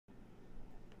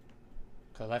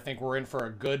because I think we're in for a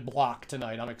good block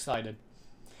tonight. I'm excited.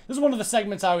 This is one of the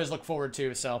segments I always look forward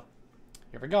to, so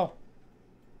here we go.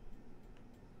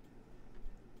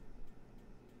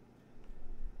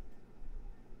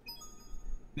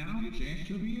 Now the chance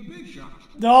to be a big shot.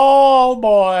 Oh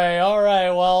boy! All right,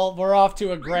 well, we're off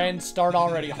to a grand start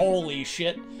already. Holy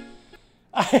shit!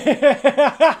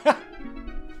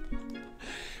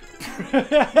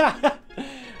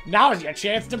 Now's your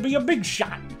chance to be a big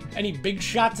shot. Any big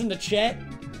shots in the chat?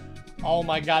 Oh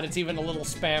my god, it's even a little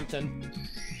Spamton.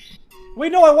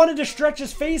 Wait, no, I wanted to stretch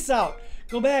his face out.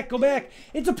 Go back, go back.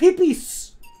 It's a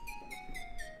peepees.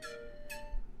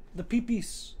 The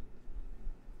peepees.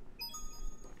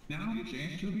 Now the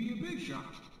chance to be a big shot.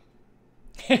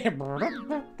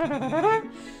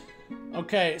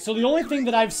 Okay, so the only thing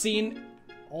that I've seen...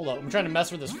 Hold up, I'm trying to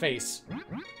mess with his face.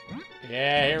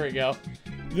 Yeah, here we go.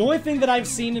 The only thing that I've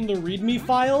seen in the README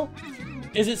file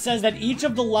is it says that each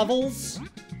of the levels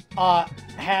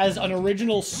has an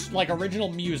original,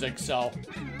 original music, so...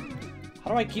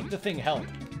 How do I keep the thing held?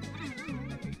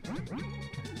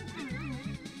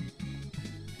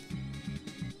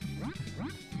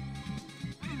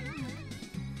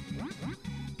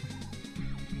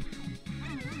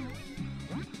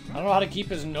 I don't know how to keep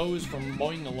his nose from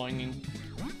boing-a-loinging.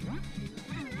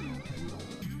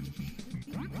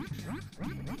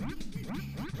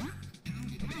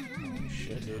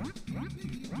 Shit, dude.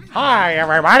 Hi,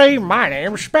 everybody! My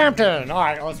name's Spamton!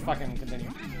 Alright, let's fucking continue.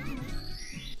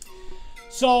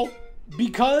 So,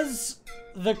 because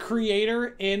the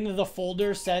creator in the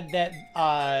folder said that,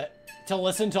 to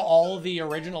listen to all of the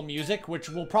original music, which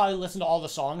we'll probably listen to all the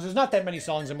songs. There's not that many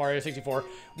songs in Mario 64.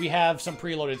 We have some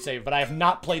preloaded save, but I have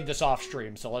not played this off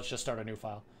stream, so let's just start a new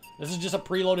file. This is just a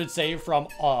preloaded save from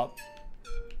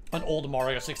an old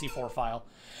Mario 64 file.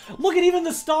 Look at even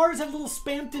the stars have little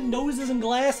Spamton noses and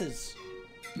glasses.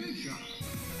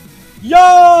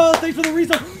 Yo, thanks for the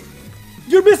resub.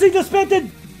 You're missing the Spamton.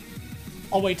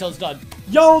 I'll wait till it's done.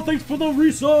 Yo, thanks for the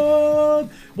resub!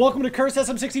 Welcome to Curse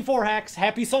SM64 Hacks.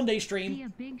 Happy Sunday stream. Be a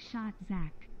big shot,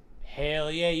 Zach. Hell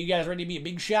yeah, you guys ready to be a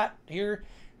big shot here?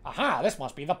 Aha, this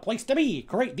must be the place to be.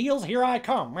 Great deals, here I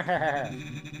come.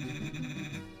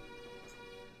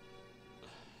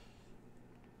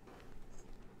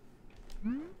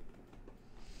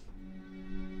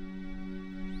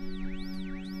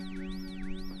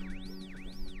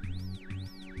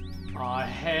 Oh,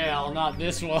 hell, not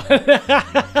this one.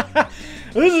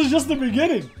 This is just the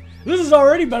beginning. This is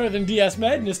already better than DS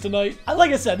Madness tonight.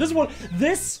 Like I said,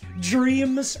 this,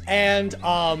 Dreams, and,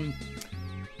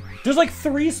 there's like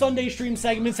 3 Sunday stream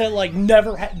segments that like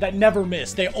never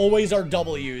miss. They always are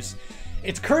W's.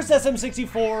 It's Curse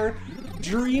SM64,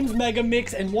 Dreams Mega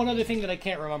Mix, and one other thing that I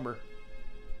can't remember.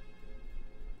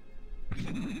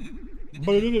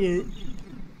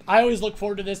 I always look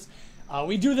forward to this.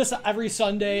 We do this every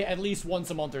Sunday, at least once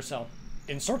a month or so.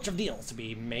 In search of deals to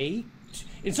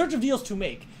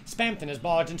make, Spamton has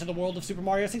barged into the world of Super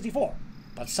Mario 64.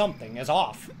 But something is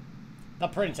off. The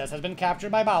princess has been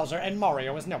captured by Bowser, and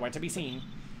Mario is nowhere to be seen.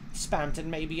 Spamton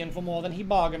may be in for more than he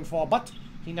bargained for, but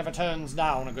he never turns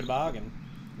down a good bargain.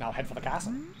 Now head for the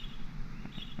castle.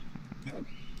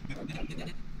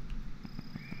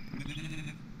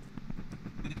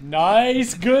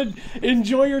 Nice, good.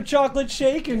 Enjoy your chocolate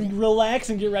shake and relax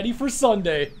and get ready for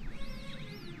Sunday.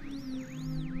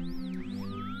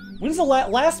 When's the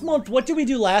last month? What did we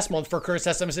do last month for Curse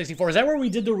SM64? Is that where we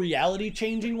did the reality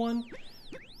changing one?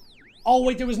 Oh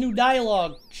wait, there was new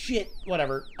dialogue. Shit,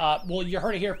 whatever. Well, you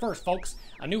heard it here first, folks.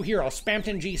 A new hero,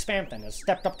 Spamton G. Spamton, has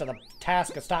stepped up to the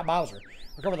task of stop Bowser,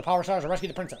 recover the power stars, and rescue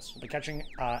the princess. We'll be catching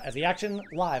as the action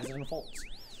live as it unfolds.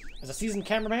 As a seasoned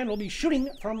cameraman, we'll be shooting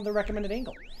from the recommended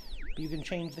angle. But you can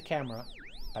change the camera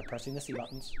by pressing the C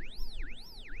buttons.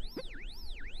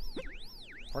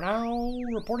 For now,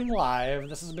 reporting live.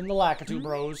 This has been the Lakitu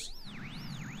Bros.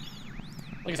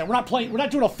 Like I said, we're not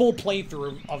doing a full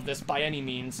playthrough of this by any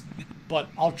means, but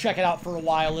I'll check it out for a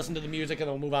while, listen to the music, and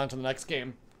then we'll move on to the next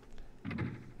game.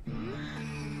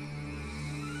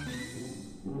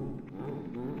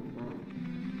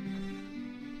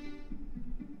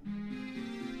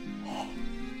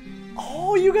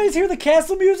 Oh, you guys hear the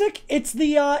castle music? It's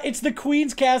the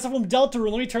Queen's Castle from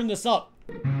Deltarune. Let me turn this up.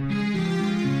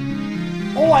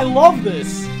 Oh, I love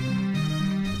this.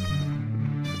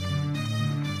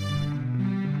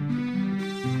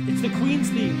 It's the Queen's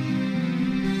theme.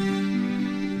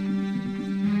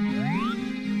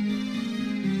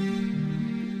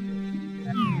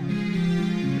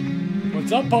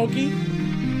 What's up, Pokey?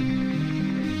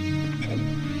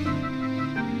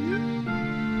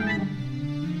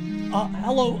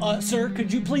 Hello, sir,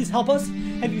 could you please help us?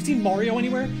 Have you seen Mario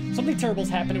anywhere? Something terrible's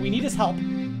happened and we need his help.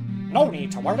 No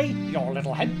need to worry, your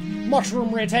little head.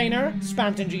 Mushroom Retainer,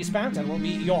 Spamton G. Spamton will be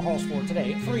your host for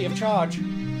today, free of charge.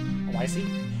 Oh, I see.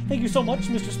 Thank you so much,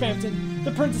 Mr. Spamton.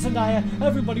 The princess and I,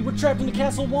 everybody, were trapped in the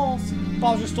castle walls.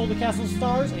 Bowser stole the castle's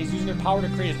stars, and he's using their power to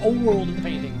create his own world in the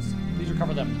paintings. Please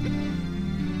recover them.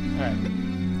 Alright.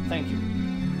 Thank you.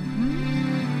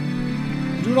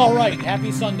 Doing alright.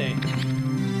 Happy Sunday.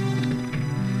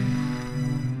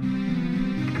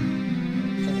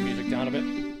 Turn the music down a bit.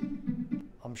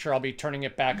 I'm sure I'll be turning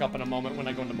it back up in a moment when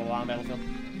I go into Milan Battlefield.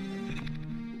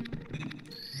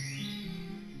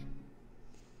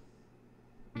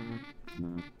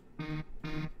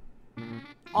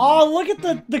 Oh, look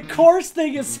at the course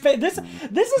thing is this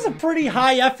is a pretty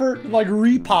high effort like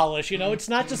repolish, you know? It's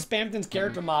not just Spamton's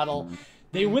character model.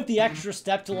 They went the extra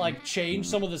step to like change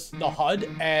some of the HUD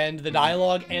and the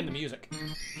dialogue and the music.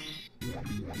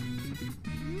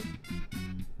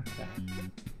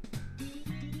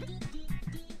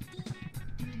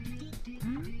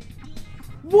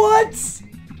 What?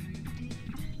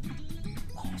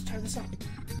 Oh, let's try this out.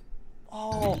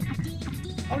 Oh,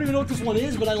 I don't even know what this one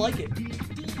is, but I like it.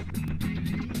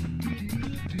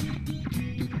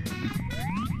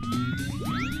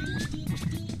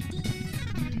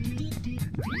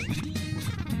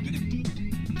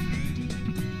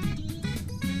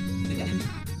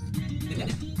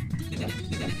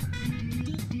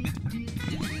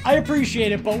 I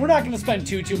appreciate it, but we're not going to spend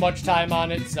too much time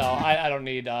on it, so I don't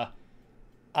need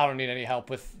any help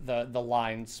with the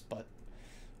lines. But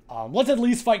let's at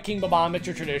least fight King Babam. It's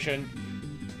your tradition.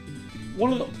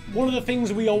 One of the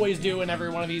things we always do in every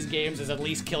one of these games is at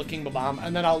least kill King Babam,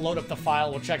 and then I'll load up the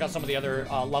file. We'll check out some of the other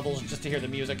levels just to hear the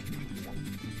music.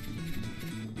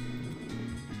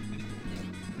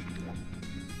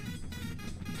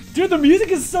 Dude, the music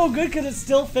is so good because it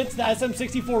still fits the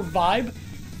SM64 vibe.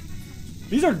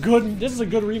 These are good. This is a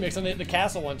good remix, and the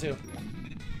castle one too.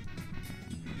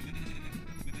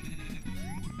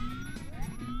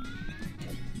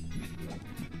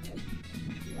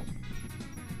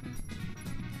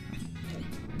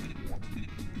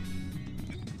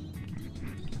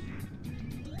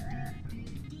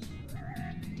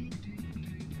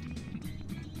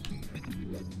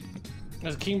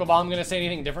 Is King Babam gonna say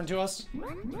anything different to us?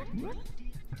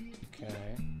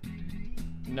 Okay.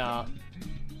 Nah.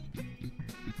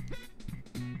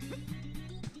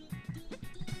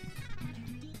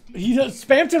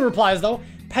 Spamton replies though,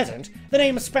 peasant, the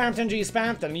name is Spamton G.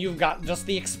 Spamton. You've got just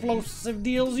the explosive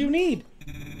deals you need.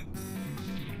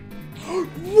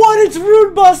 What? It's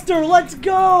Rune Buster! Let's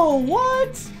go!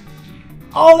 What?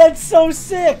 Oh, that's so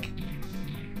sick!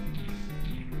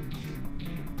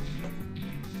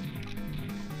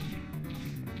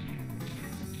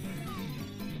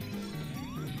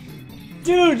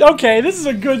 Dude, okay, this is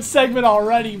a good segment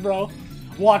already, bro.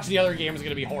 Watch, the other game is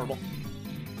gonna be horrible.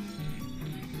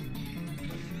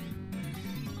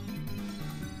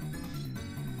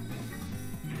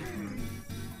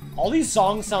 All these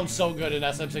songs sound so good in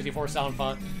SM64 sound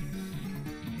font.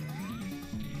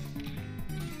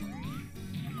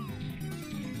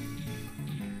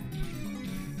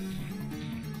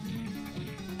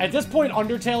 At this point,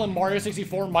 Undertale and Mario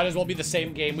 64 might as well be the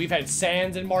same game. We've had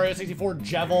Sans in Mario 64,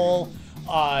 Jevil,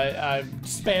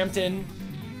 Spamton.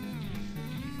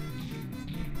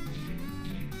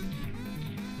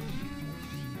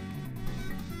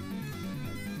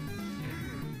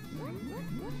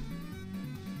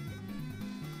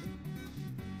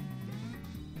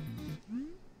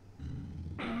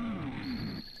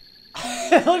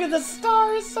 Look at the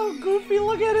star, it's so goofy,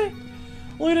 look at it!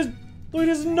 Look at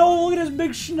his nose, look at his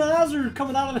big schnauzer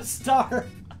coming out of the star.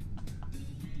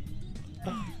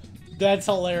 That's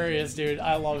hilarious, dude.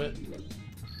 I love it.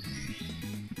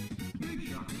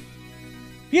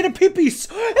 He had a pee-pee.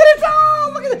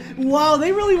 Oh, look at it. Wow,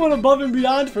 they really went above and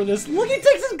beyond for this. Look, he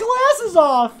takes his glasses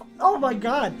off. Oh my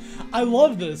god. I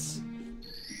love this.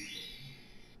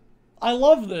 I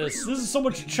love this. This is so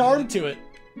much charm to it.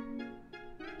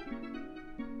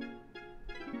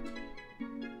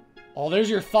 Oh, there's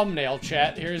your thumbnail,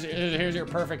 chat. Here's your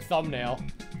perfect thumbnail.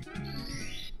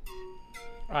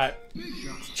 Alright.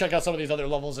 Let's check out some of these other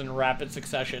levels in rapid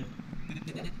succession.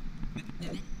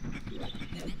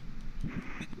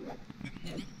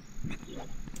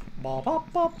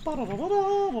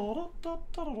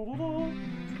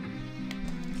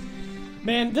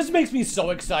 Man, this makes me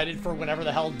so excited for whenever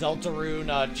the hell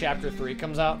Deltarune Chapter 3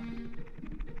 comes out.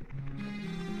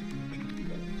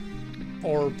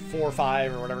 Or 4 or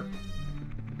 5 or whatever.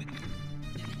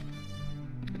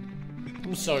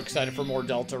 I'm so excited for more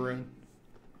Deltarune.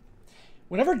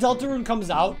 Whenever Deltarune comes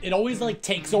out, it always, like,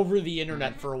 takes over the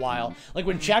internet for a while. Like,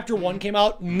 when Chapter 1 came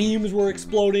out, memes were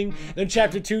exploding. Then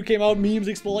Chapter 2 came out, memes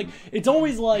exploding. Like, it's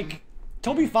always, like...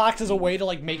 Toby Fox has a way to,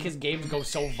 like, make his games go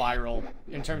so viral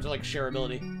in terms of, like,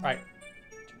 shareability. Alright.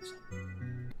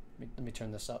 Let me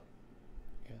turn this up.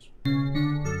 Yes.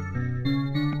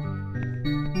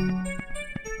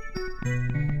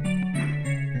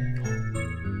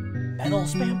 Metal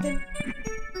Spamton?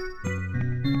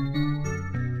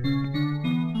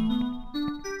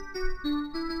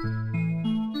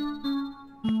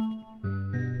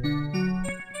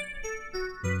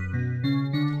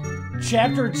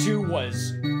 Chapter 2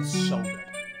 was so good.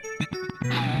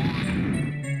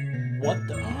 What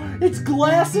the? It's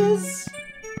glasses!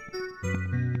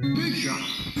 Big shot.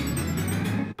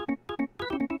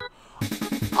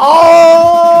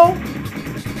 Oh!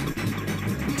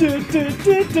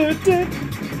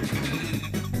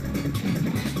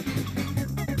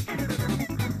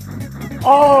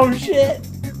 Oh, shit!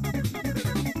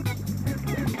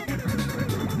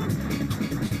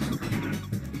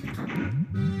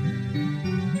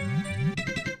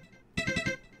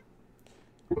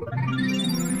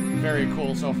 Very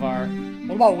cool so far.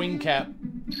 What about Wingcap?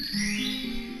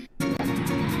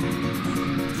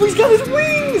 He's got his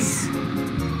wings!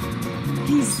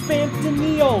 He's Spamton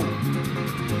Neo.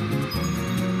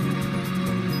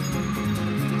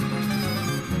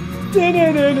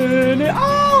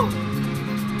 Oh!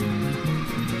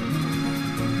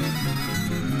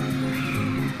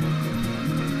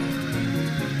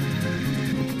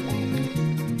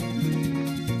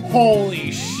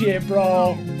 Holy shit,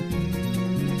 bro.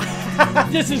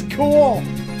 This is cool.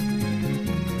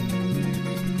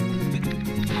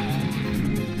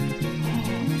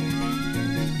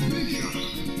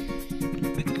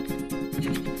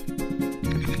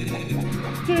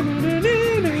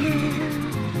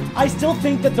 I still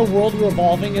think that The World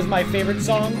Revolving is my favorite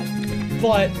song,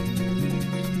 but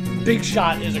Big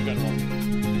Shot is a good one.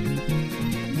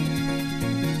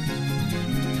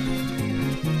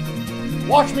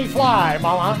 Watch me fly,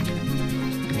 mama.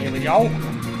 Here we go.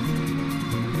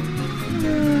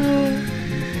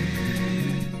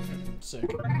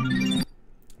 Sick.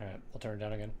 Alright, I'll turn it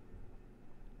down again.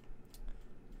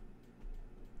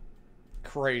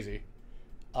 Crazy.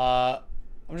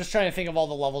 I'm just trying to think of all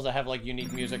the levels that have, like,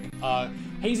 unique music.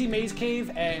 Hazy Maze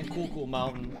Cave and Cool Cool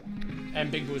Mountain.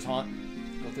 And Big Boo's Haunt.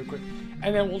 Go through quick.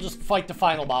 And then we'll just fight the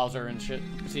final Bowser and shit.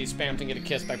 See Spamton get a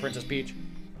kiss by Princess Peach.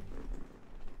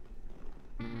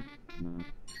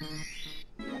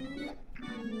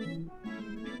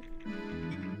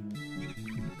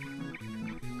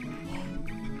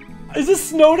 Is this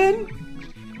Snowden?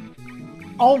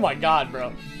 Oh my god,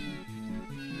 bro.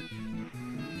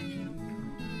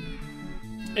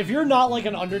 If you're not like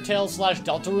an Undertale /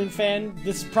 Deltarune fan,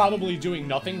 this is probably doing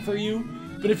nothing for you.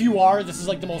 But if you are, this is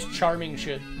like the most charming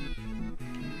shit.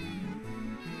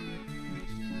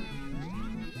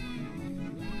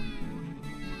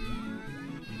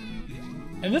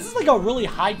 And this is like a really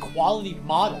high quality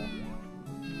model.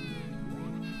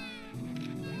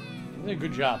 You did a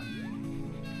good job.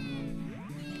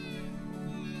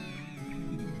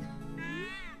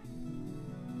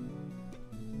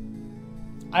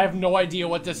 I have no idea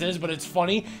what this is, but it's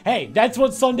funny. Hey, that's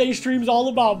what Sunday stream's all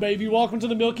about, baby. Welcome to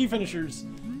the Milky Finishers.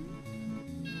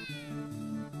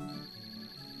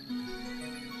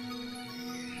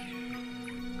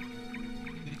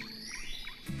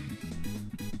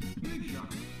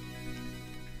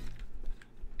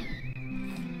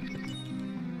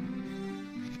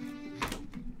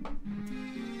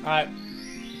 Alright.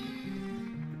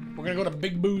 We're gonna go to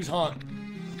Big Boo's Haunt.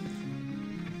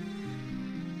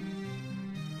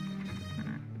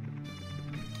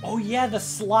 Oh yeah, the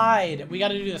slide. We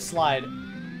gotta do the slide.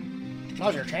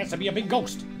 Now's your chance to be a big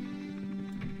ghost.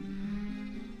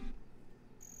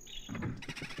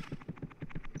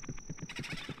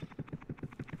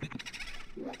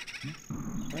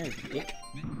 Where's Dick?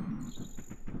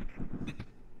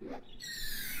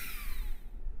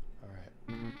 Alright.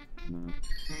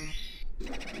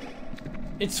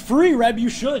 It's free, Reb, you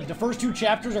should. The first 2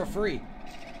 chapters are free.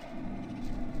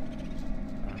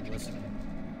 I'm listening.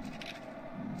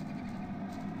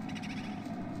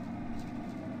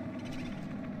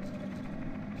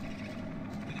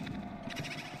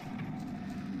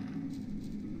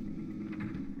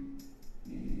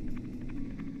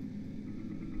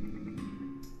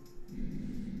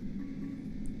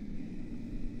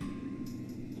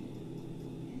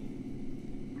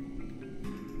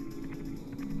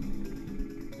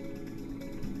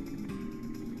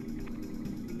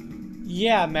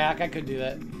 Yeah, Mac, I could do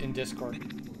that in Discord.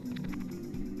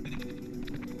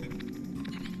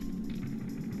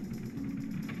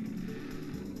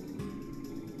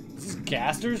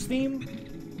 Gaster's theme?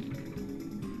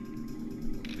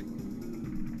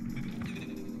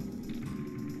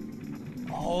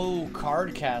 Oh,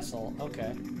 Card Castle.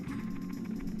 Okay.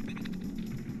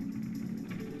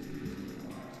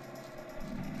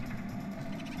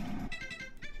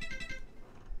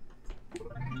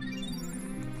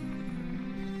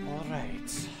 All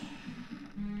right.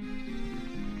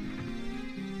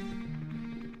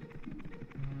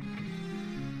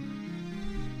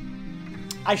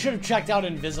 I should have checked out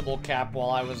Invisible Cap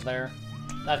while I was there.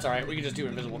 That's alright, we can just do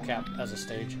Invisible Cap as a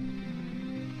stage.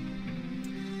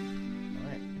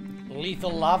 Alright.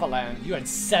 Lethal Lava Land. You had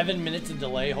 7 minutes of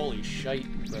delay? Holy shite,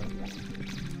 bro.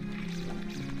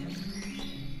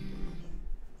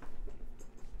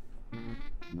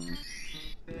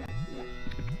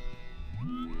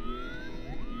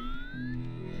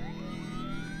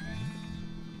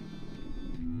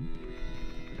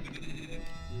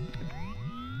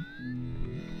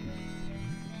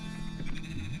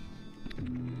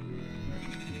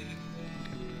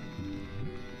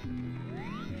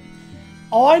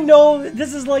 Oh, I know.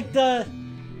 This is like the...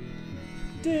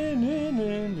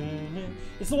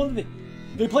 It's the one that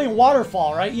they play in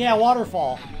Waterfall, right? Yeah,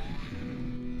 Waterfall.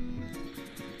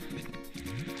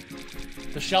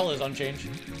 The shell is unchanged.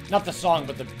 Not the song,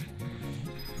 but the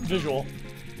visual.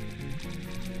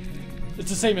 It's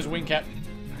the same as Wingcat.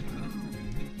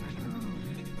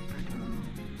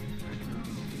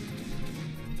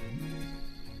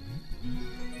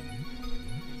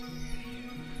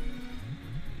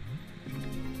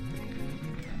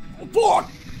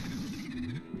 Fuck!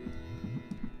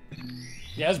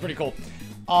 Yeah, that's pretty cool.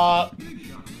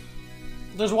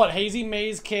 There's what? Hazy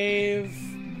Maze Cave,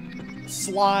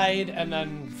 Slide, and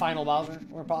then Final Bowser.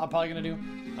 We're probably gonna do.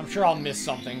 I'm sure I'll miss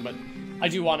something, but I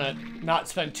do want to not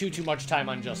spend too much time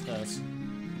on just this.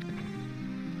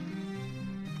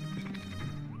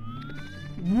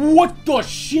 What the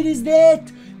shit is that?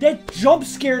 That jump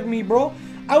scared me, bro.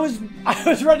 I was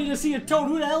ready to see a Toad.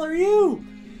 Who the hell are you?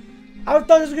 I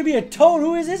thought this was gonna be a Toad.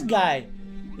 Who is this guy?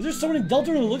 Is there someone in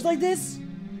Deltarune who looks like this?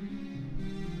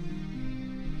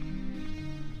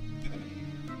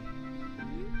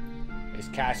 This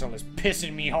castle is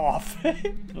pissing me off.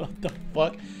 What the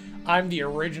fuck? I'm the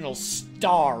original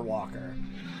Star Walker.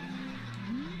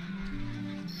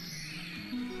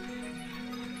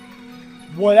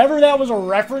 Whatever that was a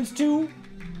reference to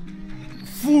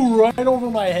flew right over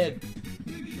my head.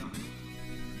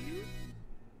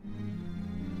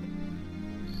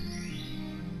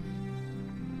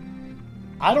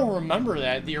 I don't remember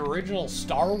that. The original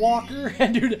Star Walker?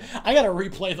 Dude, I gotta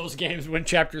replay those games when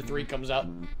Chapter 3 comes out.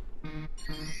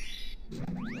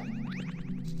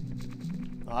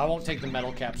 I won't take the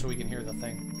metal cap so we can hear the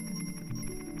thing.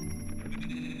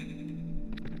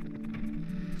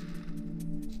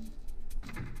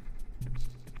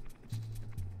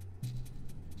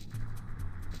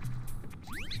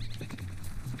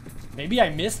 Maybe I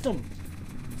missed him.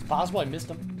 It's possible I missed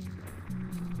him.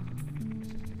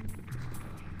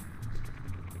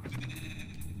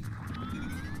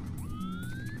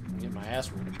 Get my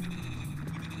ass whooped.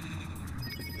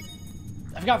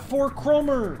 I've got 4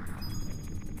 Chromer.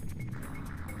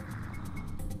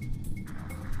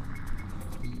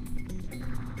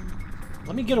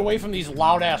 Let me get away from these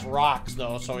loud-ass rocks,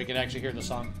 though, so we can actually hear the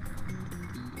song.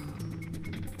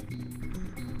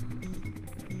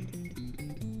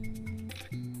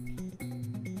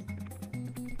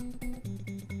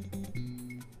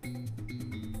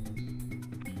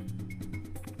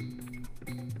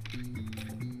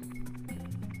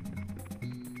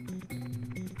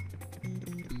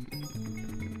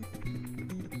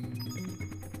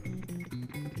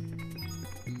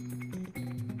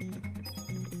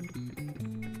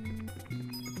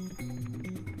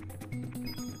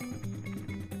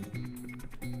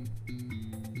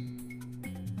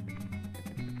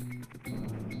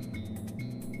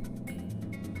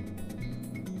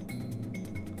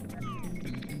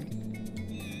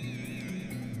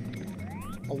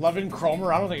 $11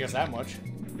 Chromer? I don't think it's that much.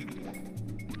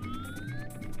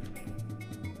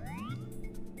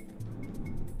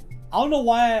 I don't know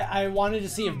why I wanted to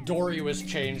see if Dory was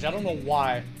changed. I don't know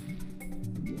why.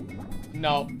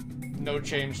 No. No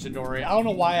change to Dory. I don't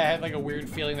know why I had like a weird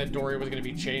feeling that Dory was going to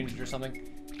be changed or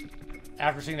something.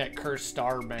 After seeing that cursed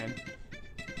star, man.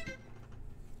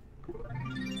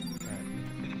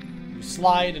 Right.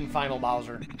 Slide and Final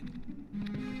Bowser.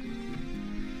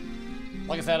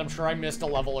 Like I said, I'm sure I missed a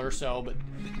level or so, but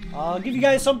I'll give you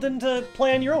guys something to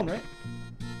play on your own, right?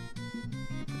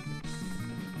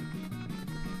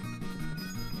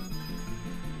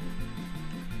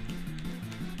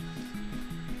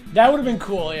 That would have been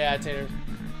cool, yeah, Tater.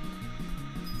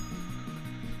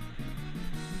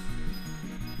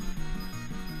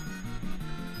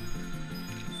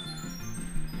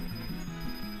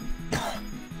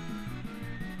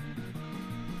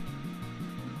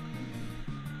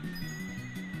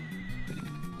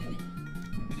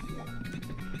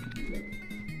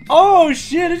 Oh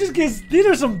shit, it just gets, these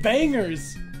are some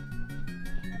bangers.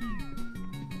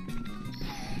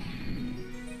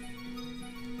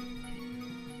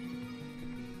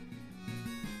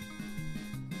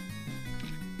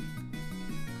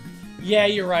 Yeah,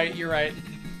 you're right, you're right.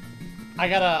 I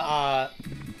gotta,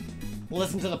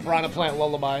 listen to the Piranha Plant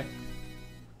Lullaby.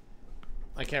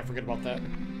 I can't forget about that.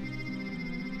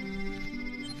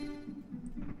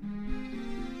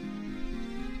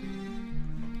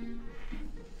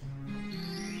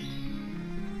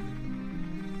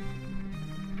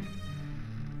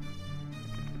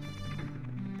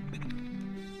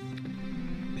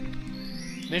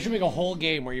 They should make a whole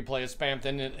game where you play as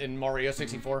Spamton in Mario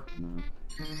 64.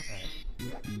 Alright.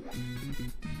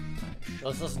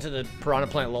 Let's listen to the Piranha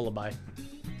Plant Lullaby.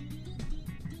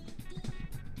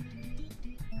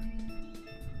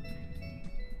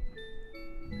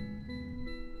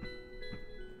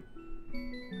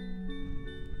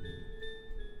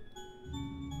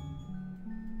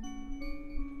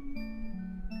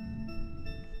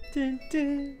 Dun,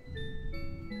 dun.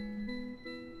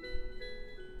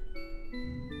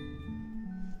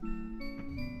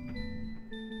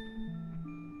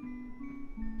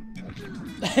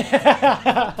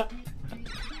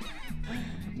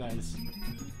 Nice.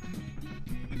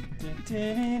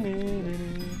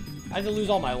 I had to lose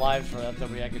all my lives for that, though.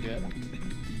 I could do it.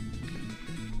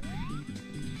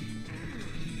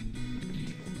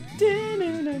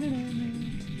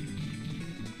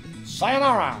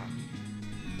 Sayonara!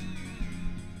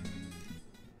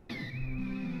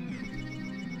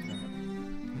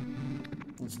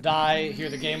 Let's die, hear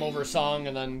the game over song,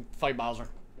 and then fight Bowser.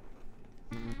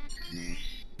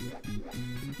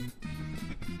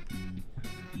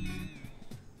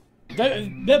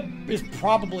 That is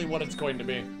probably what it's going to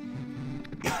be.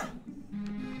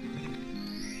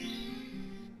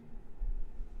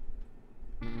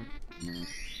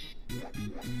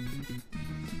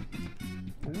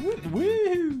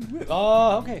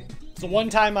 Okay. It's the one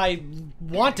time I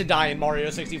want to die in Mario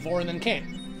 64 and then can't.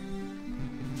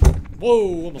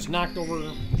 Whoa, almost knocked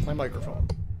over my microphone.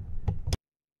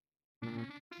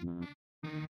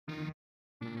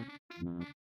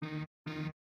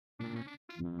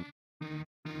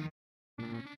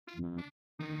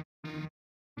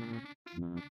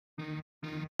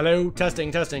 Hello,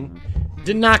 testing, testing.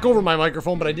 Didn't knock over my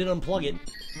microphone, but I did unplug it.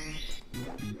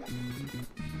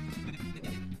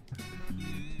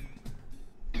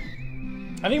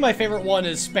 I think my favorite one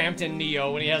is Spamton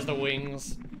Neo when he has the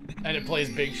wings and it plays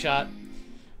Big Shot.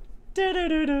 What's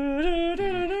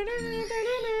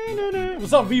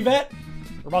up, VVet?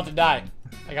 We're about to die.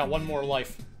 I got one more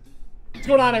life. What's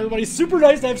going on, everybody? Super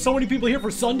nice to have so many people here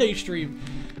for Sunday stream.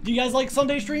 Do you guys like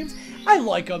Sunday streams? I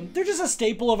like them. They're just a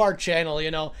staple of our channel,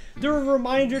 you know. They're a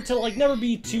reminder to, like, never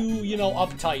be too, you know,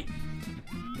 uptight.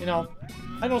 You know,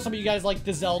 I know some of you guys like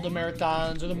the Zelda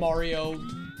marathons or the Mario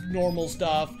normal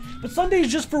stuff, but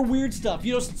Sunday's just for weird stuff,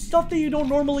 you know, stuff that you don't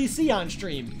normally see on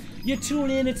stream. You tune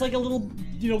in, it's like a little,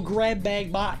 you know, grab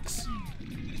bag box.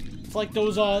 It's like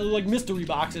those, like mystery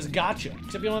boxes, gotcha.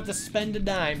 Except you don't have to spend a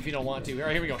dime if you don't want to. All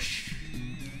right, here we go. Shh.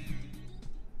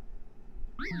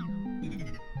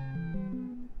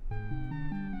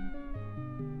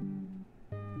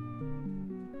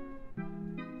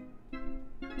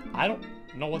 I don't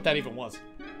know what that even was.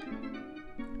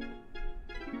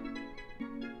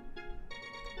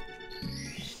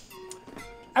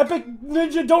 Epic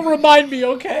Ninja, don't remind me,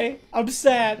 okay? I'm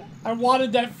sad. I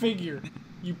wanted that figure,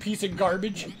 you piece of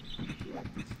garbage.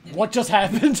 What just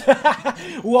happened?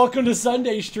 Welcome to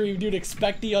Sunday stream, dude.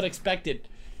 Expect the unexpected.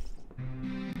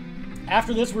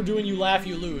 After this, we're doing You Laugh,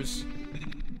 You Lose.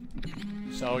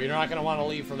 So you're not going to want to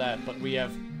leave for that, but we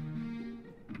have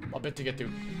a bit to get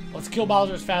through. Let's kill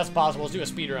Bowser as fast as possible. Let's do a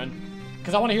speedrun.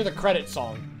 Because I want to hear the credit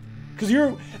song. Because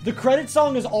the credit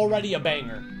song is already a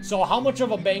banger. So how much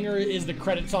of a banger is the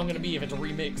credit song going to be if it's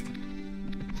remixed?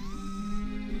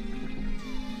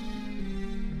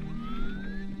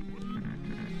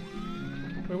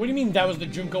 Wait, what do you mean that was the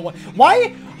Junko one?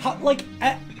 Why?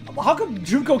 How come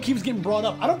Junko keeps getting brought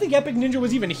up? I don't think Epic Ninja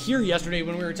was even here yesterday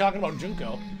when we were talking about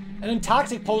Junko. And then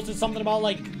Toxic posted something about,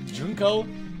 like, Junko.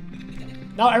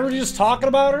 Now everybody's just talking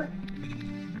about her?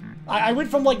 I went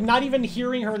from, like, not even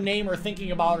hearing her name or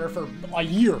thinking about her for a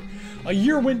year. A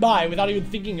year went by without even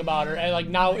thinking about her, and, like,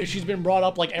 now she's been brought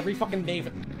up, like, every fucking day.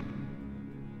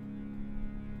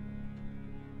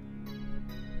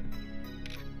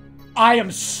 I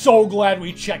am so glad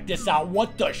we checked this out.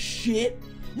 What the shit?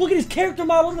 Look at his character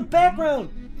model in the background.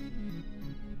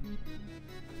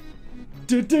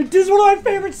 Dude, this is one of my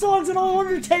favorite songs in all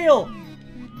Undertale.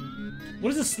 What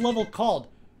is this level called?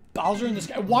 Bowser in the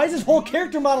sky. Why is his whole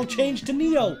character model changed to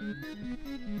Neo?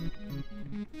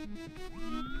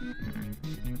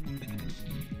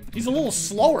 He's a little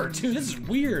slower, too. This is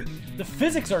weird. The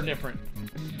physics are different.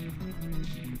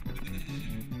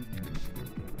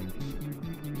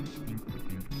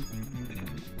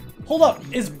 Hold up.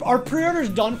 Are pre-orders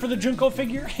done for the Junko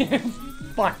figure?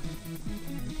 Fuck.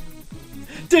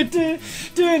 He does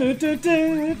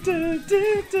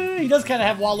kind of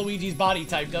have Waluigi's body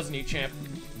type, doesn't he, champ?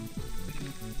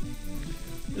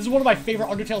 This is one of my favorite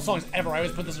Undertale songs ever. I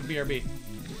always put this in BRB.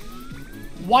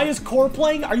 Why is Core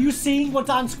playing? Are you seeing what's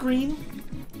on screen?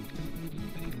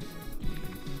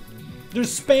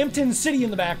 There's Spamton City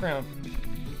in the background.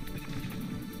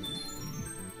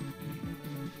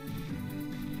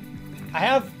 I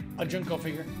have a Junko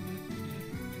figure.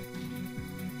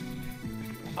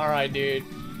 Alright, dude.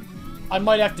 I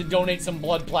might have to donate some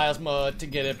blood plasma to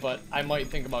get it, but I might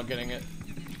think about getting it.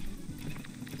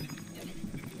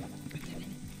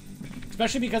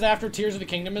 Especially because after Tears of the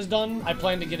Kingdom is done, I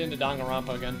plan to get into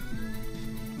Danganronpa again.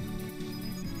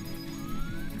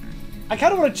 I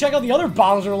kind of want to check out the other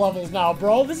Bowser levels now,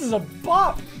 bro. This is a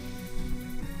bop.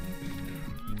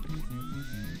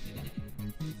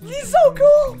 He's so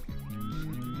cool.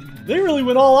 They really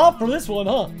went all out for this one,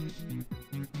 huh?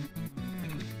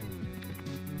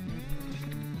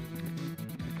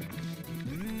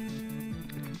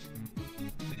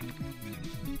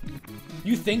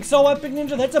 You think so, Epic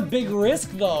Ninja? That's a big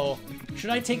risk, though.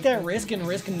 Should I take that risk and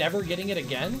risk never getting it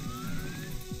again?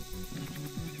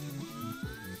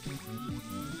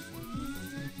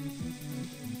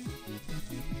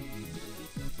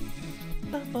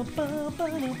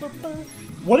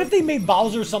 What if they made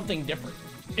Bowser something different?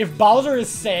 If Bowser is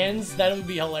Sans, that would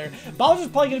be hilarious. Bowser's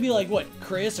probably gonna be like, what,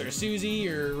 Chris or Susie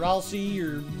or Ralsei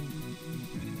or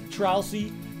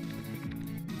Trousey?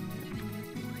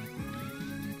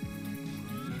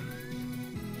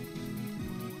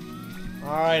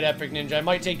 Alright, Epic Ninja, I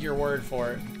might take your word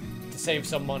for it to save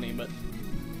some money, but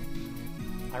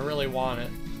I really want it.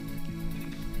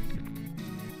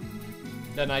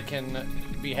 Then I can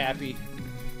be happy.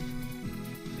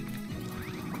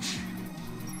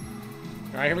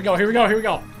 Alright, here we go, here we go, here we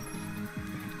go.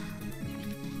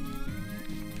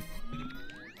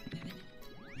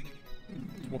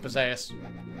 Whoop his ass.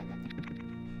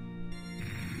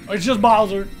 It's just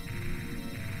Bowser.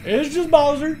 It's just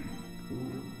Bowser.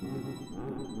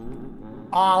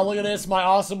 Ah, look at this, my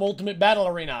awesome ultimate battle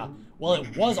arena. Well,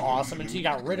 it was awesome until you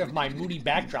got rid of my moody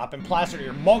backdrop and plastered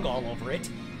your mug all over it.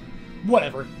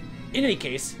 Whatever. In any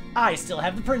case, I still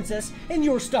have the princess, and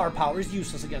your star power is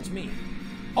useless against me.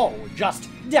 Oh, just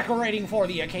decorating for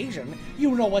the occasion.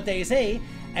 You know what they say,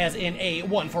 as in a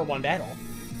one-for-one battle.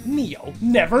 Neo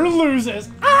never loses.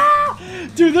 Ah!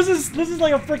 Dude, this is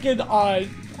like a freaking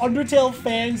Undertale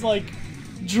fan's like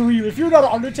dream. If you're not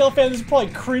an Undertale fan, this is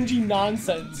probably cringy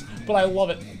nonsense. But I love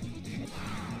it.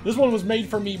 This one was made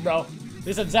for me, bro.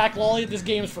 They said, Zach Lolliot, this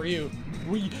game's for you.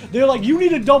 They're like, you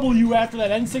need a W after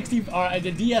that N60,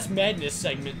 the DS Madness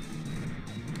segment.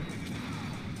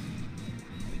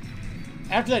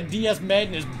 After that DS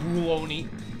Madness baloney.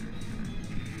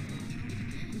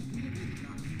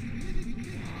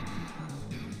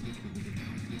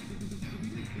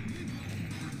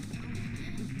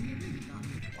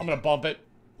 I'm gonna bump it.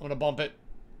 I'm gonna bump it.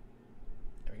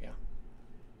 There we go.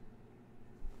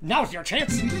 Now's your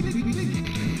chance!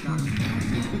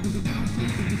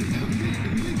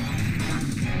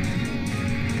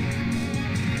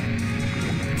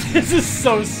 This is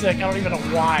so sick, I don't even know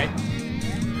why.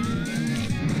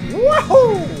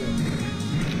 Woohoo!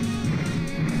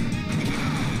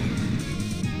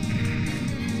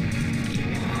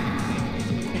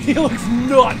 He looks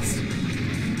nuts!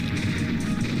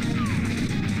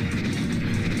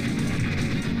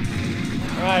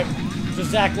 Alright, does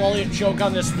Zach Lolliot choke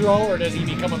on this throw, or does he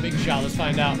become a big shot? Let's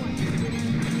find out.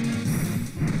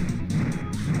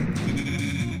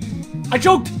 I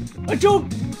choked! I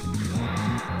choked!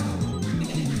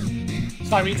 It's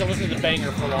fine, we need to listen to the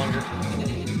banger for longer.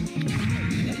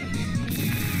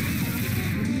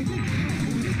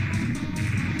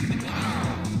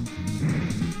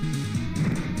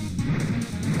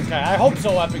 Okay, I hope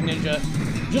so, Epic Ninja.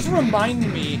 Just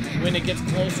remind me when it gets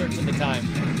closer to the time.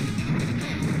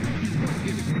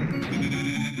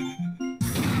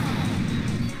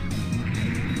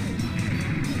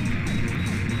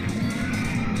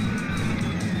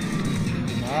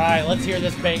 Alright, let's hear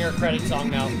this banger credit song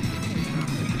now.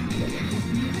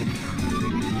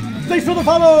 Thanks for the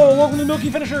follow! Welcome to Milky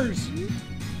Finishers!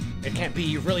 It can't be,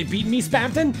 you've really beaten me,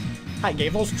 Spamton! I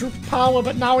gave those troops power,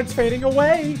 but now it's fading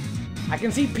away! I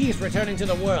can see peace returning to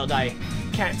the world, I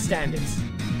can't stand it.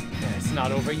 It's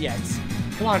not over yet.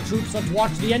 Come on, troops, let's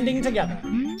watch the ending together.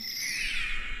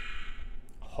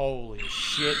 Holy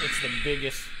shit, it's the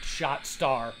biggest shot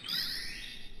star.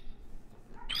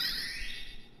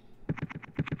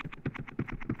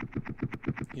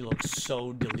 He looks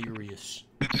so delirious.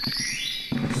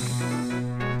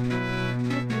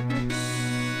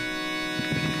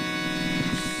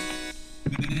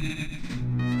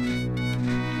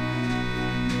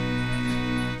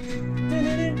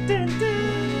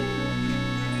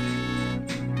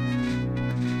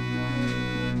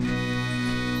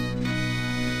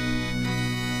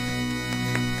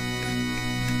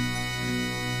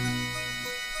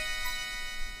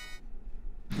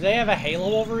 Do they have a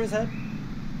halo over his head?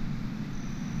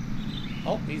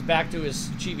 Oh, he's back to his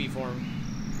chibi form.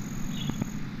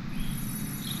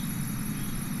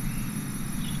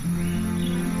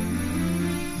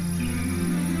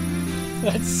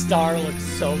 That star looks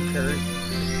so cursed.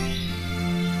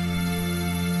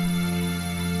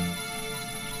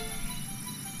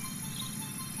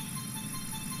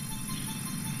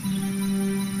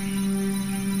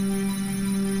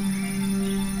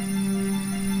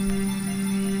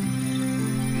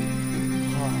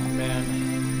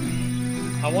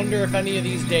 I wonder if any of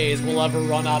these days we'll ever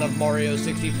run out of Mario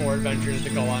 64 adventures to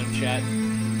go on, chat.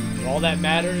 But all that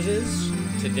matters is,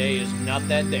 today is not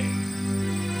that day.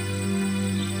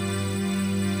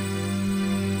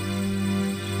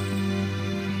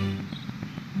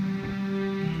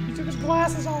 He took his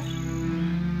glasses off.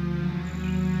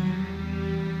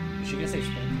 Is she gonna say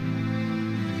Spamton?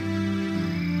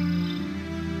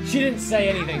 She didn't say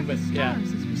anything, but yeah.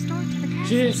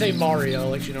 She didn't say Mario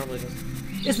like she normally does.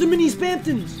 It's the mini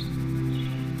Spamtons!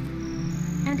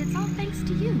 And it's all thanks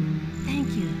to you. Thank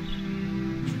you.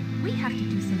 We have to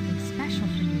do something special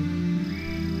for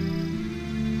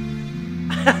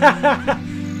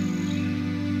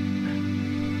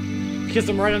you. Kiss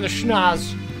him right on the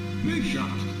schnoz. Big shot.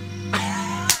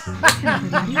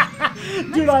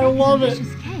 Dude, I love it.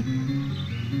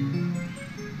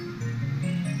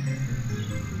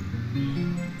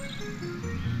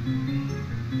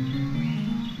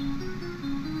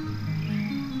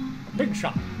 Big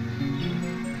shot.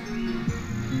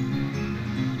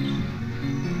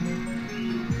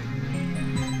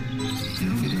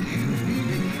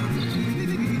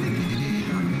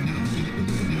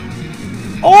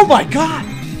 Oh my god!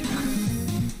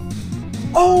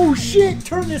 Oh shit!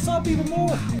 Turn this up even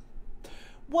more!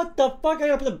 What the fuck? I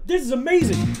gotta put the. This is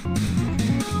amazing!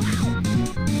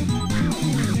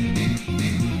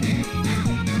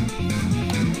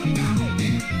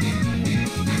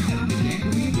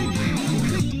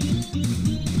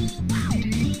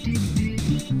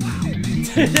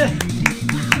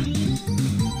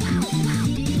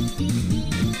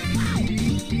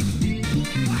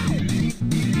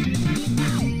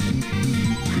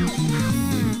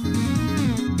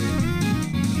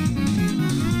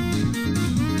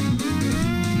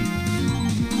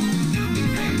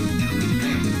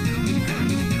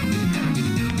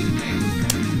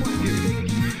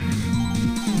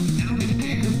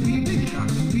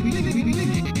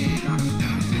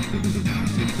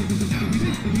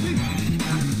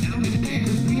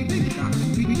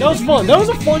 That was fun. That was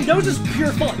a fun. That was just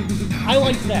pure fun. I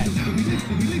liked that.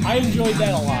 I enjoyed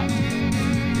that a lot.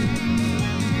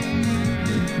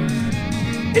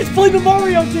 It's Flaming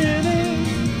Mario!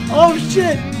 Oh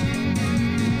shit!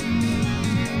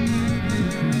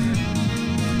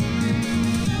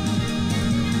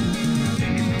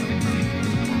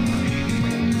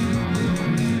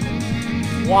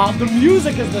 Wow, the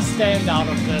music is the standout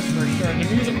of this for sure.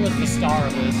 The music was the star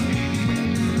of this.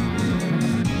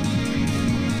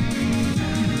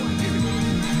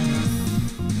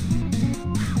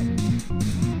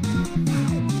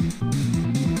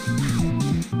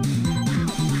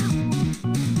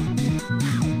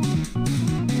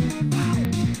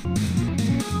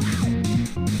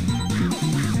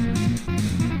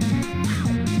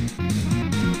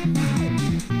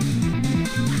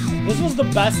 This was the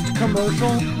best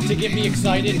commercial to get me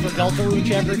excited for Deltarune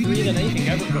Chapter 3 than anything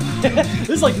ever could.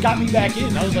 This like got me back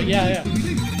in. I was like, yeah.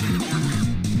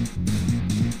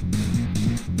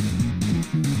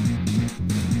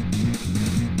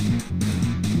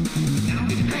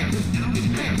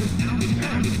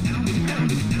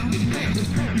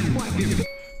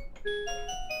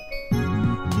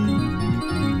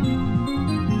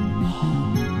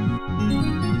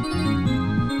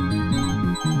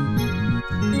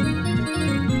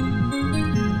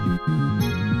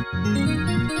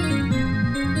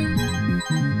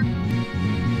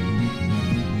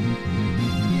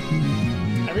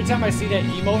 Every time I see that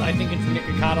emote, I think it's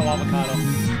Nikocado Avocado.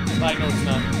 But I know it's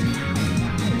not.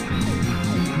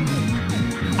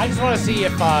 I just want to see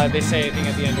if they say anything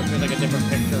at the end, or if there's like a different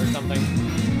picture or something.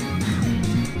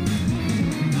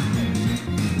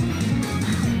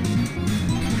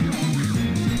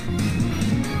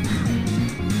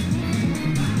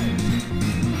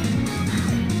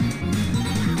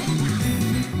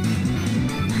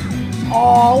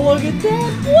 Oh, look at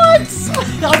that! What?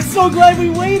 I'm so glad we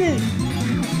waited.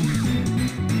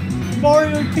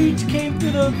 Mario and Peach came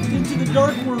into the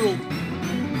dark world.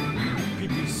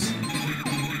 Peepees.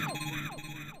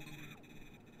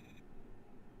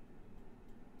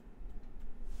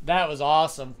 That was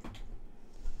awesome.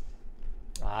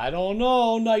 I don't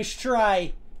know. Nice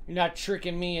try. You're not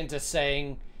tricking me into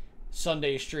saying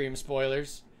Sunday stream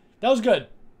spoilers. That was good.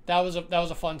 That was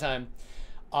a fun time.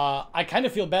 I kind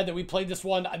of feel bad that we played this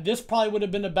one. This probably would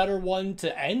have been a better one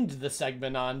to end the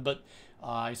segment on, but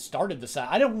I started the set.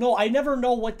 I don't know. I never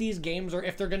know what these games are,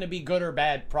 if they're going to be good or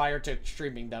bad prior to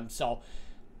streaming them. So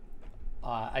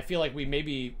I feel like we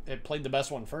maybe played the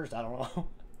best one first. I don't know.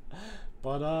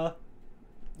 But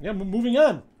yeah, moving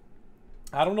on.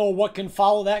 I don't know what can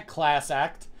follow that class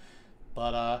act,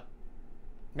 but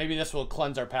maybe this will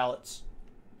cleanse our palates.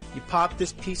 You pop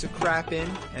this piece of crap in,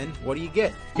 and what do you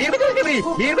get?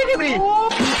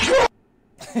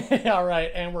 All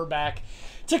right, and we're back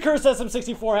to Curse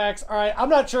SM64 hacks. All right, I'm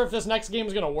not sure if this next game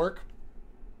is gonna work.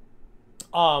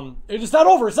 It's not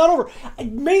over. It's not over.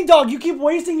 Main Dog, you keep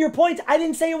wasting your points. I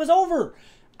didn't say it was over.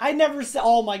 I never said.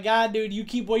 Oh my God, dude, you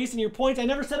keep wasting your points. I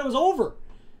never said it was over.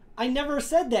 I never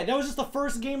said that. That was just the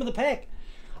first game of the pack.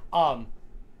 I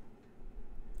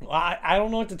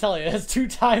don't know what to tell you. That's 2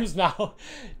 times now.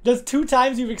 That's 2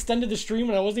 times you've extended the stream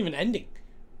and I wasn't even ending.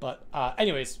 But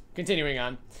anyways, continuing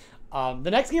on.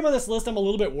 The next game on this list I'm a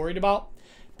little bit worried about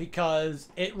because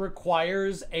it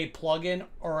requires a plugin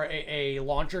or a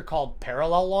launcher called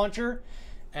Parallel Launcher.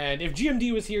 And if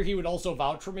GMD was here, he would also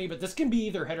vouch for me, but this can be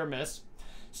either hit or miss.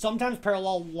 Sometimes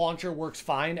Parallel Launcher works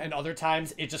fine, and other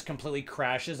times it just completely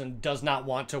crashes and does not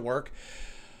want to work.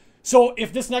 So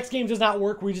if this next game does not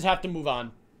work, we just have to move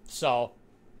on. So,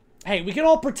 hey, we can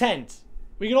all pretend.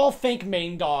 We can all thank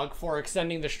Main Dog for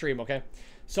extending the stream, okay?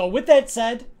 So with that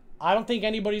said, I don't think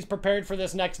anybody's prepared for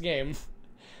this next game.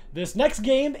 This next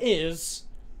game is...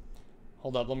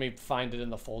 Hold up, let me find it in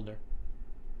the folder.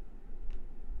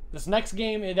 This next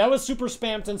game, that was Super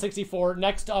Spamton 64.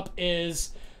 Next up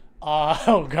is,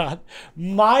 oh God,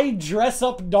 My Dress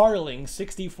Up Darling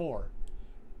 64.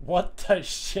 What the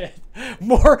shit?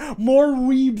 More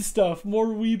weeb stuff. More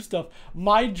weeb stuff.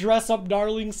 My Dress Up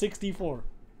Darling 64.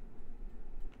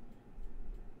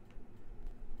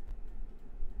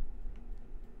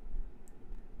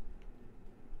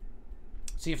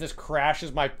 See if this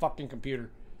crashes my fucking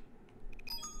computer.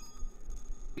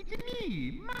 It's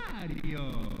me,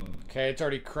 Mario. Okay, it's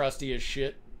already crusty as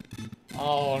shit.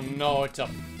 Oh no, it's a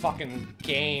fucking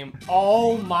game.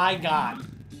 Oh my God.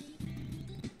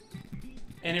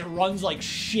 And it runs like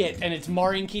shit, and it's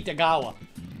Marin Kitagawa.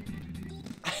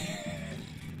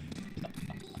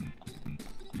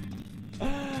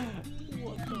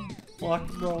 What the fuck,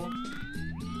 bro?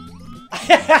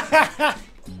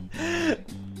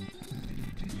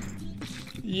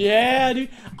 Yeah, dude.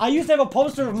 I used to have a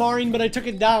poster of Marin, but I took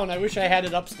it down. I wish I had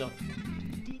it up still.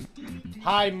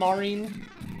 Hi, Marin.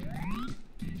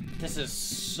 This is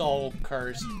so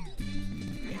cursed.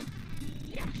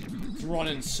 It's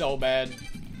running so bad.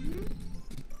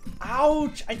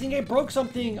 Ouch! I think I broke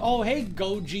something. Oh, hey,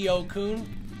 Gogio-kun.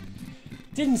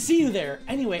 Didn't see you there.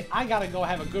 Anyway, I gotta go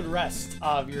have a good rest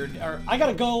of your... I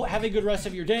gotta go have a good rest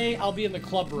of your day. I'll be in the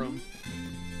club room.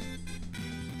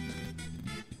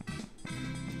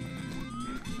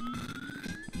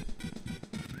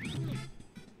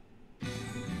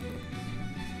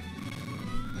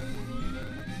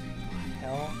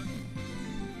 Hell?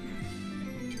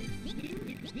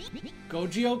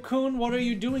 Gogio-kun, what are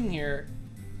you doing here?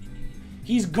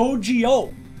 He's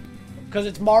Gogio. Because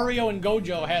it's Mario and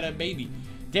Gojo had a baby.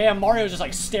 Damn, Mario's just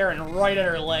like staring right at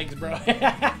her legs, bro.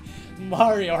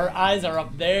 Mario, her eyes are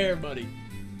up there, buddy.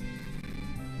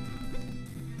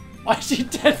 Why is she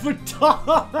 10 foot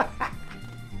tall?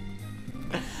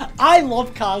 I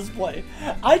love cosplay.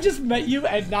 I just met you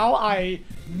and now I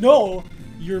know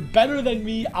you're better than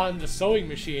me on the sewing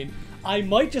machine. I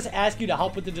might just ask you to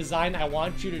help with the design I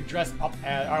want you to dress up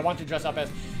as, or I want to dress up as.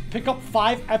 Pick up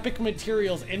 5 epic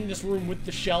materials in this room with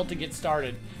the shell to get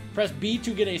started. Press B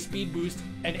to get a speed boost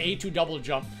and A to double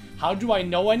jump. How do I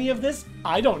know any of this?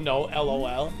 I don't know,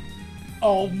 LOL.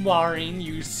 Oh, Marin,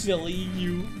 you silly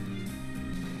you.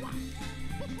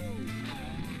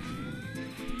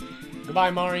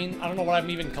 Goodbye, Marin. I don't know what I'm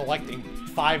even collecting.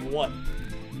 5 what?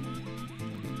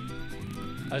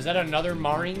 Oh, is that another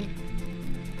Marin?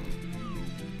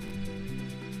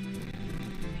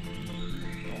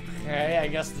 Okay, I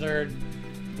guess the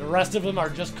rest of them are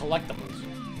just collectibles.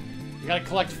 You gotta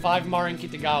collect 5 Marin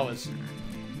Kitagawas.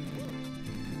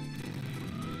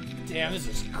 Damn, this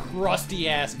is crusty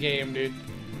ass game, dude.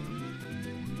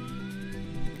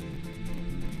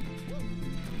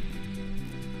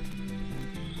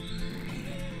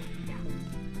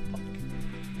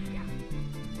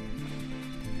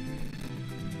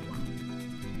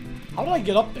 How did I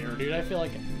get up there, dude? I feel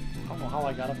like I don't know how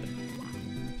I got up there.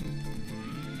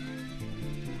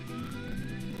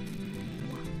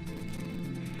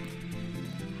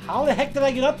 How the heck did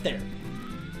I get up there?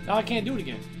 Now I can't do it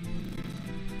again.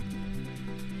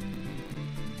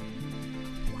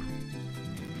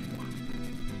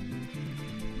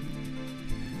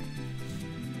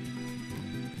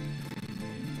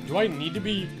 Do I need to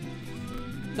be...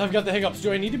 I've got the hiccups.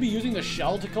 Do I need to be using the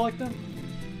shell to collect them?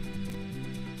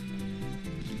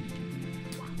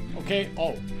 Okay,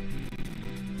 oh.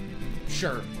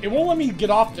 Sure. It won't let me get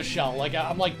off the shell. Like,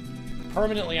 I'm like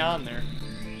permanently on there.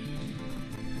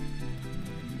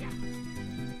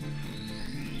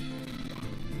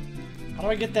 How do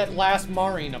I get that last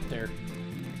Marine up there?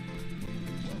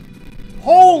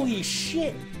 Holy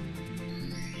shit!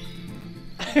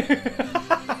 Did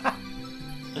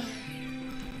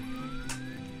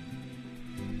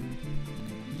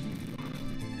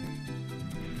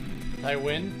I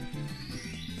win?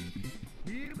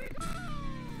 It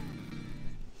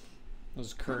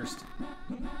was cursed.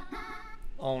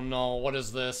 Oh no, what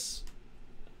is this?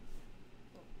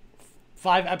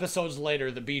 5 episodes later,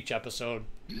 the beach episode.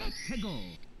 Let's go.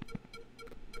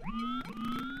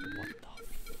 What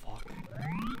the fuck?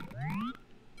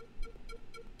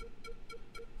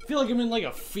 I feel like I'm in like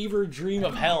a fever dream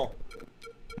of hell.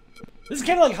 This is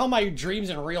kind of like how my dreams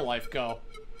in real life go.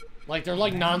 Like, they're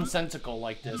like nonsensical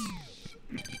like this.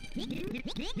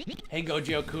 Hey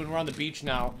Gogio-kun, we're on the beach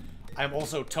now. I'm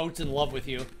also totes in love with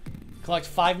you. Collect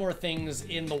 5 more things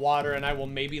in the water and I will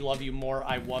maybe love you more.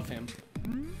 I love him.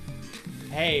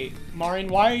 Hey, Marin,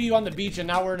 why are you on the beach and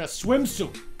now we're in a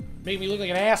swimsuit? Make me look like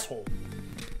an asshole.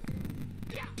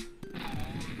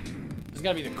 This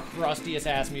gotta be the crustiest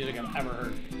ass music I've ever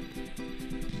heard.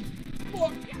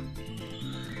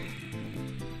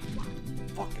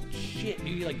 Fucking shit,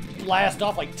 dude. You like blast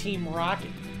off like Team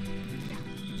Rocket.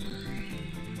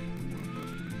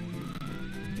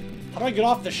 How do I get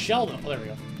off the shell though? Oh, there we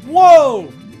go.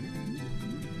 Whoa!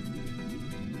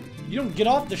 You don't get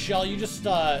off the shell, you just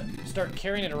start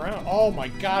carrying it around. Oh my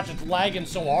gosh, it's lagging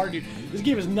so hard, dude. This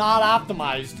game is not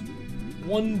optimized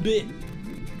one bit.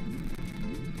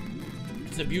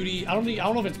 It's a beauty. I don't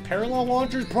know if it's parallel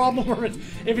launcher's problem or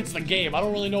if it's the game. I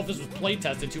don't really know if this was play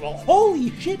tested too well.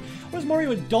 Holy shit! What is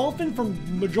Mario, a dolphin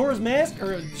from Majora's Mask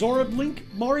or Zora Blink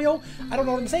Mario? I don't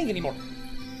know what I'm saying anymore.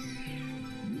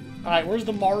 All right, where's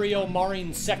the Mario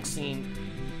Marin sex scene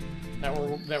that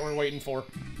we're waiting for?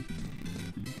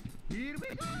 Here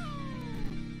we go.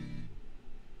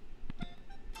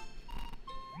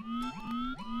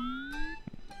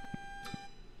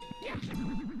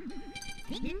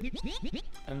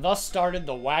 And thus started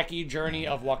the wacky journey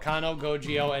of Wakano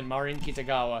Gogio and Marin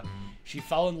Kitagawa. She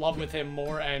fell in love with him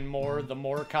more and more the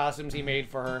more costumes he made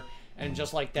for her, and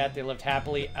just like that, they lived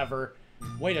happily ever.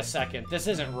 Wait a second, this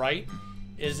isn't right.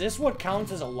 Is this what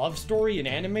counts as a love story in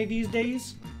anime these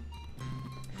days?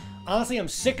 Honestly, I'm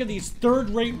sick of these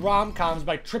third-rate rom-coms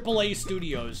by AAA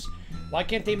studios. Why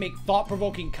can't they make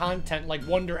thought-provoking content like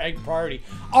Wonder Egg Priority?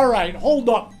 Alright, hold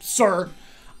up, sir.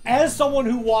 As someone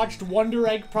who watched Wonder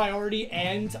Egg Priority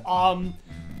and,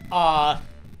 My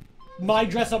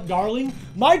Dress-Up Darling,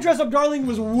 My Dress-Up Darling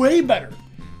was way better.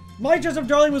 My Dress-Up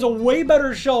Darling was a way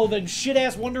better show than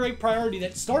shit-ass Wonder Egg Priority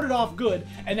that started off good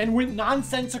and then went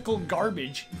nonsensical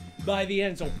garbage by the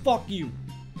end, so fuck you.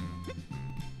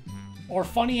 Or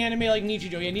funny anime like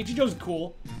Nichijou. Yeah, Nichijo's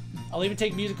cool. I'll even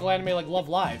take musical anime like Love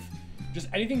Live. Just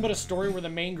anything but a story where the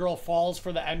main girl falls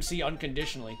for the MC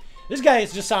unconditionally. This guy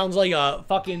just sounds like a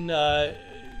fucking,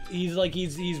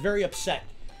 he's very upset.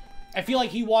 I feel like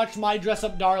he watched My Dress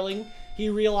Up Darling. He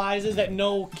realizes that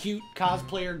no cute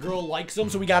cosplayer girl likes him,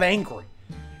 so he got angry.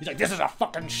 He's like, this is a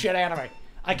fucking shit anime.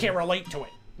 I can't relate to it.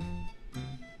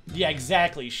 Yeah,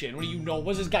 exactly, Shin. What do you know?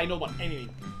 What does this guy know about anything?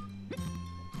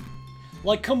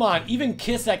 Like, come on. Even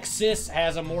Kiss X Sis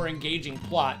has a more engaging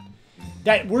plot.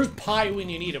 Where's Pi when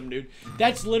you need him, dude?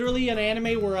 That's literally an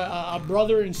anime where a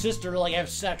brother and sister, like, have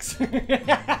sex.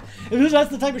 That's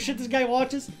the type of shit this guy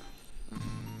watches?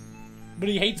 But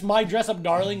he hates My Dress Up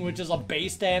Darling, which is a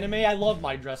based anime. I love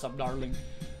My Dress Up Darling.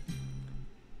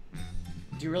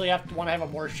 Do you really want to have a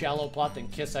more shallow plot than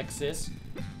Kiss X Sis?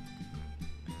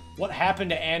 What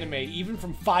happened to anime, even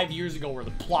from 5 years ago, where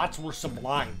the plots were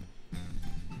sublime?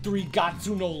 3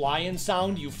 Gatsu no Lion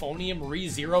Sound, Euphonium,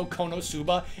 ReZero,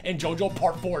 Konosuba, and JoJo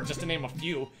Part 4, just to name a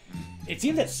few. It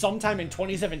seems that sometime in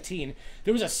 2017,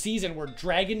 there was a season where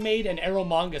Dragon Maid and Arrow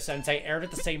Manga Sensei aired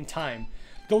at the same time.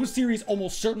 Those series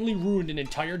almost certainly ruined an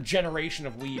entire generation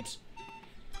of weebs.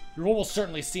 You've almost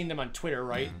certainly seen them on Twitter,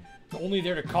 right? They're only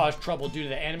there to cause trouble due to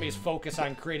the anime's focus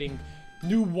on creating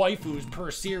new waifus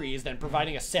per series than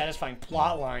providing a satisfying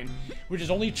plotline, which has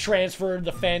only transferred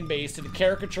the fan base to the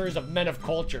caricatures of men of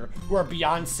culture who are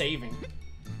beyond saving.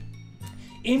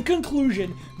 In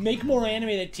conclusion, make more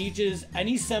anime that teaches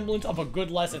any semblance of a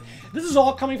good lesson. This is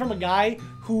all coming from a guy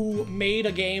who made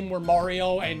a game where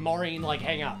Mario and Maureen, like,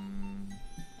 hang out.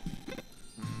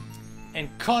 And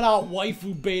cut out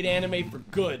waifu bait anime for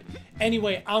good.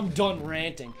 Anyway, I'm done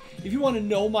ranting. If you want to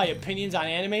know my opinions on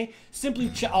anime, simply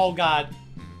check. Oh god.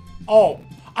 Oh,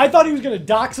 I thought he was gonna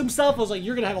dox himself. I was like,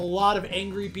 you're gonna have a lot of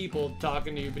angry people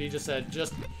talking to you, but he just said,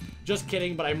 just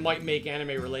kidding. But I might make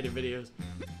anime-related videos.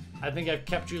 I think I've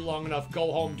kept you long enough.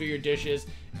 Go home, do your dishes,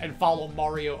 and follow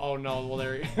Mario. Oh no, well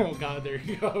there. Oh god, there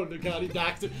you go. Oh god, he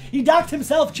doxed him. He doxed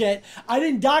himself, chat. I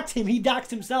didn't dox him. He doxed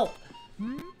himself.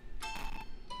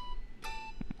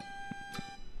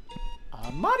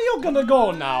 Mario gonna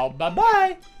go now.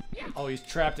 Bye-bye. Oh, he's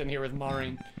trapped in here with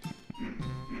Maureen.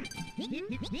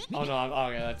 Oh, no.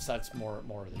 Okay, that's more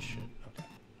of this shit.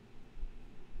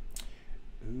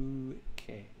 Okay.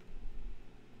 Okay.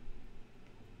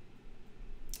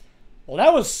 Well,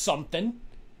 that was something.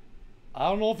 I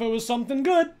don't know if it was something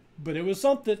good, but it was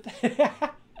something.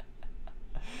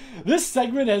 This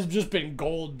segment has just been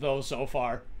gold, though, so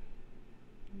far.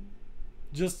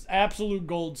 Just absolute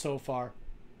gold so far.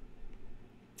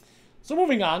 So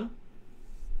moving on,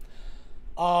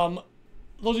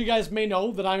 those of you guys may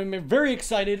know that I'm very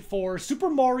excited for Super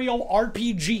Mario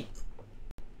RPG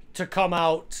to come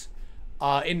out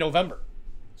in November.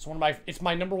 It's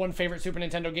my #1 favorite Super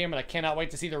Nintendo game, and I cannot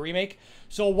wait to see the remake.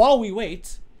 So while we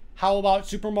wait, how about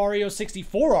Super Mario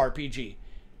 64 RPG,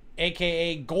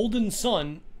 aka Golden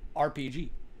Sun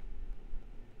RPG?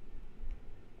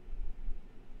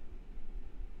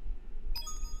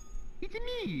 It's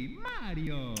me,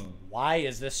 Mario. Why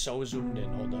is this so zoomed in?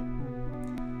 Hold up.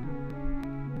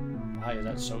 Why is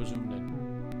that so zoomed in?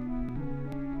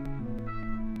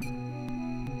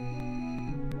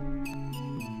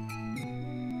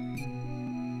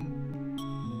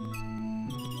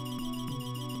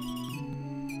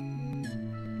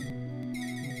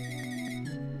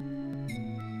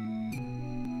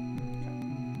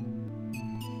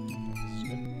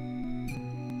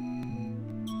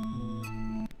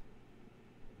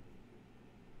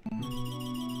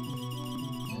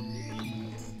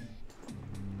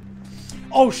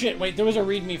 Oh shit, wait, there was a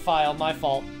README file, my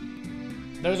fault.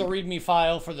 There was a README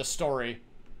file for the story.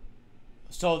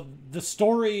 So the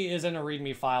story is in a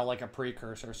README file, like a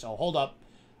precursor, so hold up.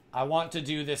 I want to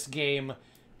do this game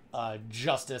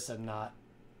justice and not...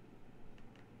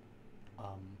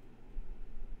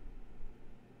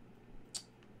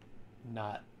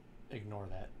 not ignore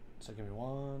that. So give me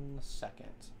 1 second.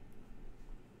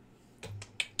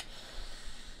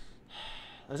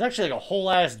 There's actually like a whole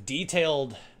ass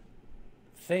detailed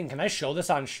thing. Can I show this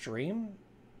on stream?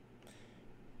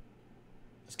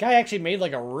 This guy actually made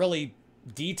like a really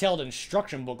detailed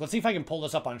instruction book. Let's see if I can pull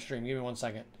this up on stream. Give me 1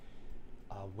 second.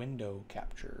 Window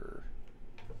capture.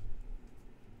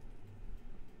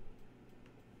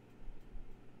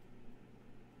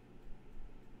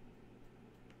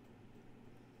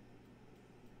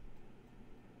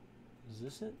 Is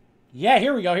this it? Yeah,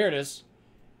 here we go. Here it is.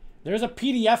 There's a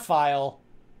PDF file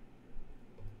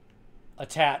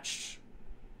attached.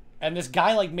 And this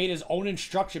guy, like, made his own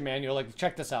instruction manual. Like,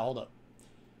 check this out. Hold up.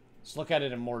 Let's look at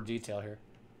it in more detail here.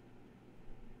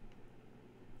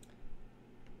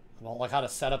 About, like, how to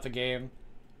set up the game.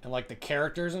 And, like, the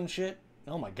characters and shit.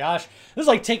 Oh, my gosh. This is,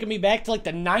 like, taking me back to, like,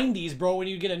 the 90s, bro, when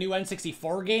you get a new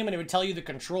N64 game and it would tell you the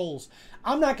controls.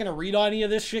 I'm not going to read any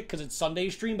of this shit because it's Sunday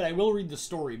stream, but I will read the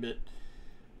story bit.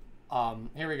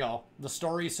 Here we go. The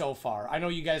story so far. I know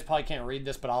you guys probably can't read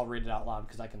this, but I'll read it out loud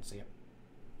because I can see it.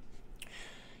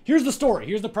 Here's the story.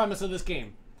 Here's the premise of this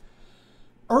game.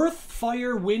 Earth,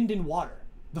 fire, wind, and water.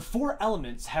 The 4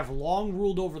 elements have long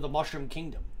ruled over the Mushroom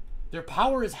Kingdom. Their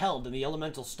power is held in the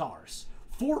elemental stars.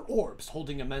 4 orbs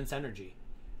holding immense energy.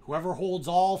 Whoever holds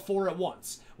all 4 at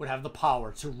once would have the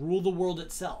power to rule the world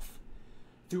itself.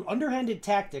 Through underhanded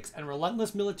tactics and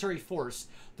relentless military force,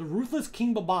 the ruthless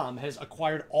King Babam has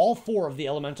acquired all 4 of the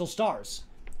elemental stars.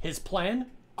 His plan?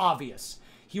 Obvious.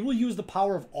 He will use the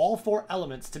power of all 4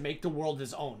 elements to make the world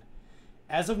his own.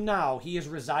 As of now, he is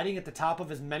residing at the top of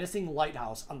his menacing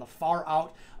lighthouse on the far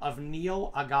out of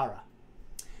Neo Agara.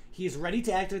 He is ready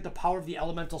to activate the power of the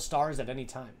elemental stars at any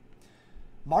time.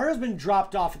 Mario's been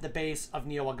dropped off at the base of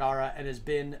Neo Agara and has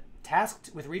been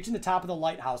tasked with reaching the top of the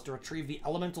lighthouse to retrieve the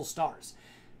elemental stars.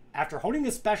 After honing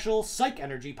his special psych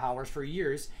energy powers for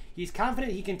years, he's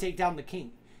confident he can take down the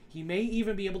king. He may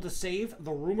even be able to save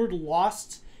the rumored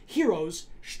lost heroes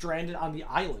stranded on the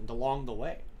island along the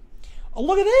way. Oh,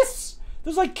 look at this!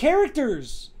 There's like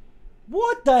characters!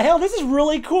 What the hell? This is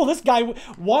really cool. This guy,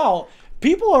 wow.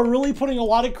 People are really putting a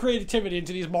lot of creativity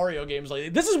into these Mario games lately.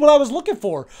 This is what I was looking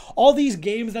for. All these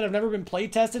games that have never been play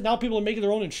tested, now people are making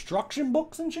their own instruction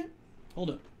books and shit.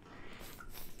 Hold up.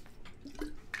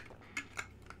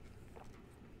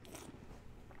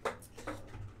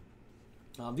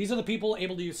 These are the people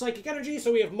able to use psychic energy.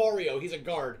 So we have Mario. He's a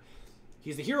guard.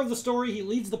 He's the hero of the story. He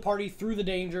leads the party through the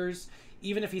dangers.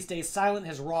 Even if he stays silent,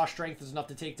 his raw strength is enough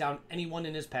to take down anyone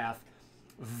in his path.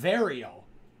 Vario.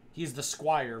 He's the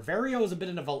squire. Vario is a bit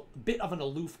of an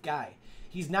aloof guy.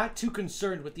 He's not too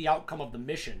concerned with the outcome of the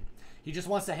mission. He just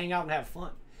wants to hang out and have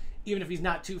fun. Even if he's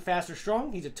not too fast or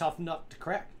strong, he's a tough nut to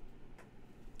crack.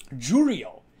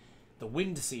 Jurio, the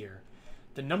wind seer.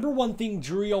 The number one thing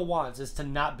Jurio wants is to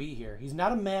not be here. He's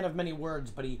not a man of many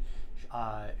words, but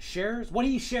what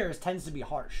he shares tends to be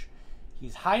harsh.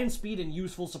 He's high in speed and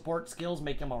useful support skills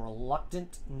make him a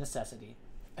reluctant necessity.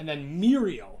 And then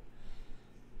Mirio.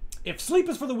 If sleep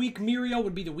is for the weak, Mirio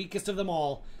would be the weakest of them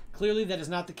all. Clearly that is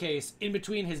not the case. In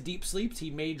between his deep sleeps,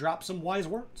 he may drop some wise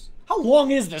words. How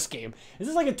long is this game? Is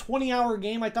this like a 20-hour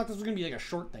game? I thought this was going to be like a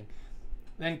short thing.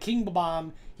 Then King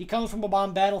Babam. He comes from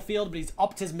Babam Battlefield, but he's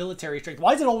upped his military strength.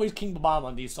 Why is it always King Babam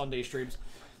on these Sunday streams?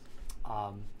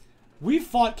 We've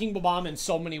fought King Babam in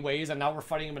so many ways, and now we're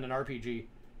fighting him in an RPG.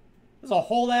 This is a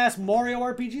whole-ass Mario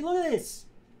RPG. Look at this.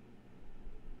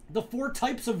 The 4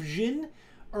 types of Jin.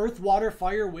 Earth, water,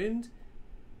 fire, wind.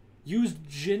 Use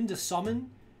Jin to summon.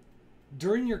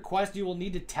 During your quest, you will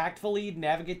need to tactfully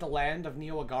navigate the land of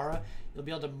Neo Agara. You'll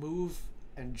be able to move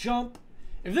and jump.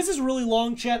 If this is really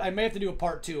long, chat, I may have to do a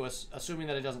part 2, assuming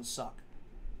that it doesn't suck.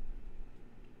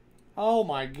 Oh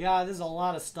my god, there's a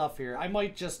lot of stuff here. I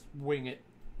might just wing it.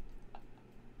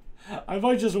 I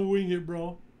might just wing it,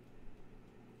 bro.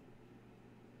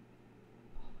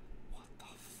 What the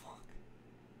fuck?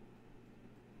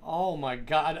 Oh my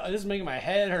god, this is making my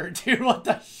head hurt, dude. What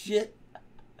the shit?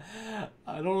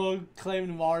 I don't know,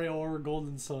 claim Mario or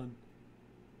Golden Sun.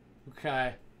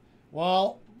 Okay.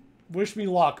 Well, wish me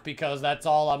luck, because that's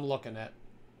all I'm looking at.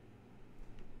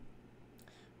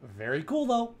 Very cool,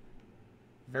 though.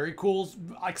 Very cool.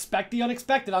 Expect the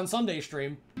unexpected on Sunday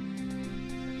stream.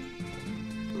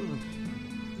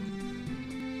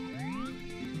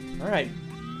 Alright.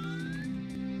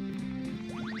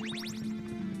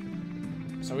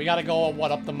 So we gotta go,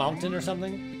 what, up the mountain or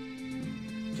something?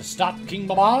 To stop King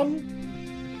Babam?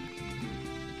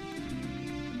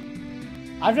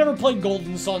 I've never played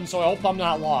Golden Sun, so I hope I'm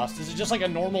not lost. Is it just like a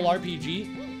normal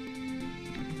RPG?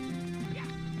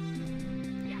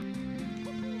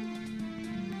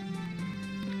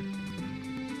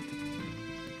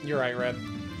 You're right, Reb.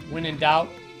 When in doubt,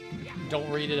 don't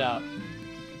read it out.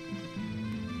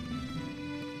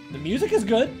 The music is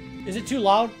good. Is it too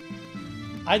loud?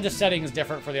 I had the settings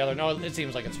different for the other. No, it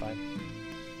seems like it's fine.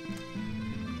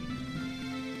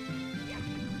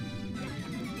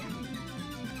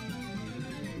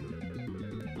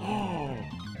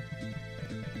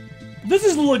 This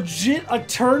is legit a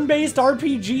turn-based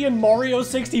RPG in Mario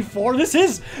 64. This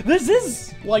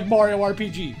is like Mario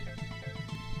RPG.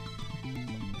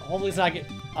 Hopefully it's not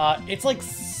it's like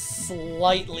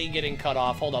slightly getting cut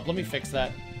off. Hold up, let me fix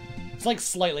that. It's like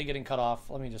slightly getting cut off.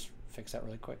 Let me just fix that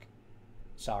really quick.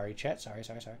 Sorry, chat. Sorry.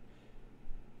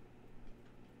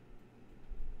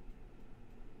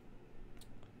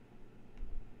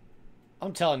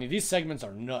 I'm telling you, these segments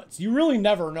are nuts. You really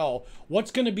never know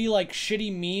what's going to be like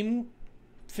shitty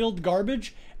meme-filled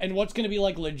garbage and what's going to be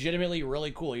like legitimately really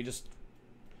cool. You just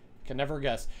can never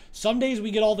guess. Some days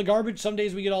we get all the garbage, some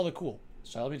days we get all the cool.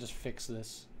 So let me just fix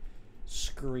this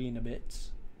screen a bit.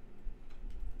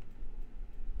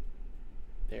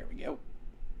 There we go.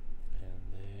 And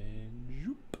then,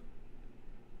 zoop.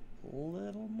 A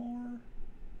little more.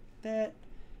 That.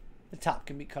 The top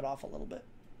can be cut off a little bit.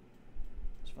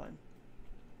 It's fine.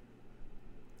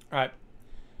 Alright.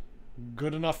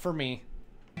 Good enough for me.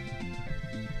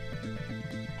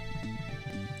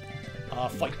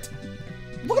 Fight.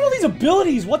 Look at all these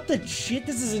abilities! What the shit?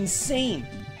 This is insane.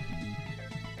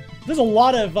 There's a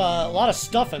lot of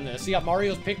stuff in this. You got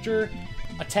Mario's picture,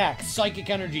 attack, psychic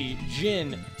energy,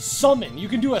 Jin, summon. You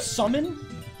can do a summon?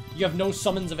 You have no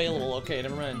summons available. Okay,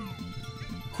 never mind.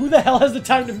 Who the hell has the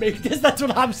time to make this? That's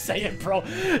what I'm saying, bro.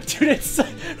 Dude, it's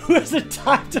who has the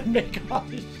time to make all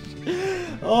this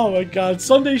shit? Oh my god,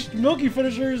 Sunday Milky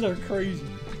finishers are crazy.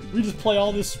 We just play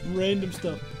all this random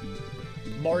stuff.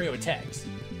 Mario attacks.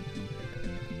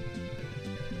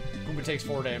 Goomba takes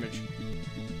 4 damage.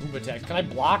 Goomba attacks. Can I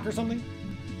block or something?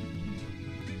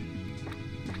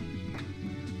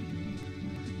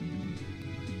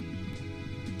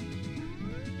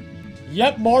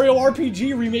 Yep, Mario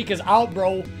RPG remake is out,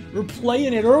 bro. We're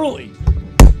playing it early.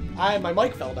 My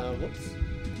mic fell down. Whoops.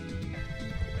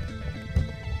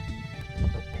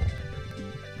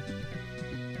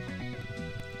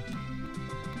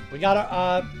 We got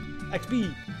our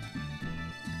XP.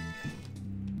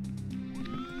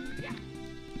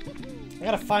 I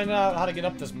gotta find out how to get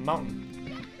up this mountain.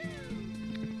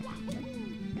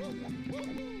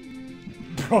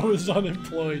 Bro is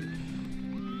unemployed.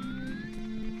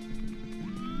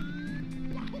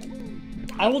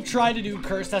 I will try to do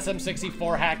cursed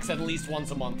SM64 hacks at least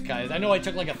once a month, guys. I know I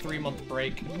took like a 3-month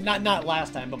break. Not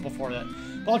last time, but before that.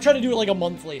 But I'll try to do it like a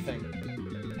monthly thing.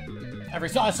 Every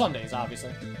Sundays,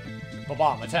 obviously.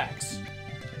 Ba-bomb, attacks.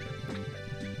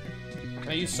 Can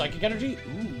I use psychic energy?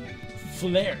 Ooh.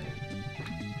 Flare.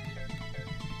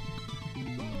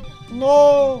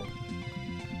 No!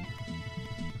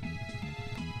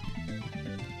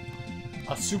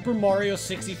 A Super Mario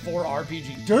 64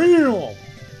 RPG. Damn!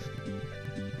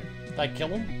 Did I kill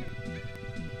him?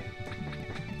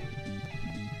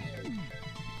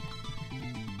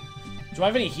 Do I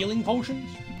have any healing potions?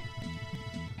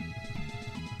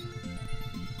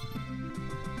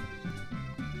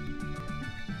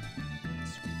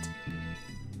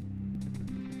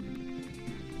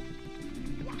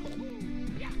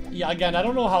 Yeah, again, I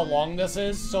don't know how long this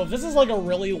is, so if this is like a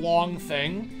really long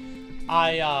thing,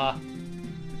 I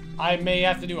may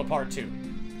have to do a part 2.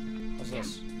 What's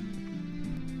this?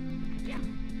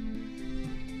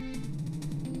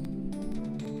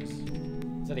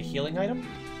 Is that a healing item?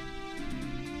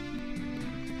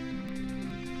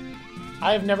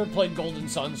 I have never played Golden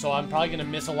Sun, so I'm probably gonna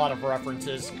miss a lot of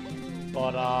references,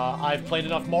 but I've played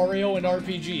enough Mario and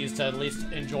RPGs to at least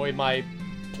enjoy my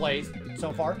play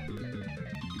so far.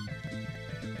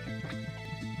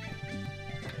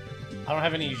 I don't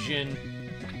have any Jin.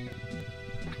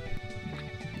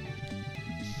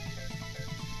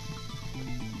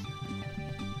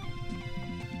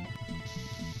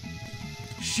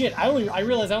 Shit, I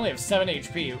realized I only have 7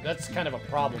 HP. That's kind of a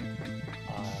problem.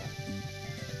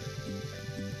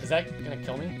 Is that gonna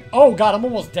kill me? Oh god, I'm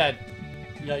almost dead.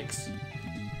 Yikes.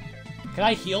 Can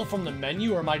I heal from the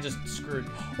menu, or am I just screwed?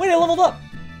 Wait, I leveled up!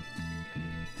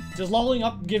 Does leveling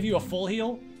up give you a full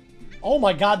heal? Oh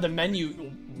my god, the menu...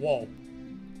 Whoa.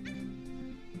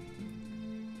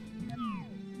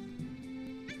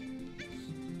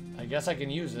 I guess I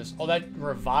can use this. Oh, that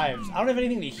revives. I don't have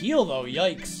anything to heal, though.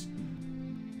 Yikes.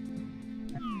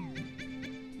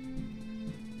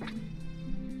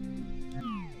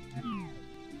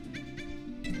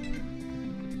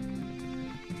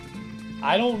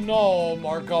 I don't know,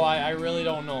 Marco. I really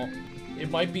don't know. It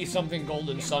might be something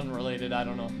Golden Sun related. I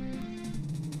don't know.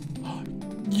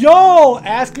 Yo!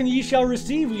 Ask and ye shall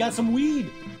receive. We got some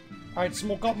weed. Alright,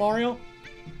 smoke up, Mario.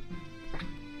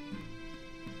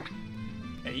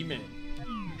 Amen.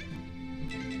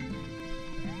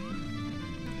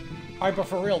 Alright, but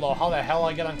for real, though, how the hell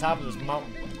I get on top of this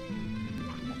mountain?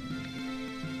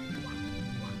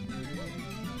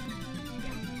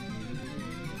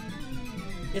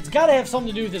 It's gotta have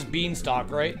something to do with this beanstalk,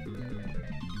 right?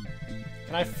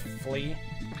 Can I flee?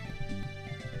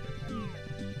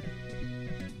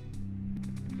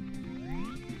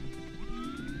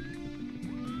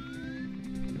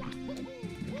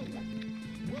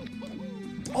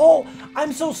 Oh,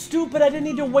 I'm so stupid. I didn't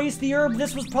need to waste the herb.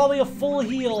 This was probably a full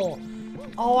heal.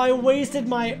 Oh, I wasted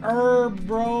my herb,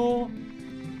 bro.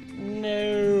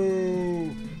 No.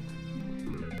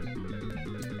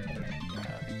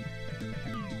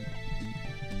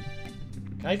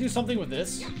 Can I do something with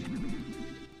this?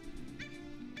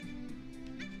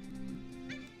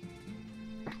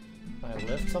 Can I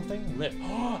lift something? Lift.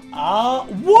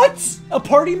 What? A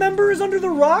party member is under the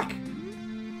rock?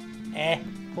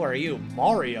 Who are you?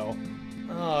 Mario?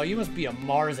 Oh, you must be a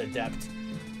Mars adept.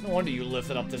 No wonder you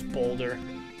lifted up this boulder.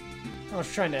 I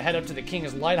was trying to head up to the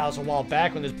King's Lighthouse a while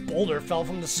back when this boulder fell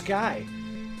from the sky.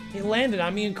 It landed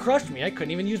on me and crushed me. I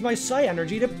couldn't even use my psi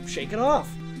energy to shake it off.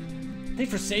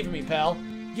 Thanks for saving me, pal.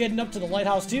 You heading up to the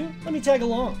lighthouse too? Let me tag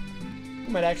along.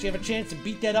 We might actually have a chance to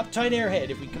beat that uptight airhead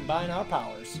if we combine our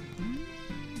powers.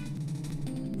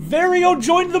 Vario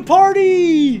joined the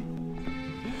party!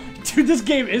 Dude, this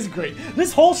game is great.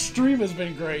 This whole stream has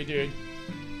been great, dude.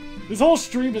 This whole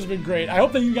stream has been great. I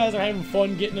hope that you guys are having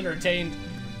fun, getting entertained.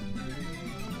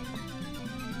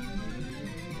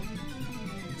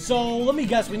 So, let me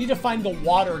guess. We need to find the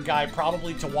water guy,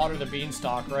 probably to water the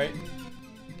beanstalk, right?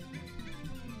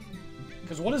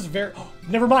 Because what is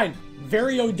never mind.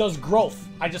 Vario does growth.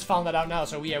 I just found that out now.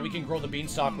 So, yeah, we can grow the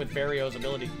beanstalk with Vario's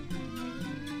ability.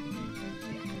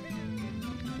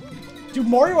 Dude,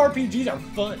 Mario RPGs are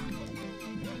fun.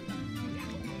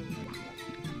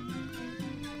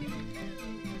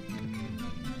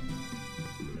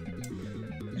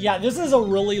 Yeah, this is a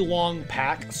really long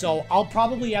pack, so I'll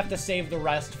probably have to save the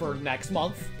rest for next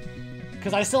month.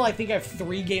 Because I think I have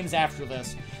 3 games after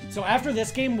this. So after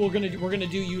this game, we're gonna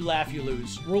do You Laugh, You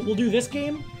Lose. We'll do this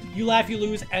game, You Laugh, You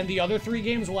Lose, and the other 3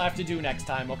 games we'll have to do next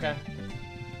time, okay?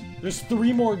 There's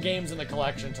 3 more games in the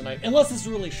collection tonight. Unless it's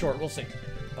really short, we'll see.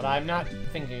 But I'm not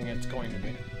thinking it's going to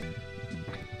be.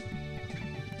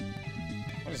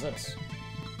 What is this?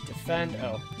 Defend,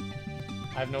 oh.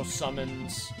 I have no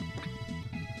summons.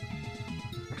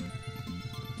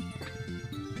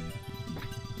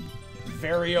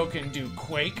 Vario can do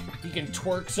Quake. He can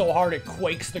twerk so hard it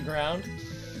quakes the ground.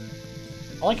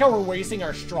 I like how we're wasting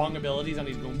our strong abilities on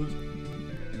these Goombas.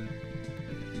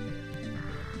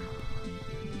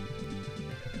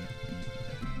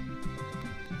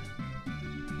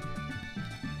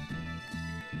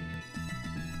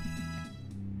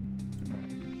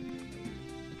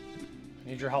 I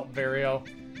need your help, Vario.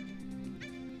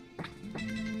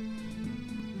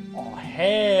 Oh,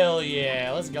 hell yeah.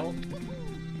 Let's go.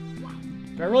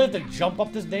 Do I really have to jump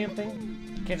up this damn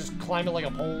thing? Can't just climb it like a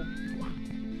pole?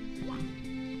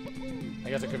 I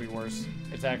guess it could be worse.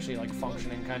 It's actually, like,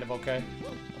 functioning kind of okay.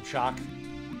 I'm shocked.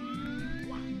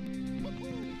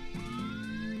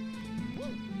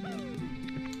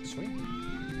 Sweet.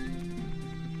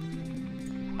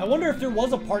 I wonder if there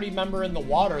was a party member in the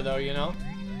water, though, you know?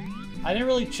 I didn't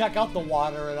really check out the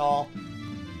water at all.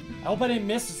 I hope I didn't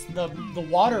miss the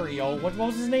Waterio. What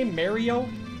was his name? Mario?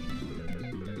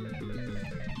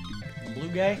 Blue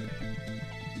guy?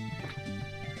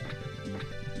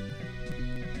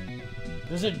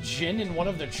 There's a djinn in one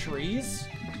of the trees?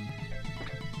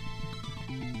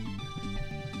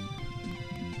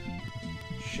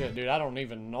 Shit, dude, I don't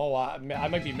even know. I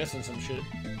might be missing some shit.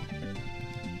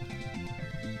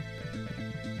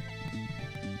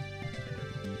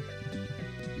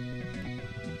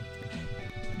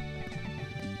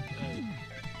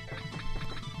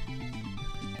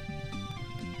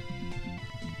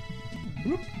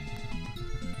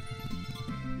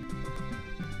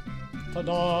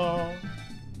 Ta-da!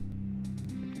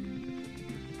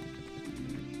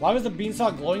 Why was the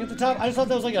beanstalk glowing at the top? I just thought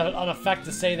that was like an effect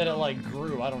to say that it like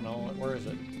grew. I don't know. Where is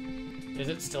it? Is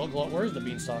it still glowing? Where is the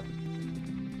beanstalk?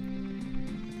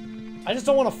 I just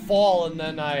don't want to fall and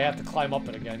then I have to climb up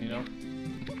it again, you know?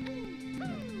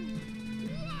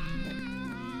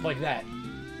 Like that.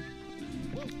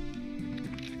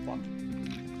 Fuck.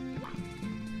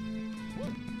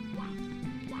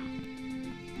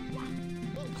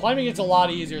 Climbing it's a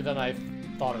lot easier than I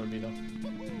thought it would be, though.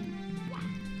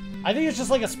 I think it's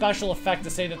just like a special effect to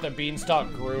say that the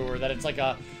beanstalk grew, or that it's like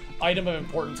a item of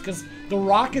importance, because the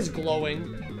rock is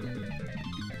glowing.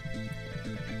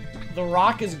 The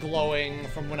rock is glowing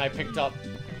from when I picked up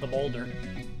the boulder.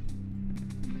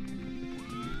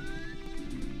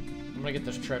 I'm gonna get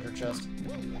this treasure chest.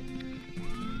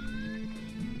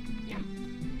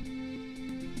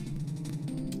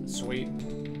 Sweet.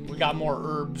 We got more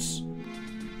herbs.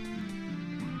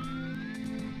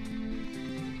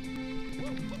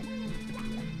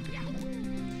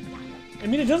 I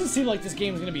mean, it doesn't seem like this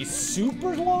game is going to be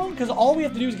super long, because all we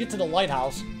have to do is get to the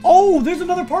lighthouse. Oh, there's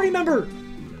another party member!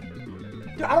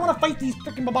 Dude, I don't want to fight these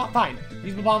freaking bombs. Fine.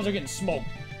 These bombs are getting smoked.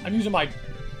 I'm using my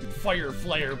fire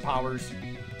flare powers.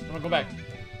 I'm going to go back.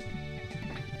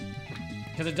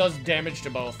 Because it does damage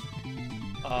to both.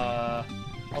 I'll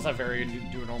also have Vario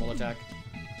do a normal attack.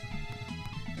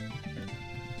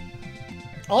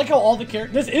 I like how all the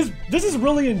characters... This is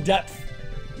really in-depth.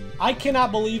 I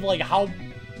cannot believe, like, how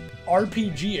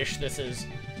RPG-ish this is.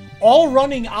 All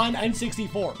running on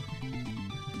N64.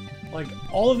 Like,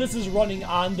 all of this is running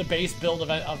on the base build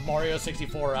of Mario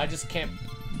 64. I just can't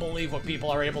believe what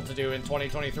people are able to do in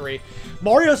 2023.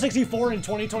 Mario 64 in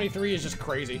 2023 is just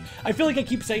crazy. I feel like I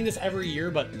keep saying this every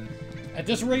year, but at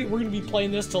this rate, we're going to be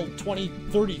playing this till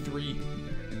 2033.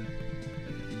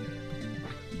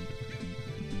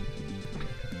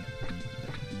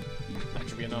 That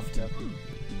should be enough to...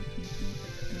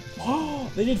 Oh,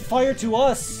 they did fire to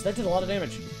us. That did a lot of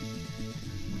damage.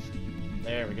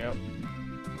 There we go.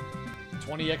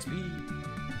 20 XP.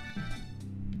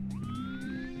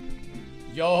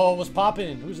 Yo, what's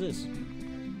poppin'? Who's this?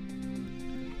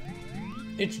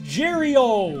 It's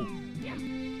Jerry-O!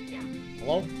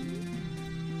 Hello?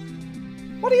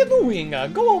 What are you doing?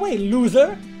 Go away,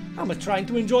 loser! I'm trying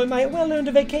to enjoy my well-earned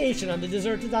vacation on the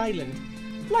deserted island.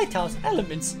 Lighthouse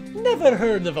elements? Never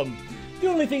heard of them. The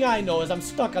only thing I know is I'm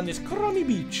stuck on this crummy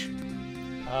beach.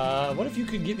 What if you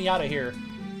could get me out of here?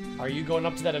 Are you going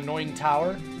up to that annoying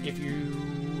tower? If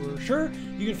you're sure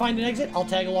you can find an exit, I'll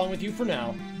tag along with you for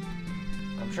now.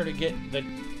 I'm sure to get the...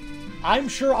 I'm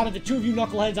sure out of the two of you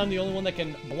knuckleheads, I'm the only one that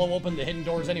can blow open the hidden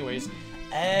doors anyways.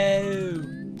 Oh,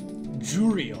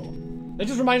 Jurio. That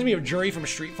just reminds me of Juri from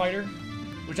Street Fighter,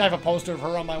 which I have a poster of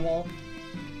her on my wall.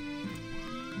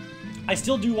 I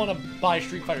still do want to buy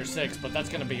Street Fighter 6, but that's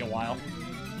going to be a while.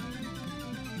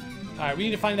 Alright, we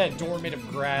need to find that door made of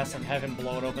grass and have him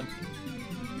blow it open.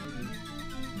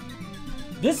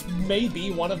 This may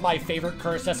be one of my favorite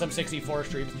cursed SM64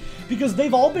 streams, because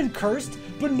they've all been cursed,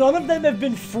 but none of them have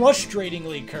been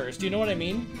frustratingly cursed, you know what I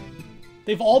mean?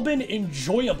 They've all been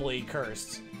enjoyably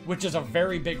cursed, which is a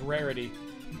very big rarity.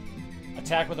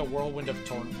 Attack with a whirlwind of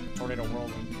tornado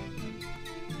whirlwind.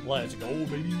 Let's go,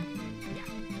 baby.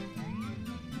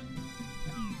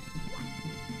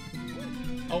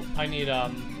 Oh, I need,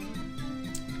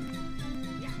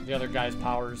 the other guy's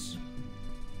powers.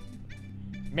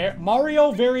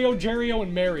 Mario, Vario, Jerio,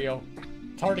 and Mario.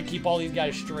 It's hard to keep all these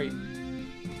guys straight.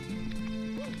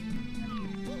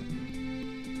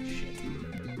 Shit.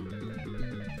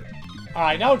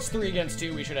 Alright, now it's 3 against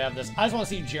 2. We should have this. I just want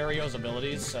to see Jerio's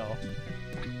abilities, so...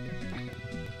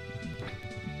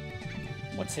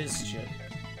 What's his shit?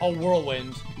 Oh,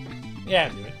 Whirlwind. Yeah,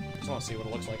 do it. Just want to see what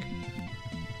it looks like.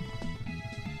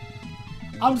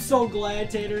 I'm so glad,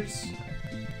 Taters.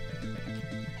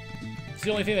 It's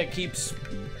the only thing that keeps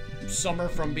summer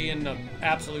from being an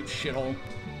absolute shithole.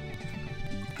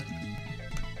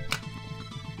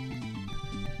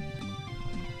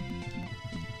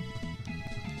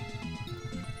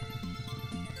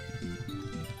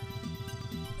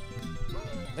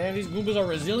 Man, these Goombas are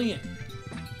resilient.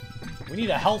 We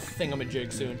need a health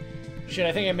thingamajig soon. Shit,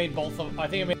 I think I made both of... I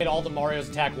think I made all the Marios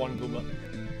attack one Goomba.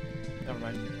 Never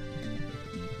mind.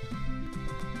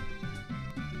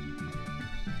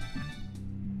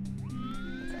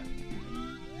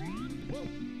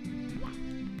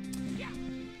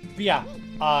 But yeah,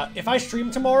 if I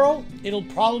stream tomorrow, it'll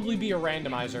probably be a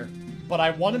randomizer. But I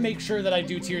want to make sure that I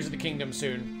do Tears of the Kingdom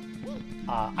soon.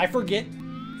 I forget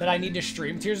that I need to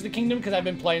stream Tears of the Kingdom because I've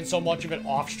been playing so much of it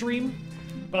off stream.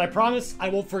 But I promise I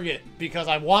won't forget because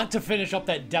I want to finish up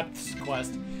that Depths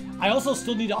quest. I also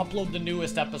still need to upload the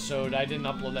newest episode. I didn't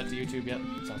upload that to YouTube yet.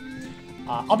 So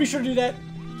I'll be sure to do that.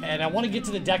 And I want to get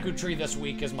to the Deku Tree this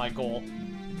week is my goal.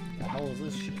 What the hell is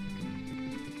this shit?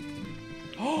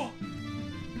 Oh!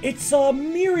 It's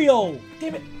Mirio!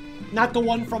 Damn it! Not the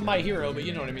one from My Hero, but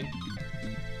you know what I mean.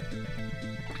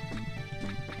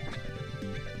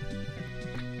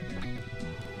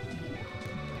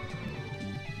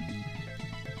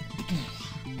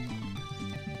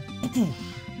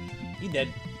 He dead.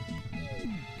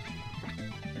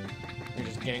 We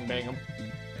just gangbang him.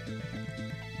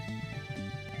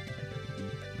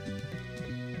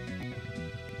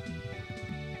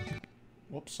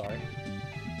 Whoops, sorry.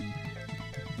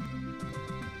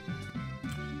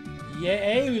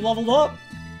 Yay, we leveled up!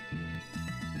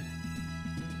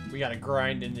 We gotta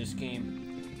grind in this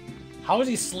game. How is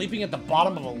he sleeping at the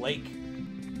bottom of a lake?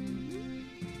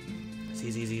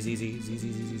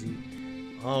 Z.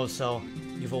 Oh, so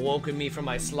you've awoken me from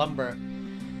my slumber.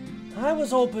 I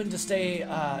was hoping to stay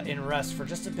in rest for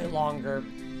just a bit longer.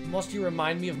 Must you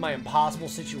remind me of my impossible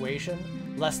situation,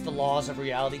 lest the laws of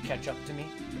reality catch up to me?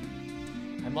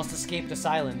 I must escape this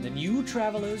island, and you,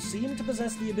 travelers, seem to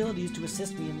possess the abilities to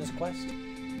assist me in this quest.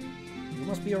 You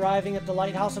must be arriving at the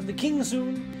lighthouse of the king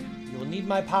soon. You will need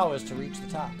my powers to reach the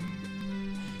top.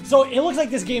 So, it looks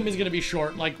like this game is going to be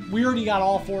short. Like, we already got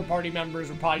all 4 party members.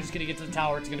 We're probably just going to get to the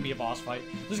tower. It's going to be a boss fight.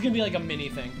 This is going to be like a mini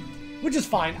thing, which is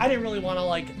fine. I didn't really want to,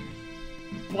 like,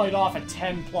 bite off a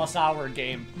 10-plus hour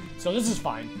game. So, this is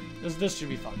fine. This should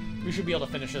be fun. We should be able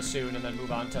to finish this soon and then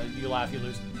move on to You Laugh, You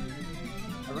Lose.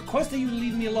 I request that you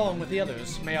leave me along with the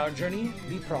others. May our journey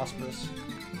be prosperous.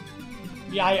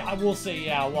 Yeah, I will say,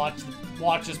 yeah, watch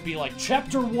this be like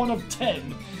chapter 1 of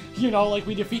 10. You know, like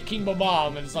we defeat King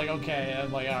Babam, and it's like, okay,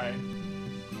 I'm like, alright.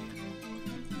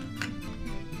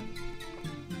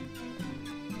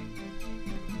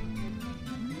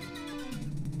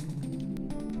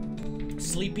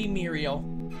 Sleepy Mirio.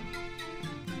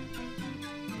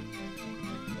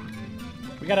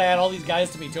 We gotta add all these guys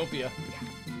to Miitopia.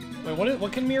 Wait,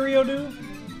 what can Mirio do?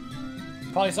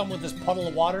 Probably something with this puddle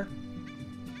of water.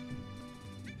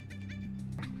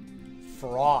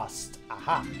 Frost.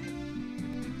 Aha.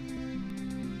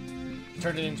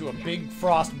 Turned it into a big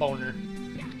frost boner.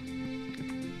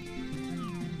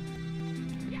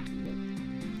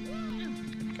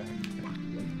 Okay.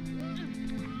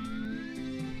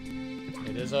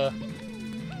 It is a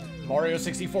Mario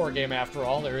 64 game after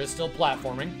all. There is still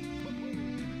platforming.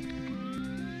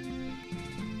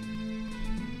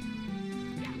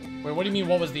 Wait, what do you mean,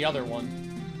 what was the other one?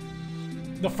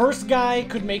 The first guy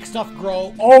could make stuff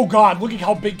grow. Oh god, look at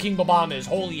how big King Babam is.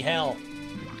 Holy hell.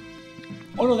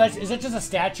 Oh no, is that just a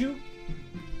statue?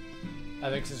 I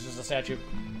think it's just a statue.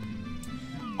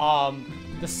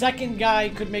 The second guy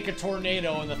could make a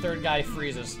tornado, and the third guy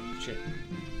freezes. Shit.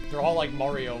 They're all like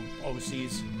Mario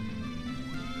OCs.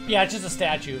 Yeah, it's just a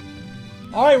statue.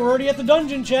 Alright, we're already at the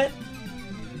dungeon, chat.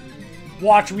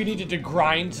 Watch, we needed to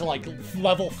grind to like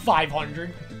level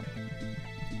 500.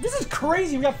 This is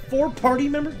crazy. We got 4 party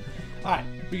members. Alright,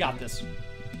 we got this.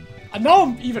 Now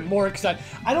I'm even more excited.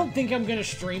 I don't think I'm gonna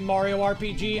stream Mario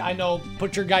RPG. I know,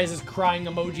 put your guys' crying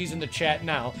emojis in the chat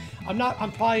now.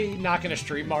 I'm probably not gonna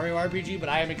stream Mario RPG, but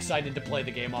I am excited to play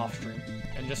the game off stream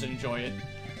and just enjoy it.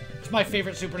 It's my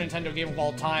favorite Super Nintendo game of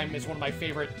all time. It's one of my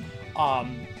favorite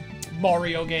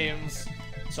Mario games.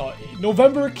 So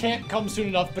November can't come soon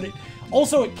enough, but it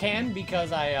can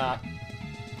because I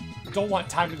don't want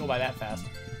time to go by that fast.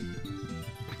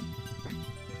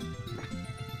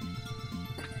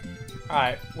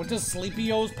 Alright, what does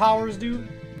Sleepy O's powers do?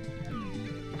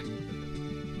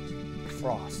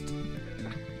 Frost.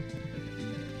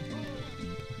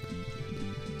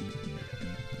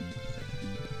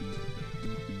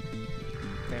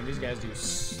 Damn, these guys do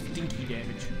stinky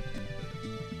damage.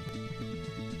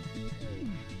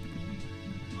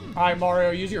 Alright,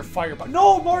 Mario, use your firepower.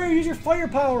 No, Mario, use your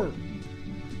firepower!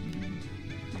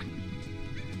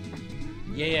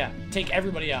 Yeah, take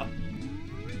everybody out.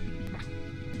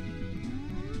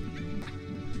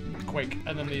 Quick,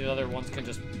 and then the other ones can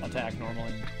just attack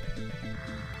normally.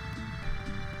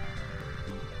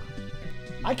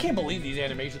 I can't believe these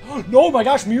animations. No, my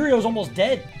gosh, Mirio's almost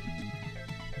dead.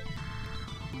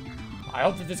 I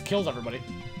hope that this kills everybody.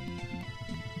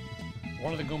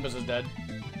 One of the Goombas is dead.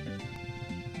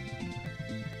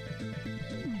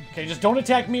 Okay, just don't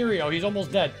attack Mirio. He's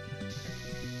almost dead.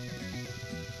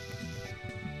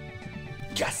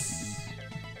 Yes!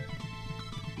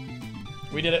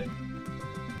 We did it.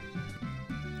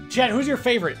 Chat, who's your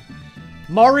favorite?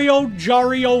 Mario,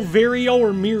 Jario, Vario,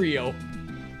 or Mirio?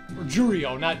 Or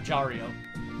Jurio, not Jario.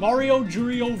 Mario,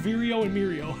 Jurio, Virio, and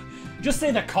Mirio. Just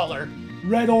say the color.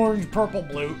 Red, orange, purple,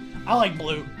 blue. I like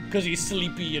blue, because he's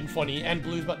sleepy and funny. And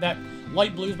blue's, but that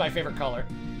light blue's my favorite color.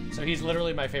 So he's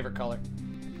literally my favorite color.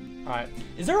 Alright.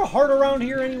 Is there a heart around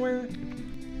here anywhere?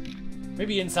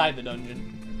 Maybe inside the dungeon.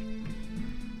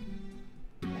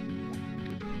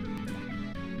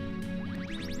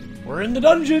 We're in the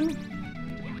dungeon!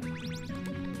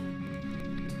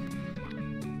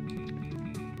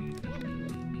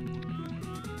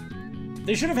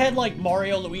 They should have had, like,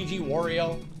 Mario, Luigi,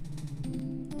 Wario.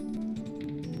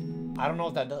 I don't know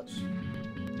what that does.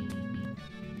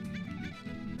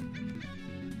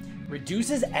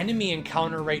 Reduces enemy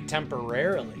encounter rate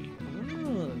temporarily.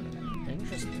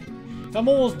 Interesting. If I'm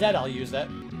almost dead, I'll use that.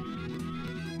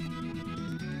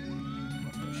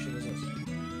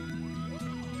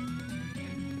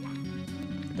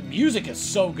 Music is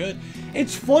so good.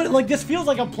 It's fun. Like, this feels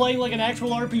like I'm playing like an actual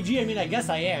RPG. I mean, I guess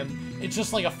I am. It's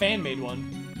just like a fan-made one.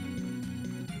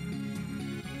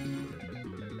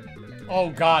 Oh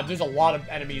god, there's a lot of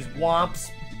enemies.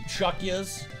 Womps,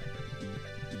 Chuckyas.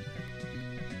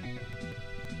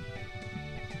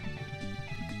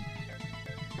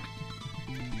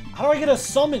 How do I get a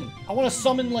summon? I want to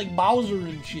summon like Bowser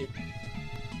and shit.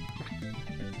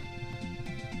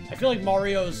 I feel like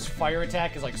Mario's fire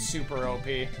attack is like super OP.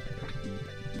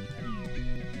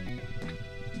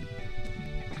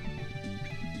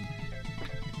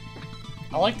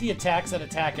 I like the attacks that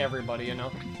attack everybody, you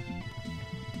know?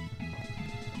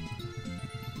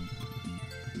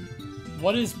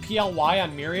 What is PLY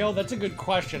on Mirio? That's a good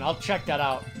question. I'll check that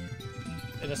out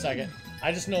in a second.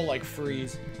 I just know, like,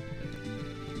 freeze.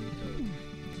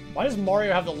 Why does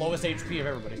Mario have the lowest HP of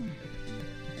everybody?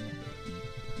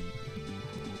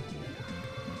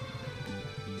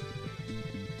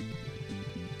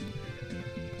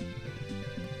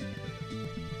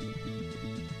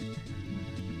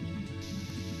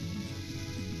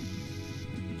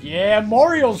 Yeah,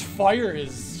 Mario's fire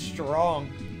is strong.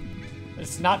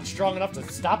 It's not strong enough to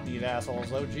stop these assholes,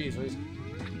 though. Jeez, please.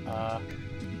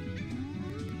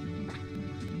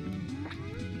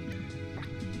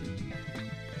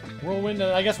 Whirlwind,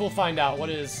 I guess we'll find out. What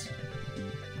is...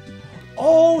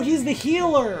 Oh, he's the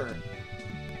healer!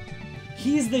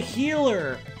 He's the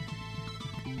healer!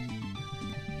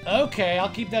 Okay, I'll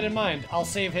keep that in mind. I'll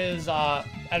save his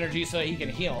energy so that he can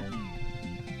heal.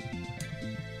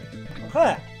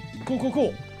 Okay. Cool, cool,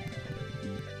 cool.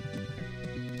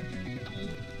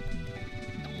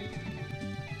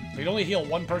 We'd only heal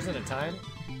one person at a time?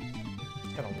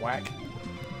 It's kind of whack.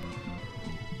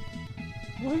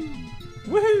 Woohoo!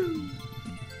 Woohoo!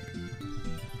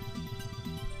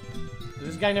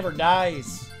 This guy never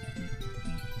dies.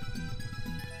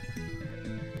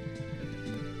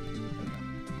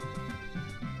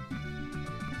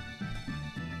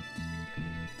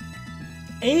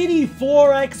 $84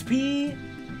 XP?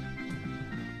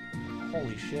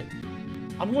 Holy shit.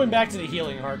 I'm going back to the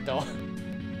healing heart, though.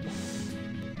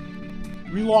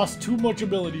 We lost too much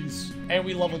abilities, and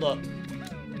we leveled up.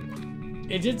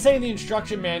 It did say in the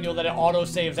instruction manual that it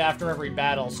auto-saves after every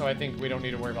battle, so I think we don't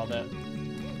need to worry about that.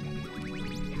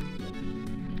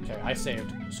 Okay, I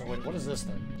saved. So wait, what is this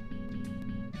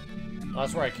then? Oh,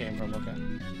 that's where I came from, okay.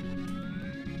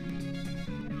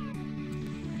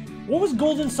 What was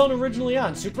Golden Sun originally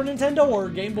on? Super Nintendo or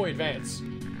Game Boy Advance?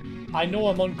 I know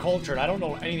I'm uncultured. I don't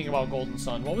know anything about Golden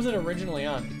Sun. What was it originally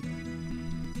on?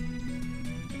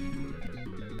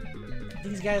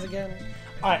 These guys again?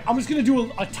 Alright, I'm just gonna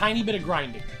do a tiny bit of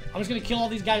grinding. I'm just gonna kill all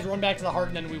these guys, run back to the heart,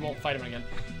 and then we won't fight them again.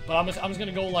 But I'm just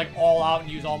gonna go, like, all out and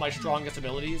use all my strongest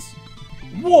abilities.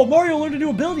 Whoa, Mario learned a new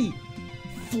ability!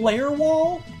 Flare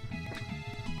Wall?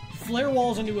 Flare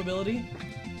Wall is a new ability.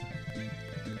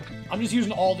 I'm just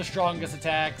using all the strongest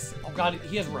attacks. Oh god,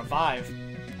 he has Revive.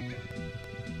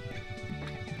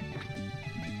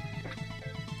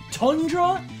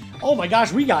 Tundra? Oh my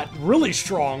gosh, we got really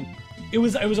strong. It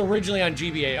was originally on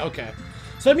GBA. Okay,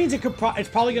 so that means it's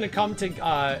probably gonna come to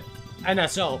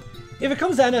NSO. If it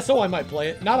comes to NSO, I might play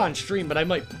it. Not on stream, but I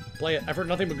might play it. I've heard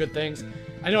nothing but good things.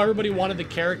 I know everybody wanted the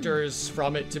characters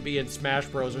from it to be in Smash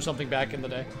Bros. Or something back in the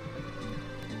day.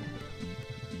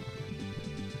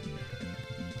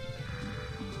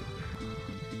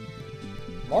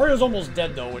 Mario's almost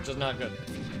dead though, which is not good.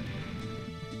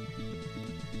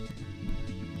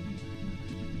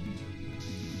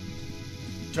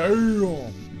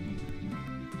 Damn.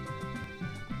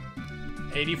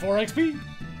 84 XP.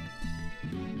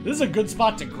 This is a good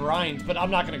spot to grind, but I'm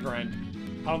not gonna grind.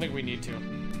 I don't think we need to.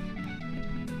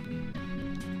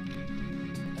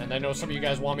 And I know some of you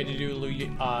guys want me to do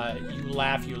you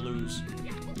laugh, you lose.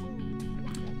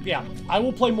 Yeah, I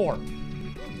will play more.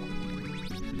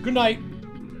 Good night.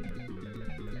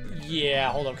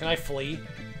 Yeah, hold up. Can I flee?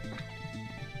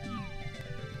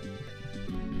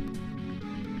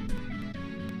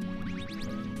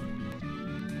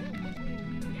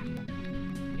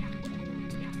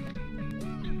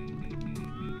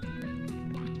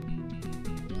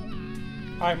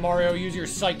 Alright, Mario, use your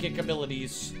psychic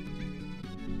abilities.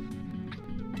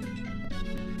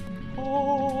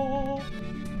 Oh.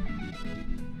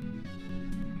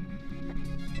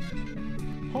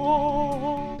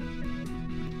 Oh.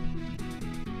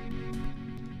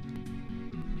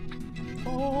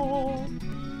 Oh.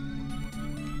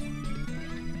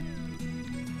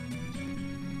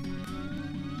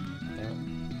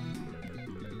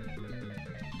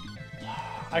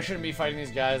 I shouldn't be fighting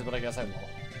these guys, but I guess I will.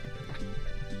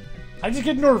 I just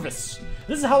get nervous.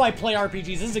 This is how I play RPGs.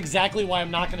 This is exactly why I'm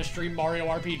not going to stream Mario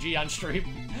RPG on stream.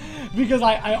 Because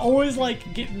I always,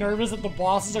 like, get nervous that the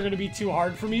bosses are going to be too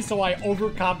hard for me, so I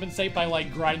overcompensate by,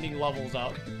 like, grinding levels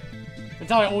out.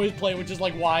 That's how I always play, which is,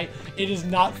 like, why it is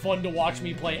not fun to watch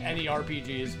me play any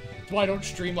RPGs. That's why I don't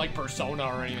stream, like, Persona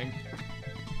or anything.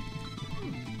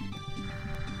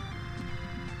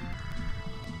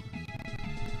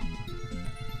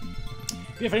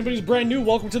 If anybody's brand new,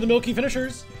 welcome to the Milky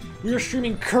Finishers. We are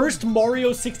streaming cursed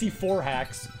Mario 64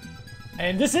 hacks.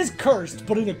 And this is cursed,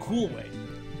 but in a cool way.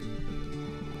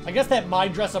 I guess that My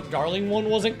Dress Up Darling one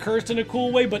wasn't cursed in a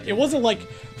cool way, but it wasn't, like,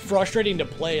 frustrating to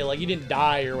play. Like, you didn't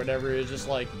die or whatever. It was just,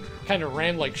 like, kind of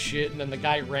ran like shit, and then the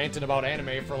guy ranted about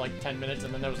anime for, like, 10 minutes,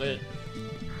 and then that was it.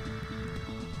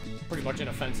 Pretty much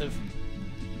inoffensive.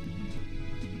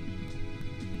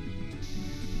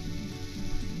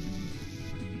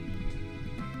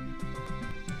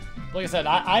 Like I said,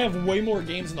 I have way more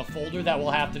games in the folder that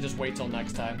we'll have to just wait till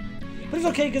next time. But it's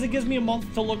okay, because it gives me a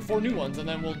month to look for new ones, and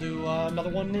then we'll do another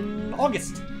one in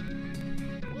August.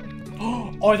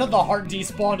 Oh, I thought the heart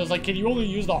despawned. I was like, can you only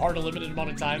use the heart a limited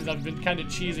amount of times? I've been kind of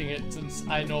cheesing it since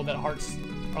I know that hearts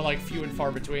are, like, few and far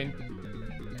between.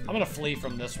 I'm going to flee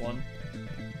from this one.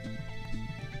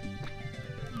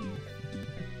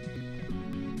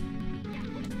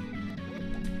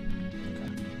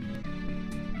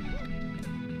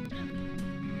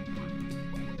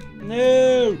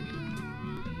 No!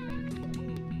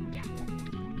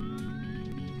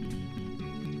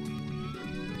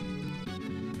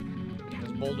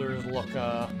 Those boulders look,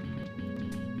 a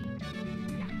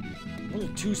little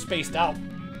too spaced out.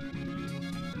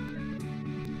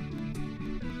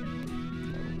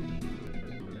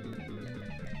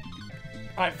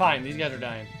 Alright, fine. These guys are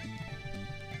dying.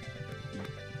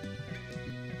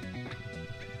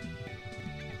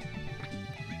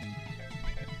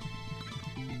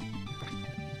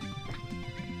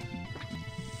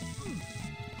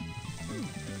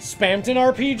 Spamton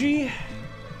RPG?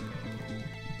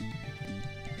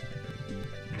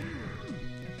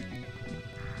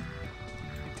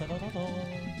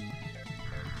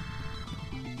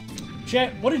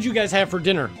 Chat, what did you guys have for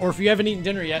dinner? Or if you haven't eaten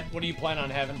dinner yet, what do you plan on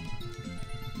having?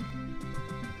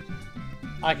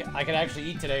 I could actually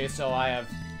eat today, so I have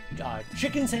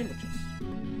chicken sandwiches.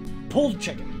 Pulled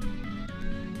chicken.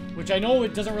 Which I know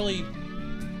it doesn't really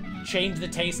change the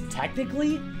taste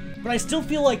technically, but I still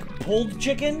feel like pulled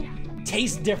chicken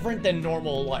tastes different than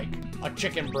normal, like, a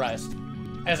chicken breast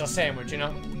as a sandwich, you know?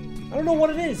 I don't know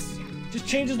what it is. It just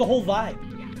changes the whole vibe.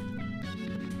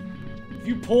 If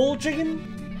you pull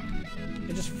chicken,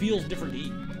 it just feels different to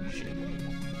eat. Shit.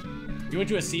 You went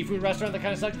to a seafood restaurant that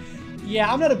kind of sucks?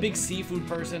 Yeah, I'm not a big seafood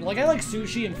person. Like, I like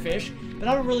sushi and fish, but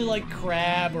I don't really like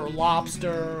crab or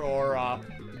lobster or,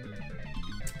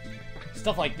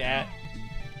 stuff like that.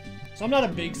 So I'm not a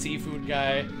big seafood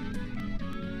guy.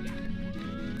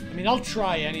 I mean, I'll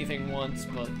try anything once,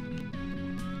 but...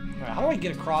 Alright, how do I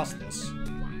get across this?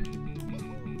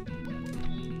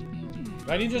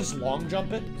 Do I need to just long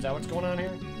jump it? Is that what's going on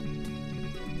here?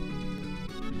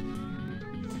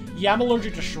 Yeah, I'm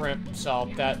allergic to shrimp, so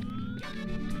that...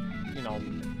 you know,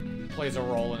 plays a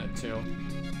role in it too.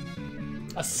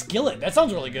 A skillet. That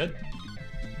sounds really good.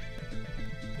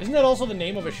 Isn't that also the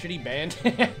name of a shitty band?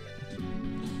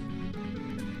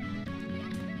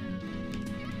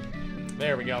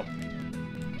 There we go.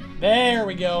 There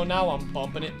we go. Now I'm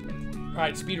bumping it.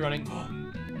 Alright, speedrunning.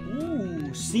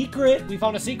 Ooh, secret. We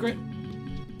found a secret.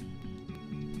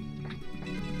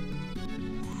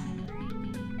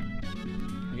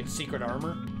 We get secret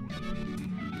armor.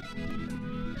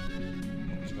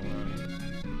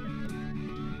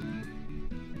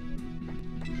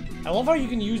 I love how you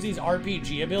can use these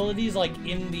RPG abilities, like,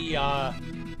 in the,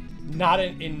 not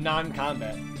in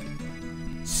non-combat.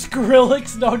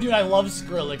 Skrillex? No, dude, I love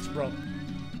Skrillex, bro.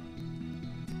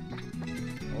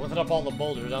 I'm lifting up all the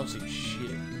boulders, I don't see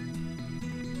shit.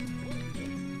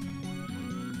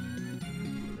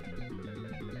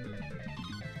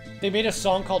 They made a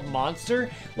song called Monster?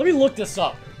 Let me look this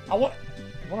up. I wonder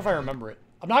if I remember it.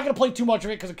 I'm not gonna play too much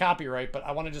of it because of copyright, but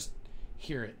I want to just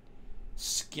hear it.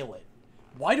 Skillet.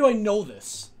 Why do I know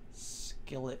this?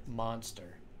 Skillet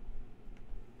Monster.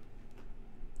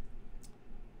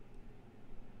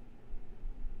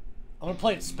 I'm gonna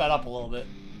play it sped up a little bit.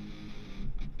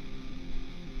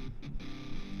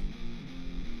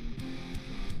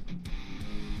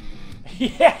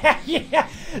 Yeah.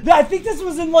 I think this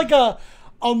was in like a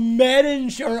Madden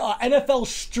or a NFL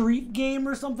Street game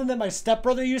or something that my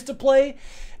stepbrother used to play.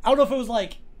 I don't know if it was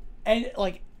like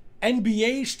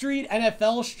NBA Street,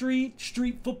 NFL Street,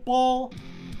 street football.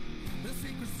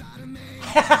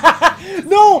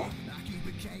 No!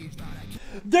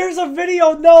 There's a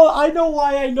video, no, I know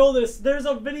why I know this. There's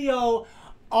a video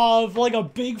of like a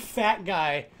big fat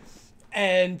guy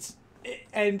and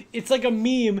it's like a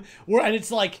meme where, and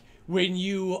it's like, when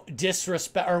you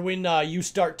disrespect, or when you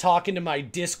start talking to my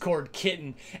Discord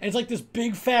kitten, and it's like this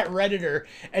big fat Redditor,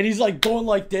 and he's like going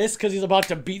like this because he's about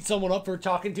to beat someone up for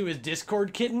talking to his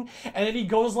Discord kitten, and then he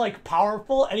goes like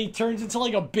powerful, and he turns into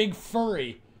like a big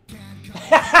furry.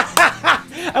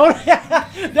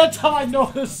 That's how I know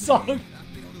this song.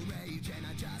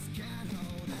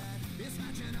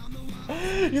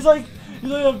 He's like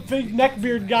a big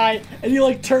neckbeard guy, and he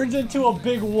like turns into a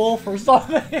big wolf or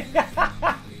something.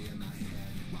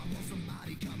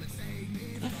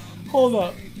 Hold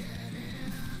up.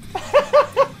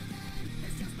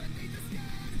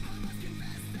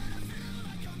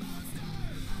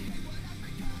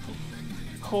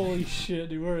 Holy shit,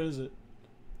 dude, where is it?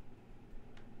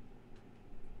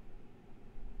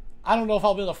 I don't know if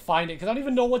I'll be able to find it, because I don't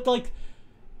even know what the,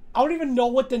 I don't even know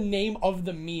what the name of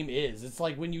the meme is. It's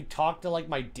like when you talk to like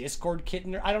my Discord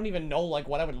kitten, I don't even know like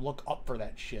what I would look up for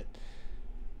that shit.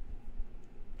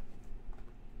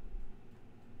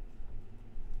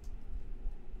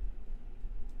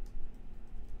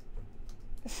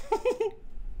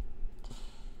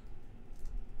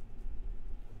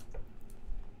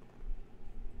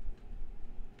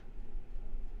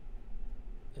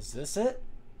 Is this it?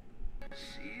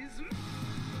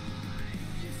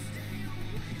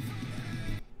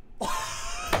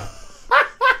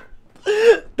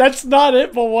 That's not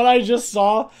it, but what I just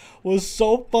saw was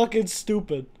so fucking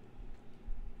stupid.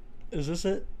 Is this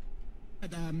it?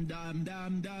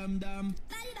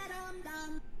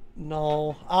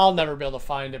 No, I'll never be able to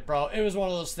find it, bro. It was one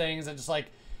of those things that just like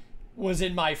was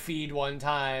in my feed one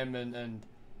time, and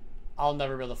I'll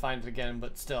never be able to find it again,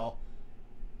 but still.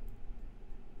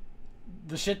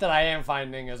 The shit that I am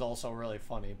finding is also really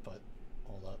funny, but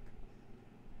hold up.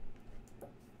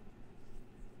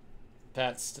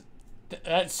 That's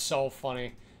so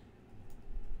funny.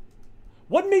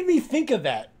 What made me think of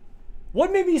that?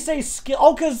 What made me say skill?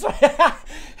 Oh, because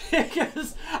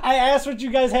I asked what you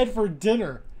guys had for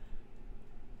dinner.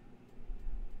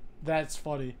 That's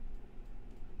funny.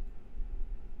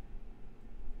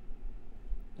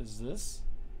 Is this?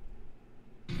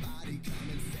 I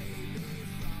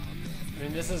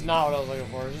mean, this is not what I was looking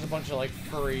for. There's just a bunch of, like,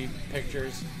 furry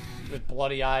pictures with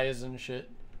bloody eyes and shit.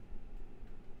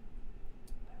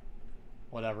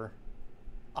 Whatever.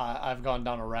 I've gone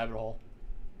down a rabbit hole.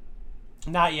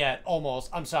 Not yet. Almost.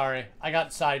 I'm sorry. I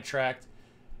got sidetracked.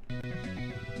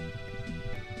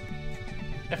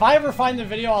 If I ever find the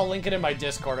video, I'll link it in my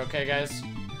Discord, okay, guys?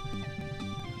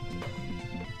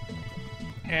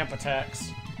 Amp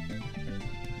attacks.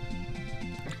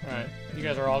 Alright. You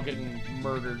guys are all getting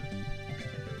murdered.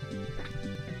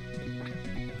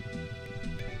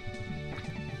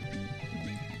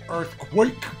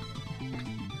 Earthquake!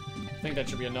 I think that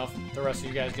should be enough. The rest of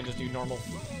you guys can just do normal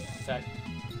attack.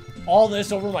 All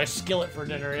this over my skillet for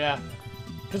dinner, yeah.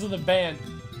 Because of the band.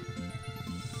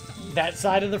 That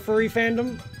side of the furry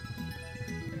fandom?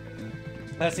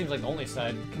 That seems like the only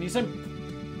side.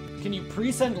 Can you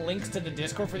pre-send links to the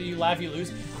Discord for the You Laugh, You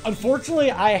Lose?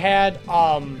 Unfortunately, I had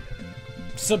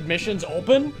submissions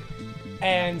open,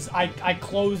 and I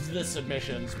closed the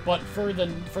submissions. But for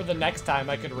the next time,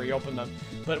 I could reopen them.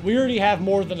 But we already have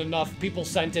more than enough. People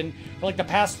sent in, for like the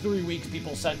past 3 weeks,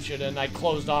 people sent shit in. I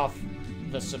closed off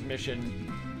the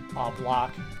submission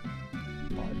block.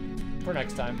 But for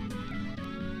next time.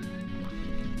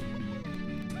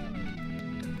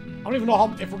 I don't even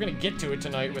know if we're gonna get to it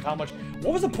tonight with how much.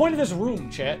 What was the point of this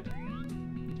room, chat? I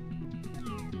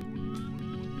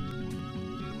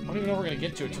don't even know if we're gonna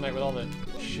get to it tonight with all the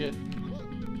shit.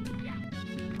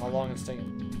 How long it's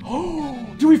taking. Oh,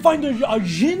 do we find a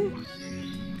Jin?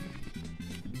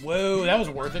 Whoa, that was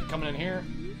worth it coming in here.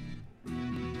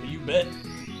 You bet.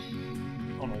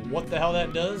 I don't know what the hell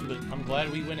that does, but I'm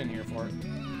glad we went in here for it.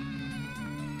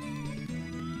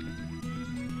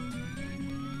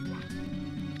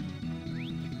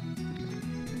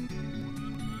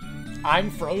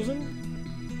 I'm frozen?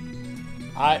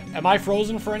 Am I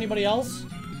frozen for anybody else?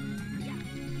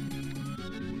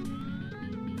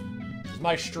 Is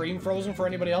my stream frozen for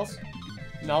anybody else?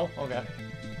 No? Okay.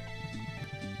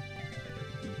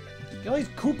 Get all these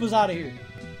Koopas out of here.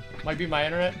 Might be my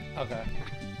internet? Okay.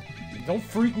 Don't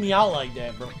freak me out like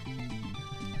that, bro.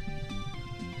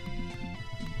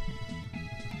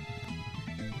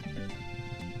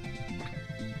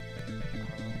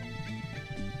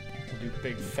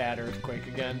 Big fat earthquake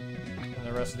again, and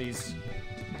the rest of these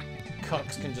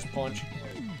cucks can just punch.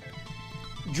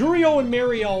 Jurio and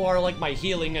Mario are like my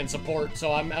healing and support,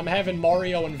 so I'm having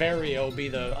Mario and Vario be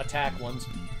the attack ones.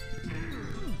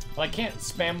 But I can't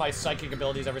spam my psychic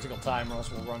abilities every single time or else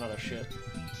we'll run out of shit.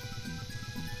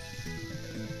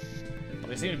 But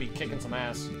they seem to be kicking some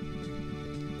ass.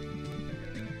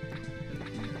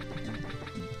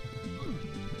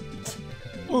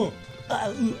 Ooh.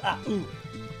 Ooh.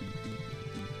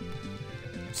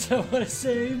 Someone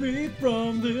save me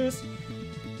from this.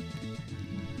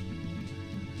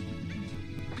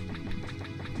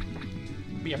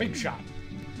 Be a big shot.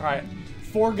 Alright.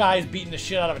 4 guys beating the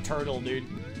shit out of a turtle, dude.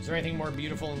 Is there anything more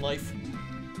beautiful in life?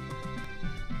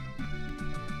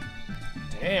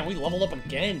 Damn, we leveled up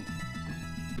again.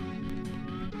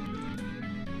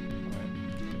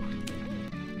 Alright.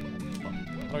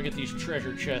 How do I get these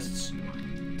treasure chests?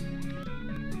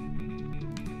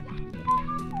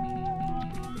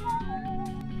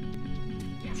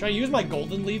 Should I use my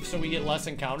golden leaf so we get less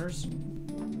encounters?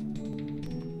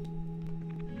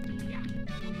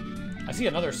 I see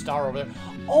another star over there.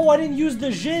 Oh, I didn't use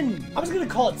the Jin! I'm just gonna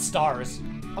call it stars.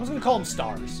 I'm just gonna call them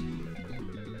stars.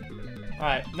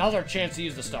 Alright, now's our chance to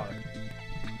use the star.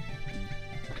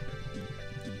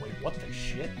 Wait, what the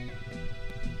shit?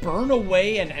 Burn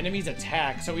away an enemy's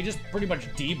attack, so we just pretty much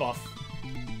debuff.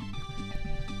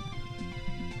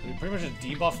 We pretty much just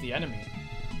debuff the enemy.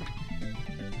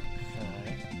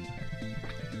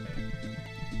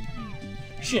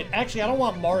 shit. Actually, I don't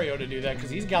want Mario to do that because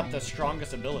he's got the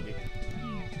strongest ability.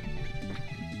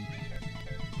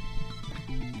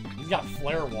 He's got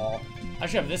Flare Wall. I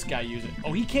should have this guy use it.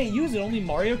 Oh, he can't use it. Only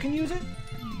Mario can use it?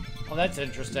 Oh, that's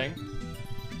interesting.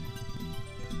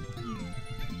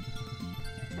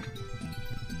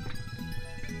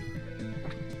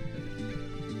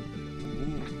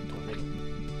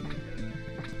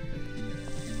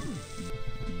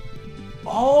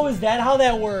 Oh, is that how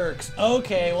that works?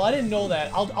 Okay, well, I didn't know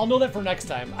that. I'll know that for next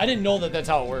time. I didn't know that that's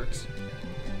how it works.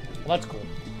 Well, that's cool.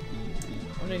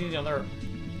 I'm gonna need another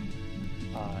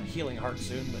healing heart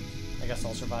soon, but I guess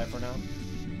I'll survive for now.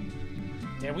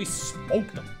 Damn, we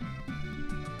smoked them.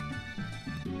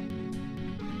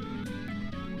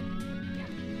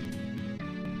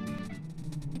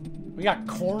 We got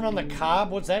corn on the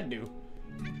cob. What's that do?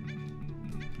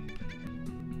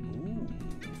 Ooh,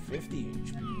 50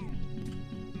 HP.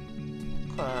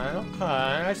 Okay,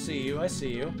 I see you, I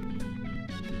see you.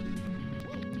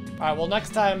 Alright, well,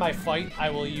 next time I fight,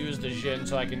 I will use the Jin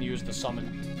so I can use the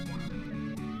summon.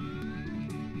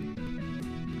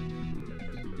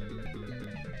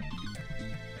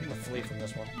 I'm gonna flee from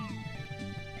this one.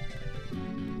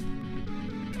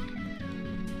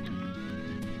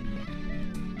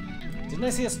 Didn't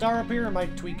I see a star up here, or am I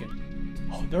tweaking?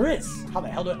 Oh, there is! How the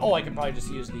hell do I... Oh, I can probably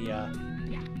just use the,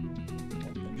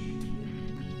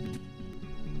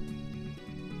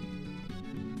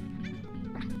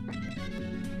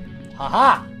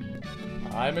 Haha!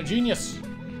 I'm a genius.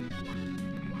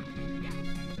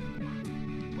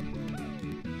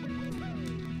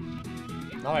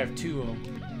 Now I have two of them.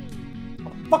 How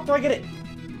the fuck do I get it?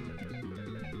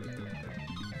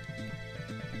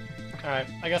 Alright,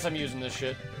 I guess I'm using this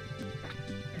shit.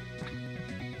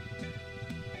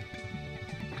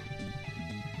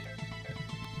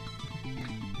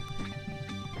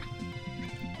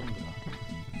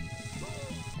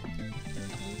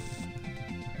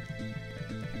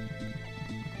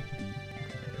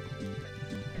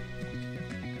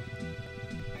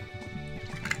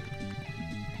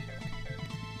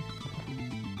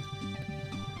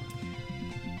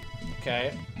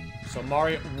 Okay, so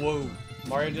Mario, whoa,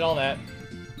 Mario did all that.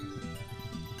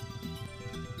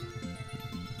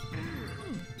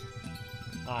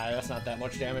 Alright, that's not that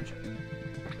much damage.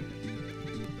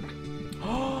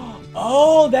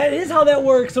 Oh, that is how that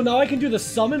works. So now I can do the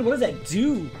summon. What does that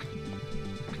do?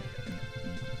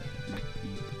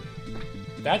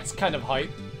 That's kind of hype.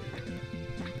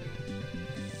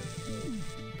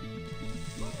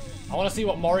 I want to see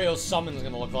what Mario's summon is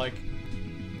going to look like.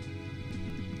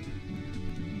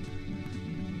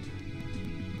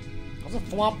 How's the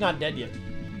Thwomp not dead yet?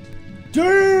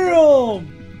 Damn!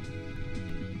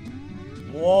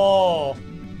 Whoa.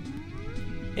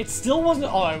 It still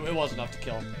wasn't... Oh, it was enough to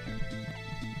kill.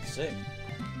 Sick.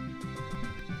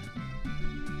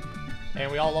 And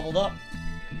we all leveled up.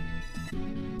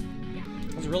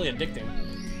 It was really addicting.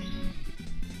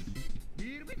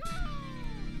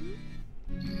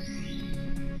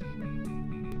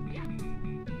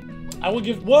 I will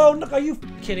give... Whoa, look, are you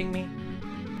kidding me?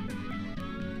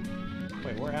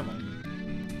 Wait, where am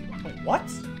I? Wait, what?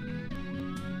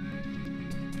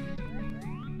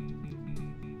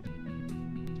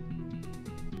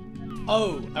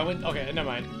 Oh, I went... Okay, never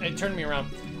mind. It turned me around.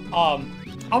 I'm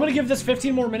gonna give this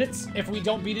 15 more minutes. If we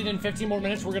don't beat it in 15 more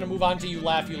minutes, we're gonna move on to You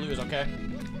Laugh, You Lose, okay?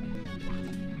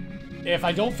 If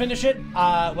I don't finish it,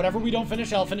 whatever we don't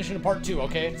finish, I'll finish it in part 2,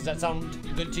 okay? Does that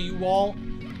sound good to you all?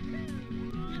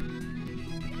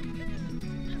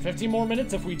 15 more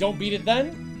minutes. If we don't beat it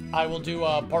then, I will do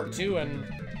part 2 and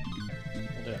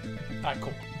we'll do it. Alright,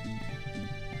 cool.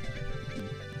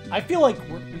 I feel like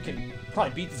we can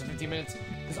probably beat this in 15 minutes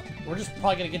because we're just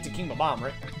probably going to get to King Bomb,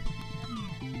 right?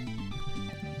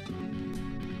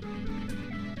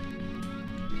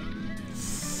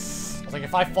 I was like,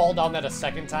 if I fall down that a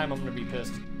second time, I'm going to be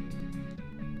pissed.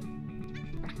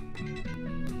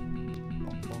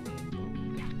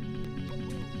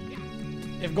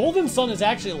 If Golden Sun is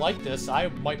actually like this, I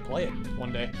might play it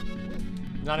one day.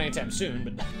 Not anytime soon,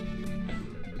 but...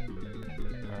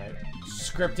 Alright.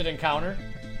 Scripted encounter.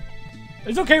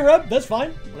 It's okay, Reb. That's fine.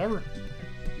 Whatever.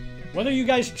 Whether you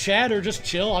guys chat or just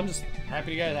chill, I'm just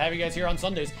happy to have you guys here on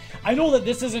Sundays. I know that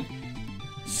this isn't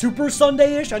super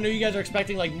Sunday-ish. I know you guys are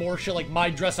expecting like more shit like My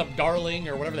Dress Up Darling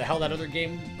or whatever the hell that other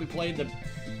game we played,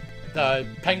 the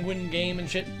penguin game and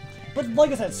shit. But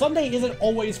like I said, Sunday isn't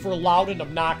always for loud and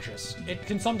obnoxious. It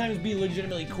can sometimes be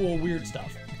legitimately cool, weird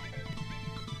stuff.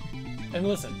 And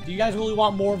listen, do you guys really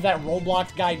want more of that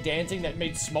Roblox guy dancing that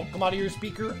made smoke come out of your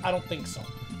speaker? I don't think so.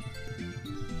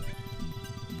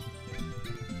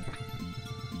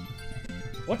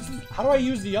 How do I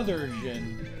use the other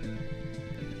Jin?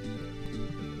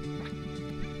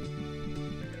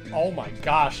 Oh my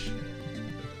gosh.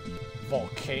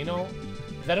 Volcano?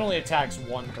 That only attacks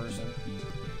one person.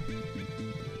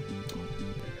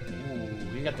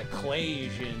 Ooh, you got the clay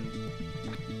Jin.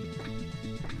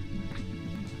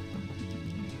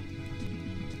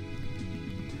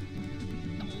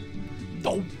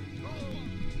 Oh.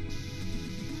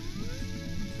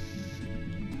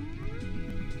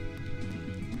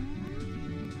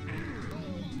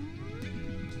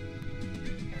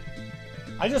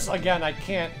 Again, I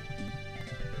can't...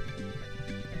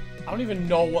 I don't even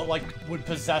know what, like, would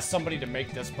possess somebody to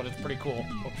make this, but it's pretty cool.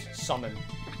 Oops, summon.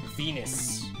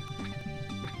 Venus.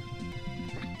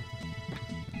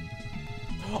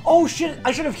 Oh, shit!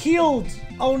 I should have healed!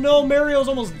 Oh, no, Mario's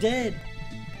almost dead.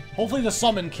 Hopefully the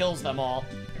summon kills them all.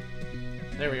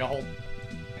 There we go, hold.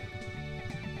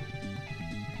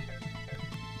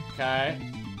 Okay.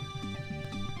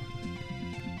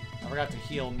 I forgot to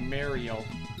heal Mario.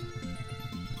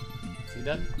 Is he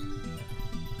dead?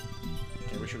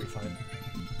 Okay, we should be fine.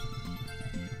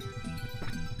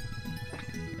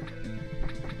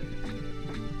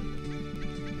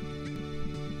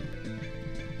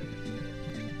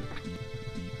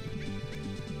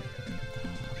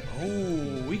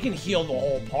 Oh, we can heal the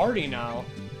whole party now.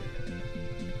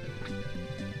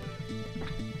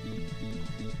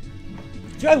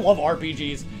 Dude, I love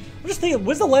RPGs. I'm just thinking,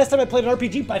 when's the last time I played an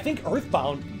RPG? I think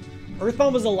Earthbound.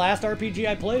 Earthbound was the last RPG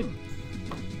I played.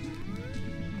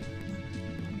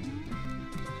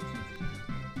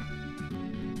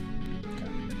 Okay.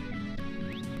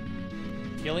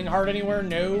 Healing heart anywhere?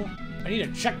 No. I need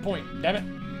a checkpoint, damn it.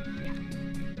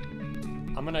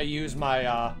 I'm gonna use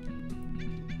my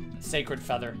Sacred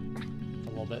Feather a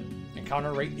little bit.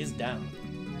 Encounter rate is down.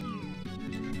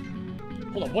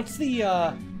 Hold on, what's the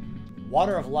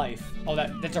Water of Life? Oh,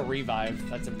 that's a revive.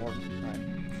 That's important.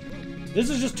 Alright. This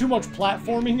is just too much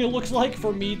platforming, it looks like,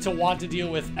 for me to want to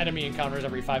deal with enemy encounters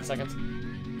every 5 seconds.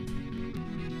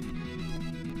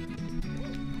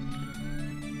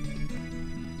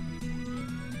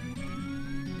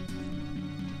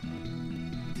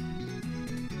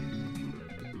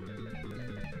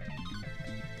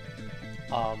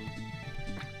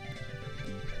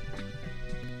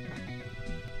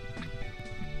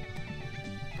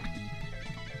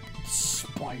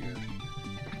 Spire.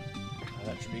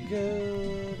 That should be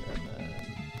good. And then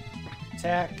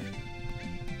attack.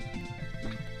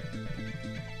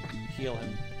 Heal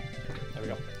him. There we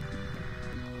go.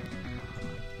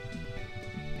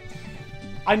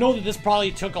 I know that this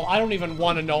probably took I don't even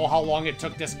want to know how long it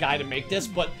took this guy to make this,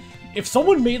 but if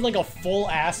someone made like a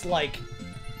full-ass, like,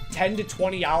 10 to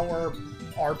 20 hour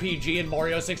RPG in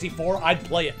Mario 64, I'd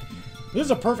play it. This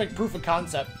is a perfect proof of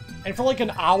concept. And for like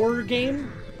an hour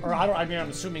game, or I mean, I'm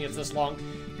assuming it's this long,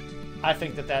 I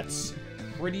think that that's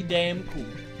pretty damn cool.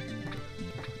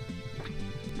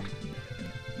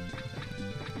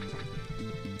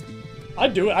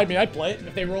 I'd do it. I mean, I'd play it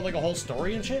if they wrote like a whole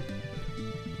story and shit.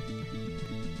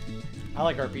 I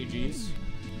like RPGs.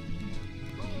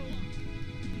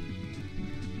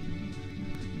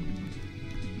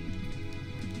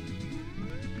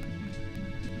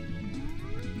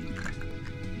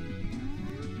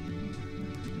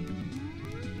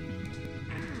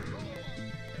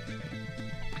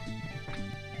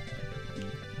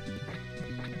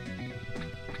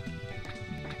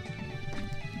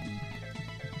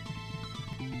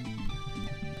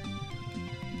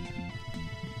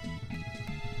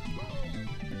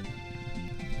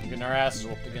 Getting our asses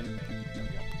whooped again. There we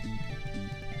go.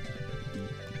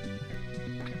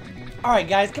 Alright,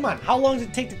 guys, come on. How long does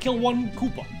it take to kill one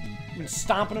Koopa? I've been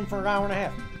stomping him for an hour and a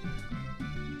half.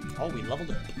 Oh, we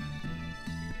leveled up.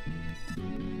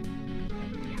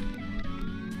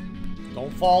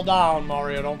 Don't fall down,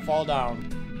 Mario. Don't fall down.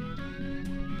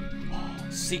 Oh,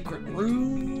 secret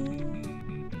room.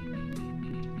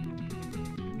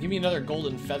 Give me another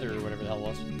golden feather or whatever the hell it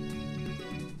was.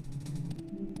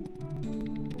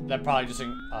 That probably just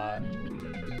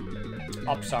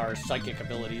ups our psychic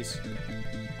abilities.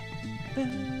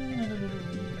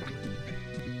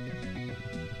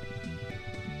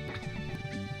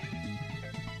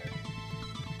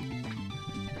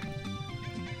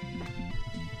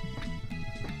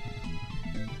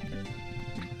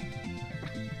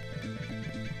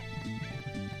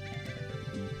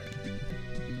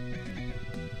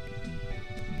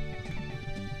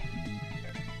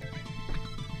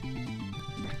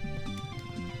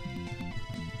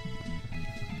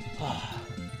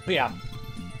 But yeah,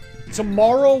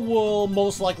 tomorrow will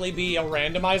most likely be a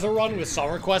randomizer run with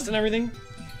song requests and everything,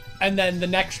 and then the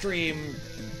next stream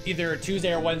either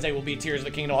Tuesday or Wednesday will be Tears of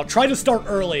the Kingdom. I'll try to start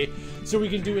early so we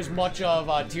can do as much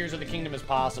of Tears of the Kingdom as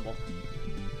possible.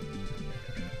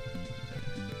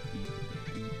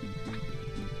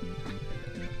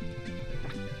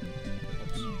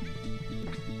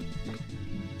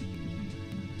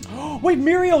 Wait,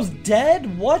 Mirio's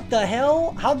dead? What the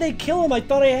hell? How'd they kill him? I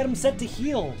thought I had him set to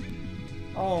heal.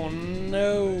 Oh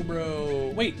no,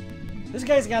 bro. Wait, this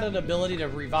guy's got an ability to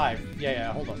revive.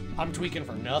 Yeah, hold on. I'm tweaking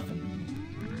for nothing.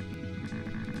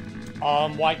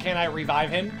 Why can't I revive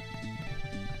him?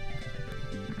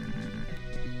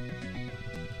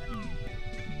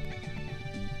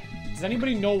 Does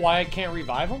anybody know why I can't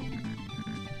revive him?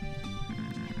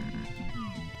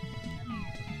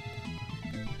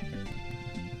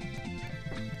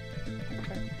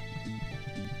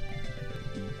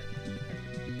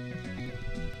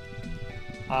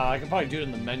 I could probably do it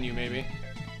in the menu, maybe.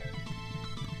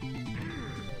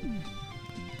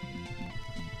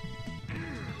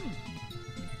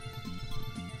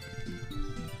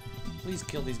 Please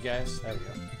kill these guys. There we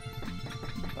go.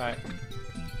 Alright.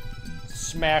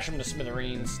 Smash them to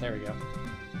smithereens. There we go.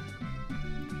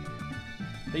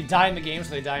 They die in the game,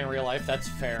 so they die in real life. That's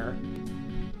fair.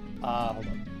 Hold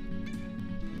on.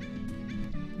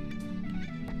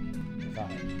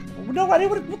 No, I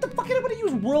didn't. What the fuck? I didn't want to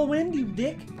use Whirlwind, you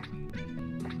dick.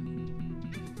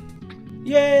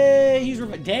 Yay! He's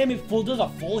damn it. Does a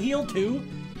full heal too?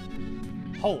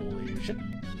 Holy shit.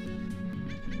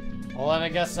 Well, then I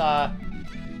guess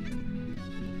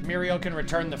Mirio can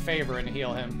return the favor and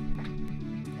heal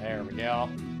him. There we go.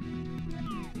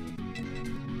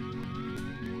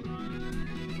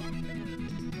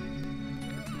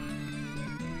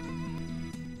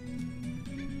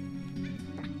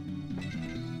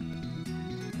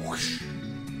 Whoosh.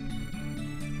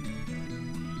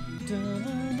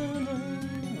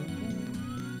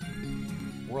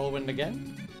 Whirlwind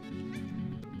again.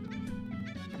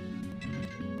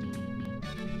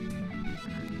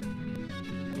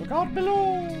 Look out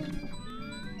below!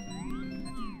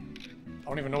 I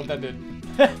don't even know what that did.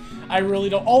 I really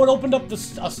don't. Oh, it opened up a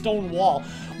stone wall.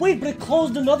 Wait, but it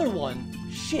closed another one.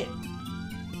 Shit.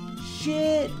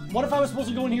 Shit. What if I was supposed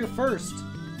to go in here first?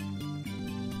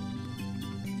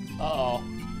 Uh-oh.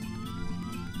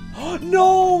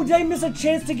 No! Did I miss a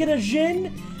chance to get a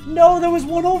Jin? No, there was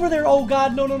one over there. Oh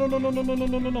god, no.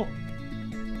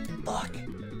 Fuck.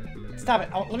 Stop it.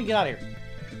 Let me get out of here.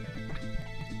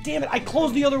 Damn it, I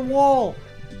closed the other wall.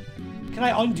 Can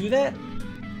I undo that?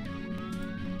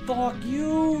 Fuck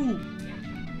you.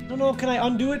 No, can I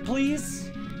undo it,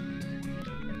 please?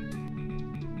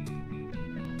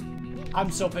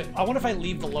 I'm so pissed. I wonder if I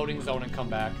leave the loading zone and come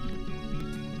back.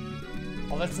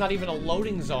 Oh, that's not even a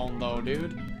loading zone, though,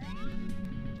 dude.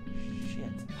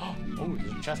 Shit. Oh,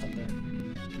 there's a chest up there.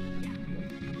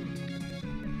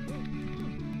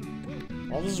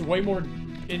 Well, this is way more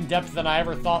in-depth than I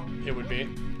ever thought it would be.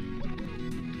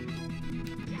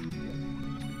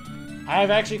 I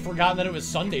have actually forgotten that it was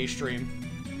Sunday stream.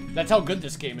 That's how good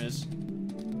this game is.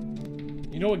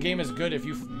 You know what game is good if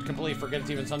you completely forget it's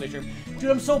even Sunday stream? Dude,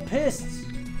 I'm so pissed.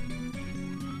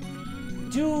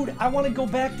 Dude, I want to go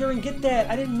back there and get that.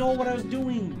 I didn't know what I was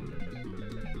doing.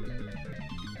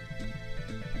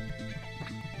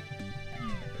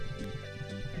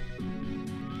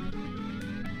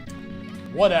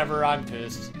 Whatever, I'm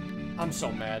pissed. I'm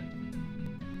so mad.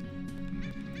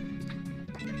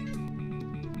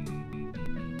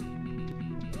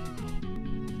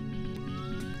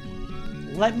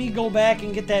 Let me go back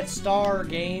and get that star,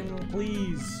 game,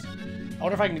 please. I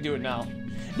wonder if I can do it now.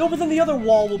 No, but then the other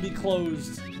wall will be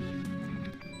closed.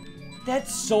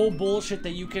 That's so bullshit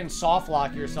that you can soft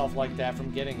lock yourself like that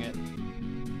from getting it.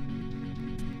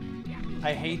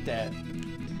 I hate that.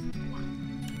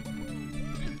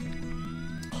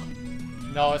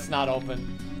 No, it's not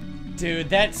open. Dude,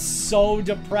 that's so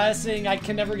depressing. I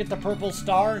can never get the purple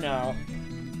star now.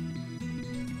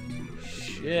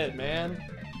 Shit, man.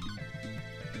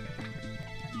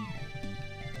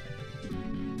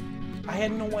 I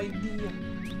had no idea.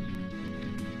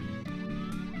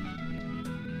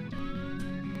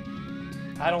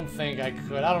 I don't think I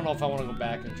could. I don't know if I want to go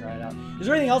back and try it out. Is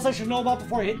there anything else I should know about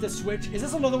before I hit this switch? Is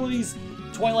this another one of these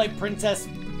Twilight Princess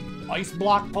ice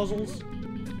block puzzles?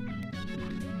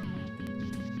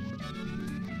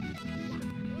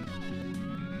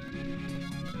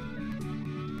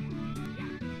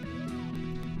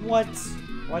 What?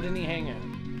 Why didn't he hang out?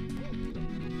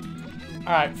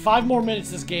 Alright, 5 more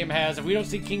minutes this game has. If we don't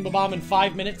see King Babam in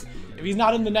 5 minutes, if he's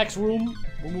not in the next room,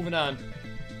 we're moving on.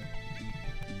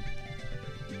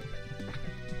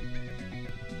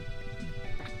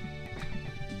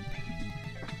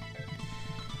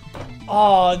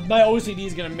 Oh, my OCD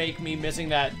is gonna make me missing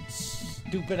that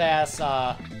stupid ass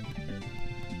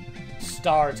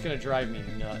star. It's gonna drive me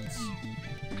nuts.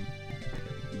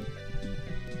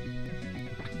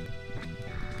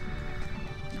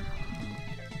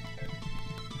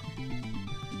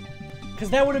 Because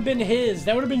that would have been his.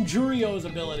 That would have been Jurio's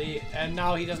ability, and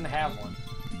now he doesn't have one.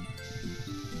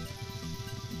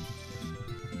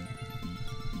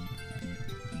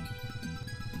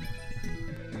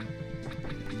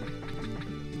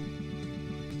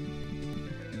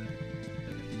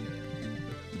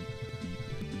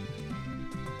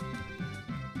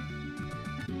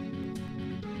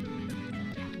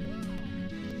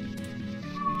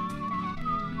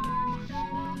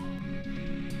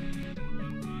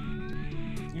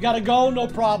 You gotta go? No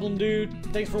problem, dude.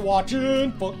 Thanks for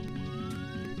watching. Fuck.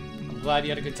 I'm glad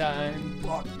you had a good time.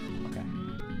 Fuck. Okay.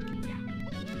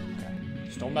 Okay.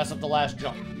 Just don't mess up the last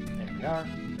jump. There we are.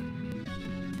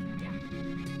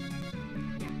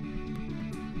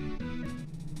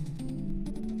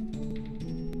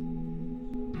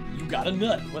 You got a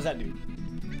nut. What's that do?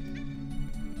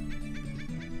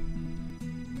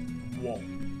 Whoa.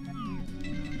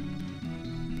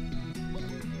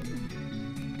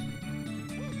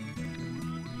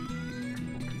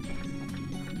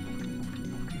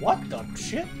 What the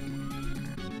shit?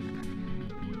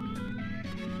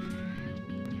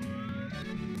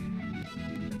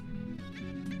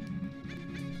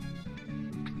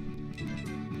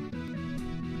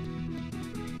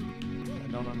 I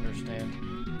don't understand.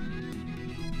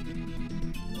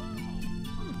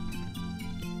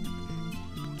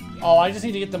 Oh, I just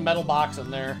need to get the metal box in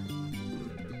there.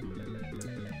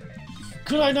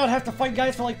 Could I not have to fight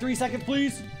guys for like 3 seconds,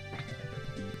 please?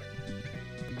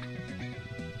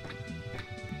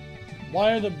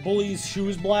 Why are the bullies'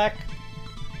 shoes black?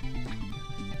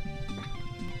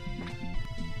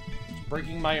 It's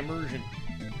breaking my immersion.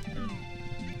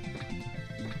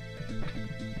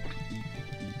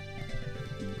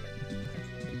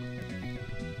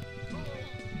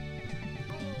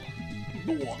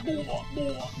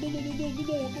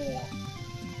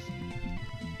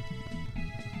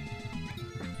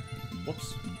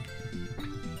 Whoops.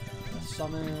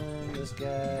 Summon this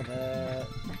guy,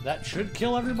 that should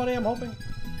kill everybody, I'm hoping.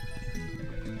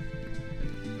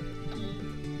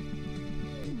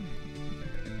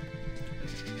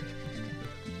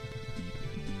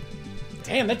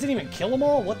 Damn, that didn't even kill them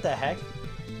all? What the heck?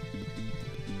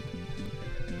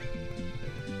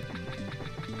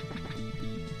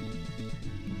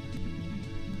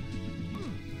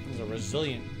 He's a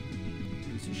resilient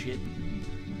piece of shit.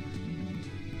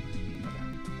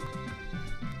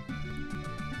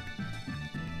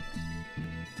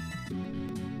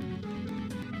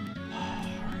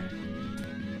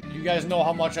 You guys know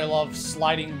how much I love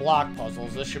sliding block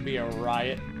puzzles. This should be a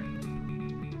riot.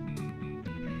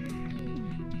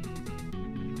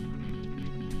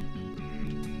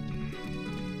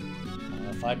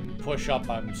 If I push up,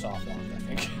 I'm soft locked, I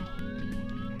think.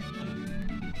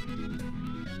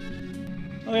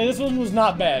 Okay, this one was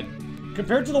not bad.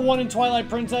 Compared to the one in Twilight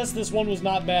Princess, this one was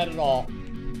not bad at all.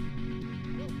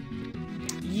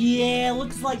 Yeah,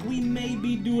 looks like we may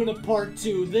be doing a part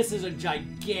 2. This is a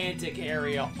gigantic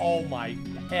area. Oh my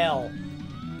hell.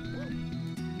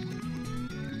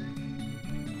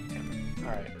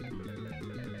 Alright.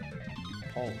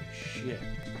 Holy shit.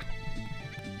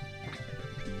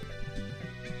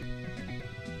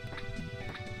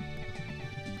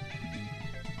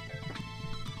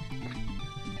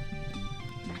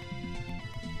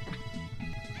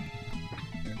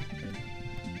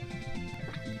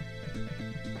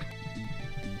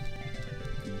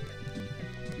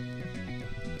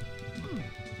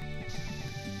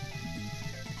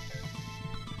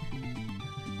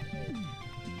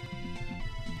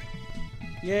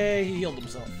 Yay, he healed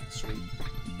himself. Sweet.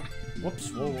 Whoops.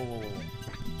 Whoa, whoa, whoa, whoa.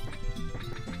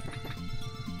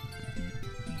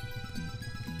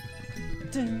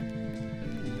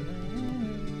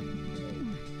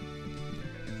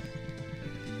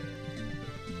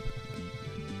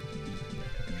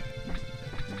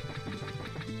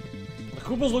 The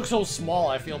Koopas look so small,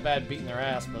 I feel bad beating their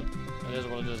ass, but it is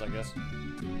what it is, I guess.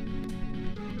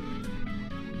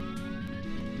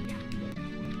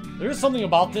 There is something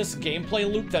about this gameplay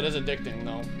loop that is addicting,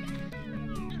 though.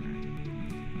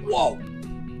 Whoa!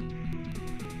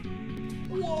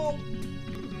 Whoa!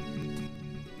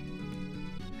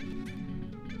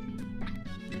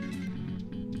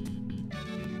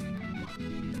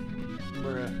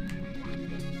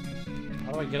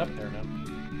 How do I get up there now?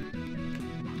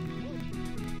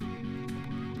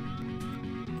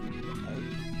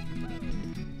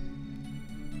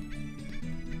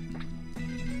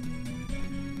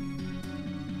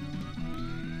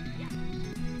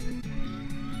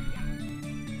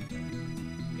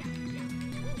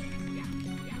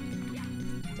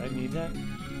 I need that?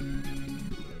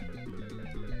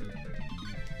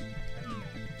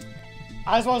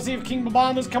 I just want to see if King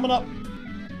Babam is coming up.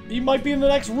 He might be in the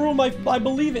next room. I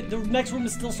believe it. The next room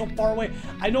is still so far away.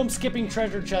 I know I'm skipping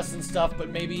treasure chests and stuff, but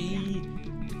maybe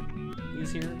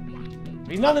he's here. If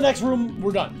he's not in the next room,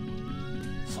 we're done.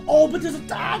 Oh, but there's a...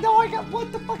 Ah, no, I got...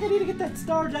 What the fuck? I need to get that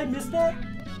star. Did I miss that?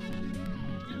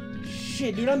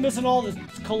 Shit, dude. I'm missing all the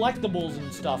collectibles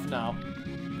and stuff now.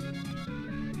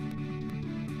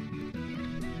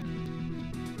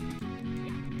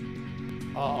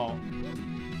 Uh-oh.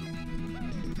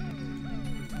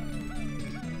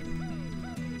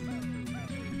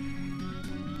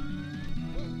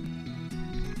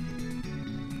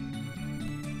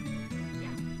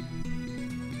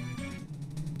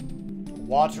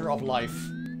 Water of life.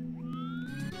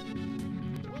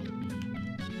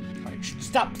 Alright,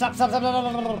 stop. No,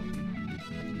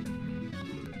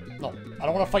 I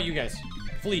don't want to fight you guys.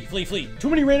 Flee. Too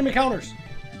many random encounters.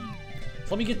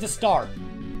 So let me get this star.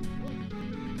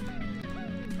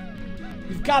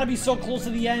 We've got to be so close to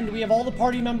the end. We have all the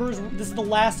party members. This is the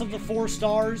last of the 4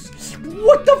 stars.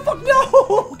 What the fuck?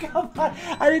 No! Come on.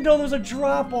 I didn't know there was a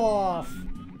drop-off.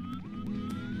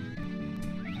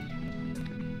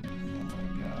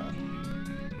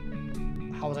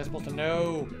 How was I supposed to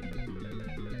know?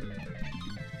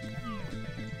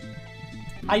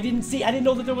 I didn't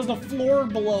know that there was a floor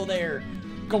below there.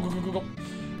 Go.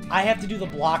 I have to do the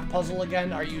block puzzle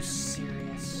again. Are you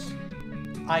serious?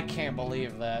 I can't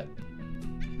believe that.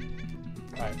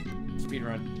 Alright,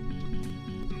 speedrun.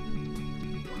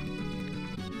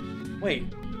 Wait.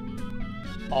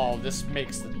 Oh, this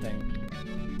makes the thing.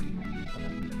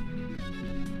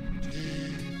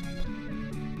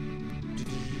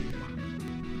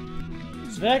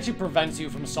 So that actually prevents you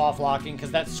from soft locking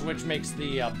because that switch makes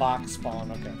the box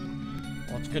spawn. Okay.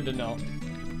 Well, it's good to know.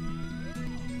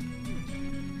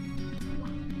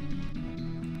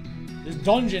 This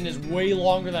dungeon is way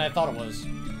longer than I thought it was.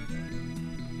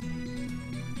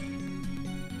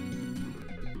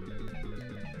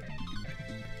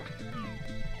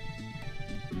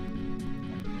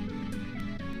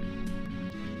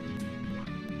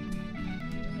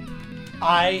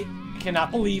 I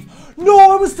cannot believe...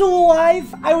 No, I was still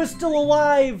alive! I was still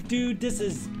alive! Dude, this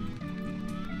is...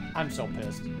 I'm so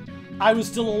pissed. I was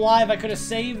still alive. I could have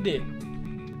saved it.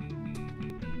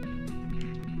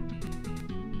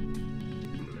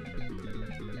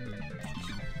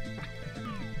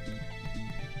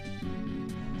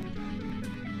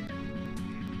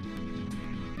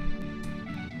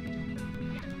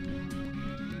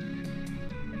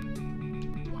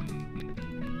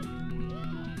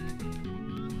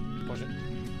 Push it.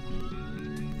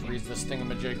 Freeze this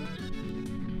thingamajig.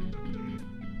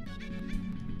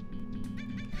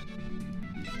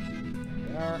 There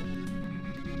we are.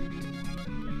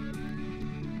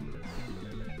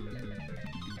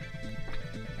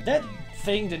 That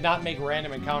thing did not make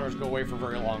random encounters go away for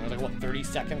very long. It was like, what, 30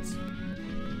 seconds?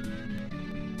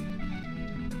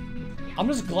 I'm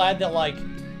just glad that, like,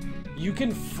 you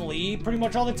can flee pretty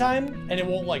much all the time, and it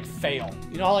won't, like, fail.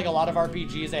 You know how, like, a lot of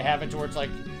RPGs, they have it to where it's, like,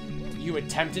 you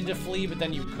attempted to flee, but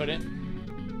then you couldn't?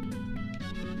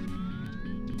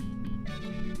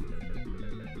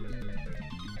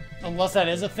 Unless that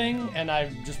is a thing, and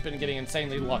I've just been getting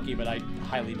insanely lucky, but I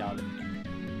highly doubt it.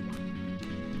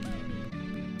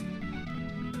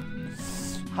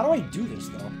 How do I do this,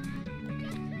 though?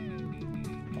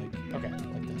 Like, okay,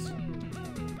 like this.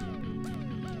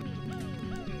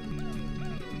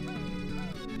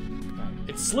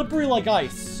 It's slippery like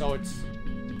ice, so it's...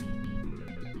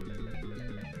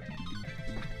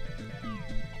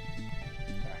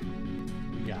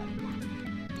 We got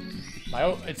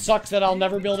it. It sucks that I'll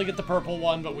never be able to get the purple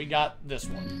one, but we got this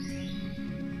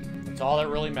one. That's all that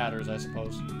really matters, I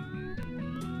suppose.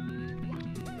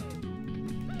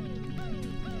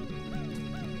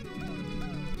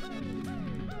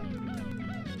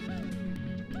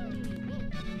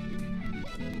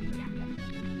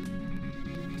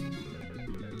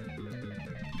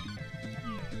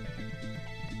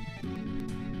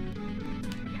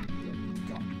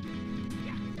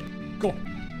 Go.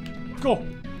 Go.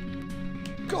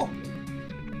 Go.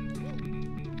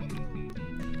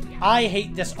 I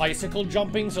hate this icicle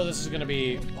jumping, so this is going to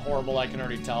be horrible. I can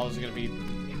already tell. This is going to be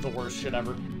the worst shit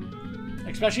ever.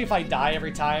 Especially if I die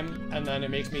every time, and then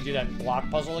it makes me do that block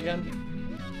puzzle again.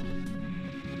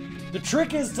 The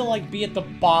trick is to, like, be at the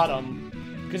bottom,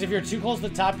 because if you're too close to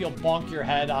the top, you'll bonk your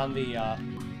head on the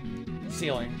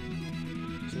ceiling.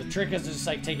 So the trick is to just,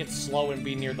 like, take it slow and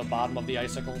be near the bottom of the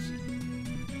icicles.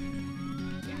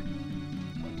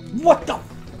 What the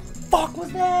fuck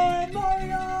was that,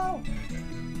 Mario?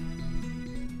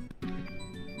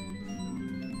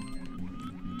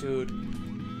 Dude,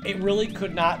 it really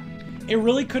could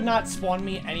not spawn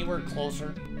me anywhere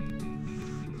closer.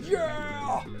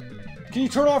 Yeah! Can you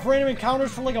turn off random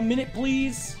encounters for like a minute,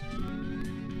 please?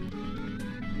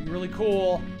 It'd be really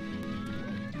cool.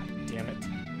 God damn it.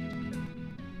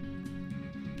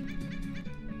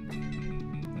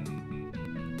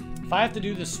 If I have to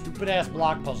do this stupid-ass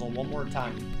block puzzle one more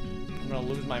time, I'm gonna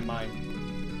lose my mind.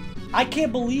 I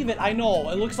can't believe it. I know.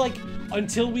 It looks like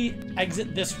until we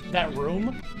exit that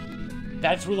room,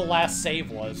 that's where the last save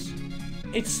was.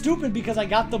 It's stupid because I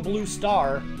got the blue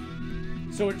star,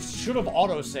 so it should have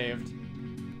auto-saved.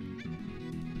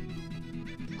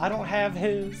 I don't have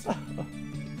his.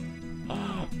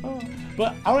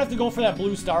 But I don't have to go for that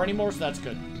blue star anymore, so that's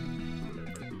good.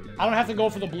 I don't have to go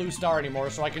for the blue star anymore,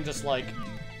 so I can just, like,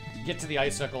 get to the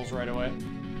icicles right away.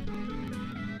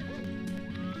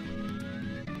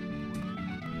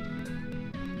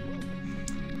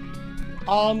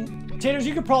 Taters,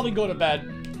 you could probably go to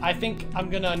bed. I think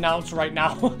I'm gonna announce right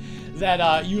now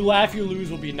that You Laugh, You Lose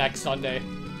will be next Sunday.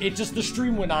 The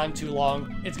stream went on too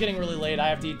long. It's getting really late. I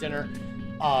have to eat dinner.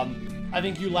 I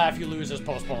think You Laugh, You Lose is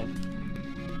postponed.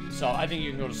 So I think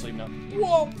you can go to sleep now.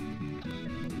 Whoa!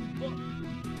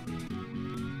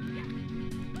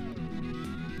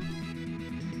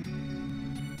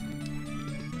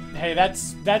 Hey,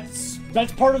 that's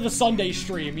part of the Sunday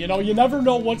stream, you know? You never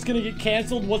know what's gonna get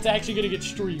canceled, what's actually gonna get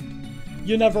streamed.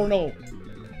 You never know.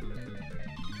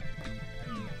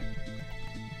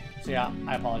 So yeah,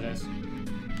 I apologize.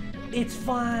 It's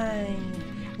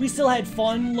fine. We still had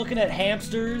fun looking at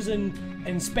hamsters and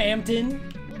Spamton.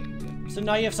 So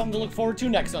now you have something to look forward to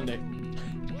next Sunday.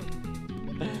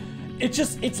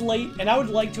 It's late, and I would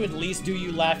like to at least do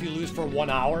You Laugh, You Lose for 1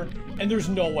 hour, and there's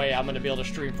no way I'm gonna be able to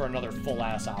stream for another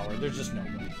full-ass hour. There's just no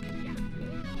way.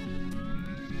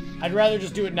 I'd rather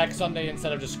just do it next Sunday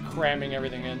instead of just cramming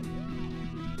everything in.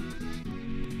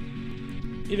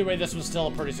 Either way, this was still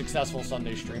a pretty successful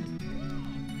Sunday stream.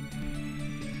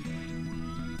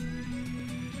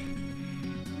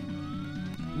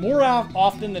 More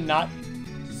often than not,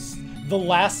 the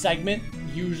last segment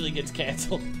usually gets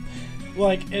canceled.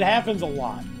 Like, it happens a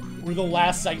lot, where the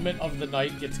last segment of the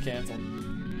night gets canceled.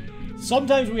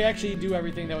 Sometimes we actually do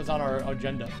everything that was on our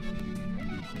agenda.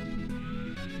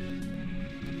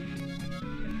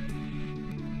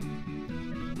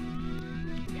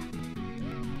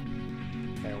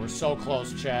 Okay, we're so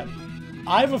close, chat.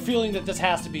 I have a feeling that this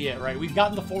has to be it, right? We've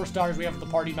gotten the 4 stars, we have the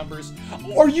party members.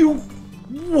 Are you...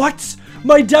 What?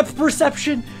 My depth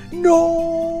perception?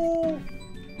 No!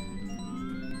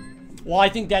 Well, I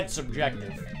think that's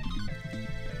subjective.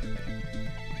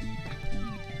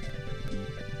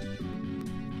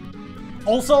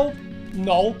 Also,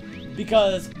 no,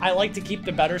 because I like to keep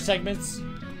the better segments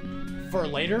for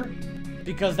later,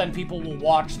 because then people will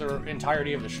watch the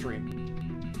entirety of the stream.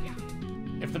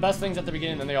 If the best thing's at the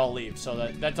beginning, then they all leave. So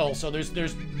that's also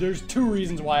there's 2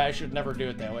 reasons why I should never do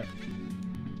it that way.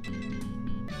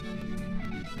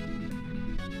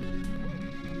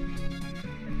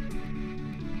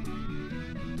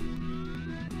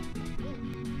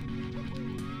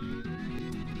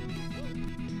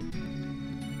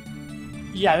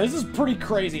 Yeah, this is pretty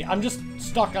crazy. I'm just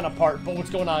stuck on a part, but what's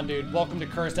going on, dude? Welcome to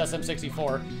Cursed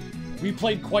SM64. We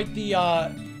played quite the,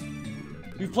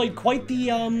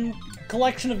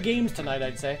 collection of games tonight,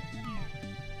 I'd say.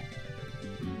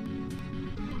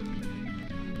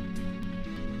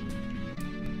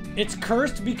 It's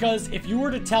cursed because if you were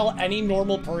to tell any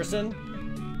normal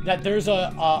person that there's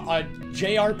a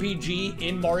JRPG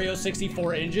in Mario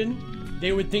 64 engine,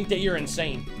 they would think that you're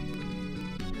insane.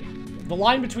 The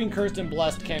line between cursed and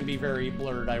blessed can be very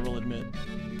blurred, I will admit.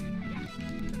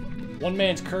 One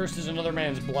man's cursed is another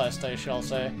man's blessed, I shall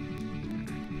say.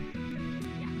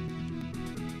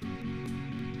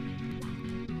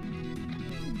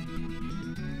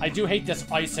 I do hate this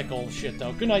icicle shit,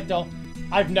 though. Good night, though.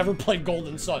 I've never played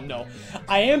Golden Sun, no.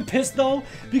 I am pissed, though,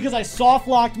 because I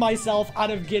soft-locked myself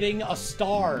out of getting a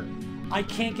star. I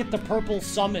can't get the purple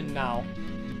summon now.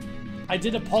 I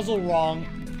did a puzzle wrong,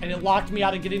 and it locked me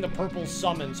out of getting the purple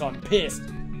summon, so I'm pissed.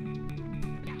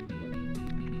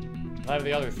 I have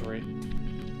the other 3.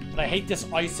 But I hate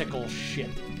this icicle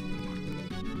shit.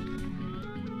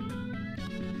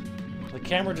 The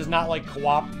camera does not like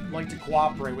to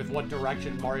cooperate with what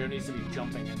direction Mario needs to be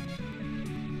jumping in.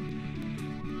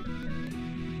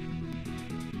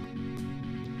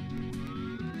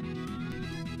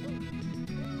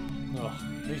 Ugh,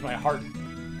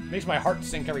 makes my heart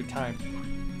sink every time.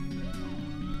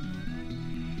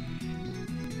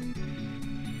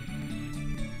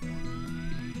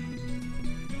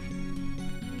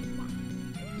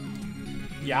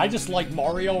 Yeah, I just like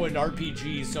Mario and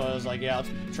RPGs, so I was like, yeah, let's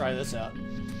try this out.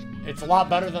 It's a lot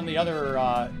better than the other,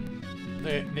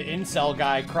 the incel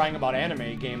guy crying about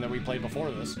anime game that we played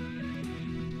before this.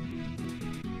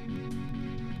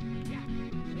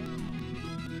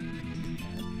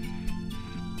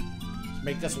 Let's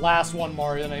make this last one,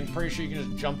 Mario, and I'm pretty sure you can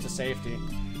just jump to safety.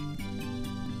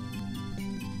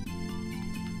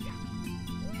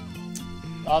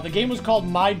 The game was called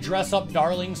My Dress Up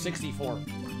Darling 64.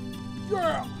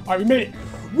 Yeah! Alright, we made it!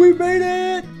 We made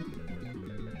it!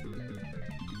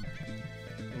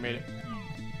 We made it.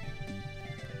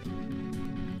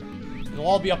 It'll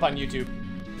all be up on YouTube.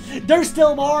 There's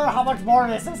still more! How much more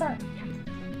of this is there?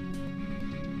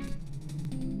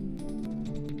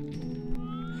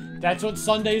 That's what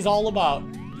Sunday's all about.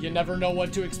 You never know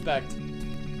what to expect.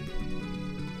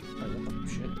 Oh, what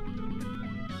the shit?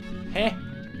 Heh?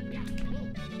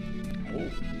 Oh.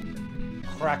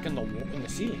 Crack in the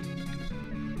ceiling.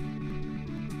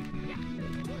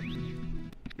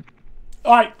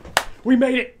 Alright, we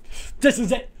made it. This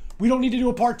is it. We don't need to do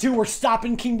a part 2. We're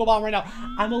stopping King Bob right now.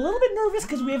 I'm a little bit nervous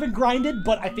because we haven't grinded,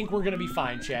 but I think we're going to be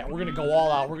fine, chat. We're going to go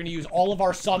all out. We're going to use all of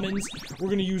our summons. We're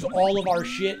going to use all of our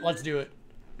shit. Let's do it.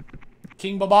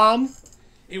 King Babam,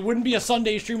 it wouldn't be a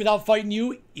Sunday stream without fighting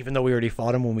you, even though we already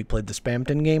fought him when we played the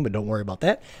Spamton game, but don't worry about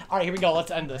that. Alright, here we go.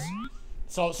 Let's end this.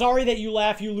 So, sorry that you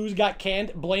laugh, you lose, got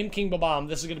canned. Blame King Babam.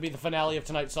 This is going to be the finale of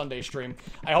tonight's Sunday stream.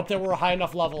 I hope that we're a high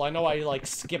enough level. I know I, like,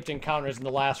 skipped encounters in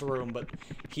the last room, but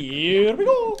here we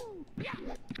go.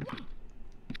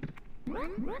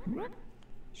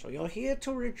 So you're here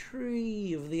to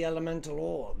retrieve the elemental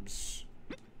orbs.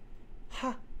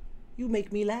 Ha! You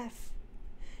make me laugh.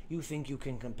 You think you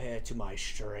can compare to my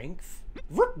strength?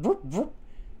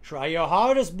 Try your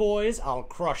hardest, boys. I'll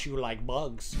crush you like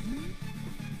bugs.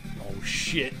 Oh,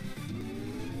 shit.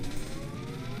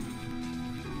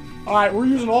 Alright, we're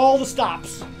using all the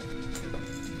stops.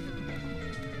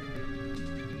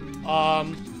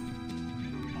 I'm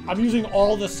using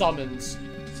all the summons.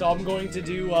 So I'm going to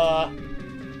do,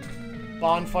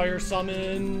 Bonfire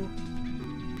Summon.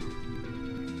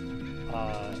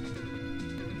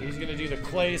 He's gonna do the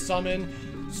Clay Summon.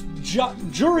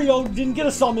 Jurio didn't get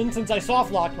a summon since I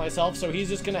soft-locked myself, so he's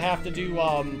just gonna have to do,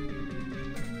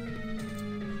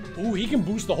 Ooh, he can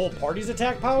boost the whole party's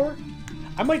attack power?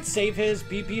 I might save his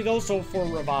PP, though, so for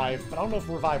Revive, but I don't know if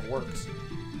Revive works.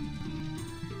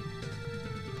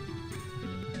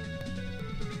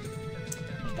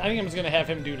 I think I'm just gonna have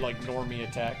him do, like, normie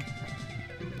attack.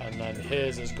 And then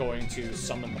his is going to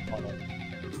summon the puddle.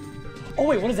 Oh,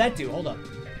 wait, what does that do? Hold up.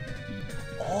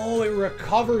 Oh, it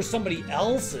recovers somebody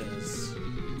else's.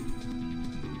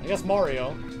 I guess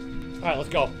Mario. Alright, let's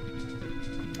go.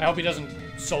 I hope he doesn't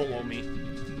solo me.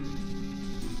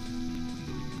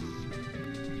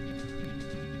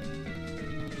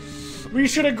 We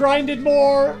should have grinded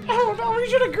more! Oh no, we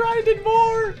should have grinded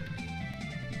more!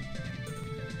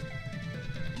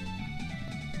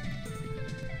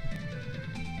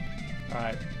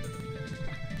 Alright.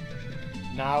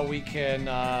 Now we can,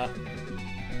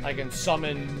 I can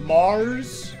summon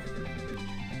Mars.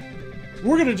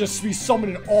 We're gonna just be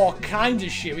summoning all kinds of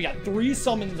shit. We got 3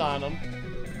 summons on him.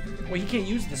 Well, he can't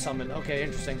use the summon. Okay,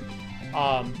 interesting.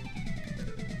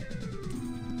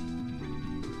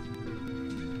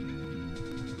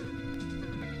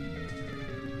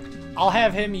 I'll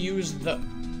have him use the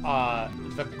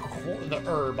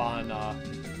herb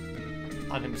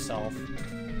on himself.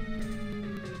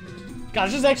 God,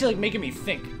 this is actually like making me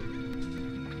think.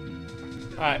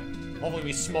 Alright, hopefully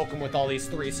we smoke him with all these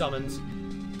 3 summons.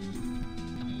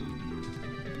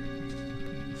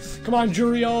 Come on,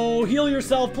 Jurio, heal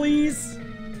yourself, please.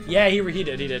 Yeah, he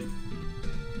did.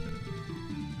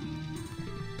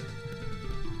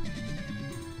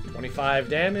 25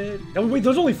 damage. Oh, wait,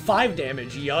 there's only 5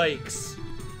 damage. Yikes.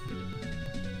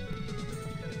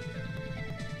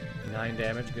 9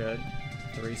 damage, good.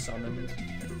 3 summons.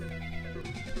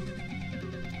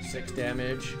 6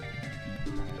 damage.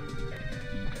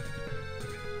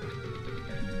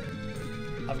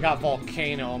 I've got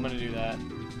Volcano. I'm gonna do that.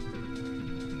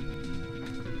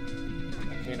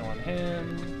 Volcano on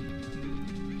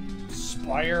him.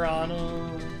 Spire on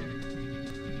him.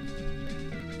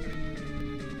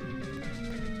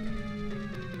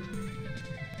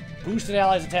 Boosted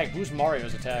allies attack. Boost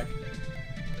Mario's attack.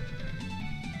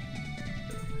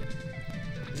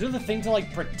 Is there the thing to,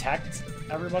 like, protect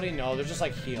everybody? No, they're just,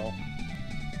 like, heal.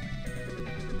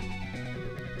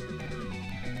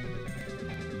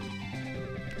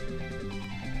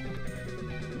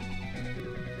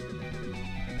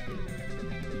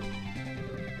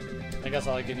 I guess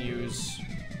I can use...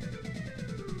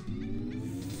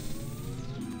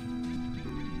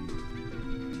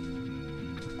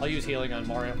 I'll use healing on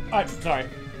Mario. Alright, sorry.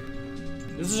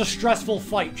 This is a stressful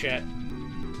fight, chat.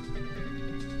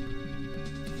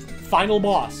 Final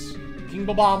boss. King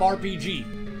Bomb RPG.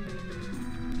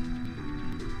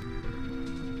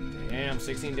 Damn,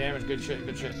 16 damage. Good shit,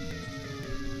 good shit.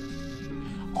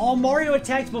 Oh, Mario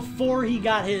attacked before he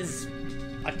got his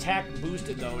attack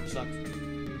boosted, though. It sucks.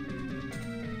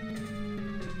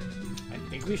 I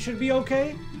think we should be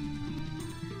okay.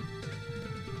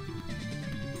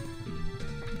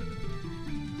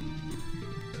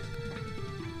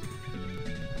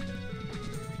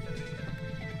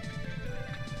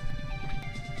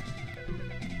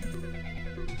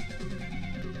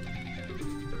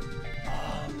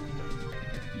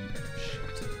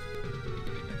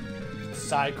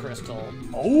 Side crystal.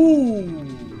 Oh,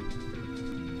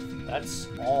 that's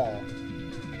all.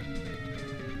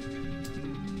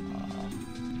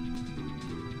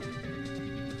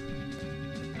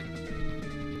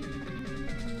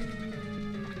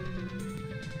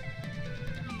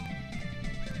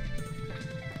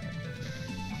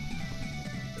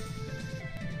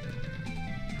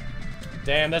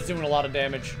 Damn, that's doing a lot of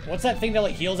damage. What's that thing that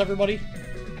like heals everybody?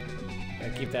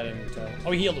 Gotta keep that in tow.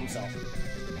 Oh, he healed himself.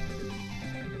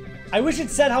 I wish it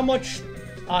said how much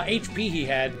HP he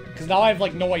had, because now I have,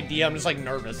 like, no idea. I'm just, like,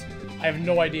 nervous. I have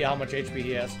no idea how much HP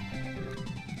he has.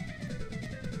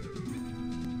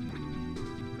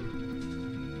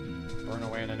 Burn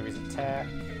away an enemy's attack.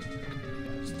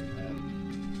 Let's do that.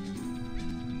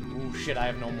 Ooh, shit, I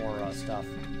have no more stuff.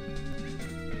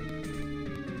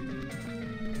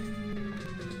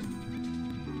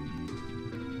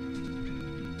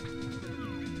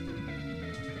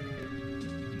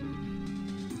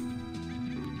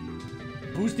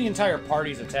 Boost the entire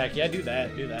party's attack. Yeah, do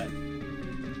that. Do that.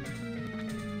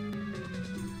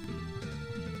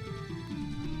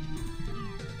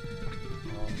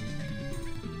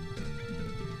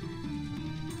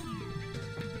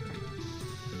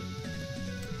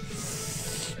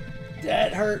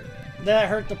 That hurt. That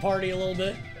hurt the party a little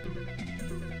bit.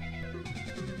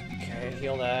 Okay,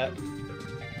 heal that.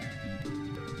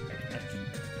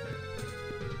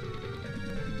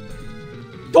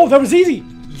 Oh, that was easy!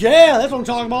 Yeah, that's what I'm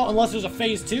talking about. Unless there's a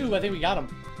phase 2, I think we got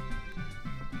him.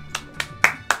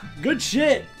 Good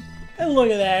shit. And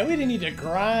look at that. We didn't need to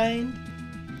grind.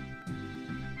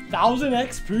 1000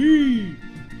 XP.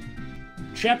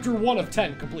 Chapter 1 of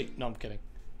 10 complete. No, I'm kidding.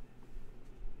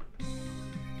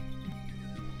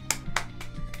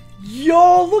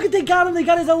 Yo, look at they got him. They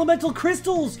got his elemental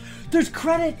crystals. There's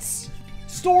credits.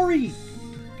 Story.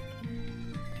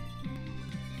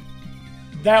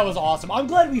 That was awesome. I'm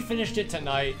glad we finished it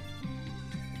tonight.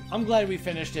 I'm glad we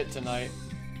finished it tonight.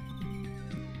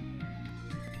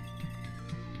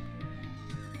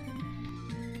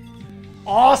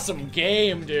 Awesome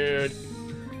game, dude.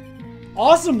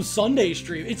 Awesome Sunday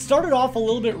stream. It started off a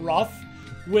little bit rough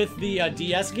with the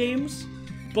DS games,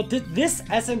 but this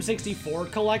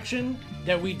SM64 collection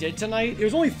that we did tonight, there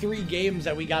was only 3 games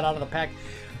that we got out of the pack.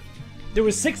 There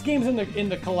was 6 games in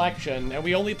the collection, and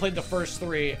we only played the first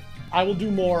 3. I will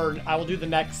do more. I will do the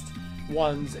next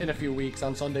ones in a few weeks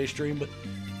on Sunday stream, but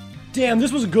damn,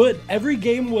 this was good. Every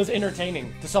game was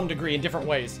entertaining to some degree in different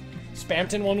ways.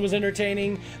 Spamton one was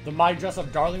entertaining. The My Dress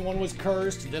Up Darling one was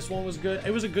cursed. This one was good.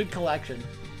 It was a good collection.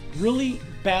 Really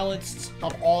balanced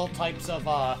of all types of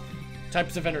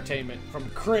entertainment, from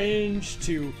cringe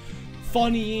to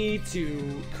funny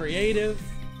to creative.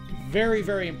 Very,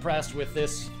 very impressed with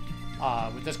this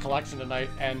collection tonight,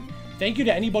 and thank you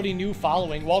to anybody new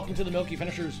following. Welcome to the Milky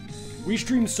Finishers. We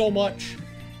stream so much.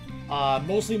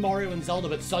 Mostly Mario and Zelda,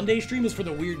 but Sunday stream is for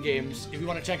the weird games. If you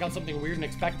want to check out something weird and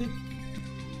expected,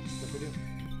 that's what we do.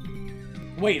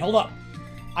 Wait, hold up.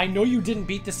 I know you didn't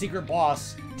beat the secret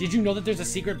boss. Did you know that there's a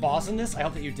secret boss in this? I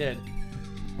hope that you did.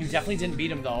 You definitely didn't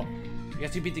beat him, though. I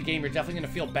guess you beat the game. You're definitely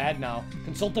going to feel bad now.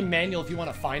 Consult the manual if you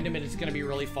want to find him, and it's going to be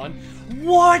really fun.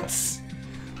 What?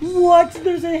 What?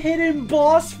 There's a hidden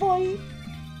boss fight?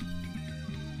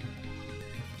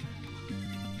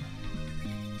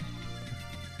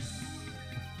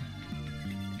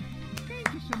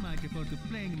 Thank you so much for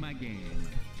playing my game.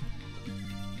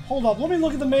 Hold up, let me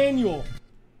look at the manual.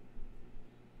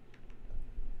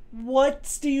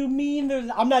 What do you mean there's...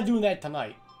 I'm not doing that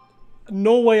tonight.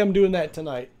 No way I'm doing that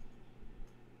tonight.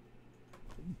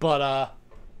 But,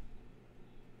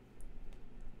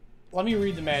 let me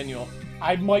read the manual.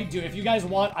 I might do it. If you guys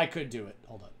want, I could do it.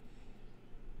 Hold up.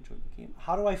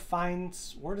 How do I find...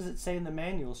 Where does it say in the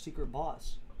manual, secret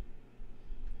boss?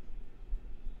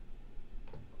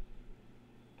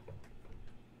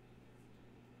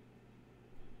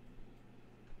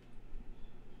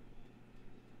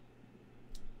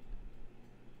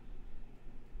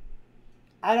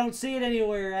 I don't see it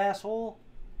anywhere, asshole.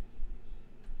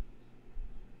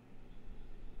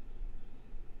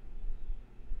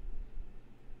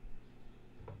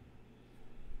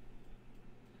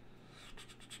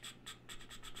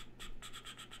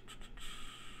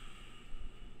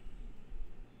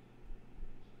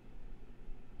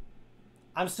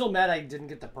 I'm still mad I didn't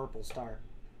get the purple star.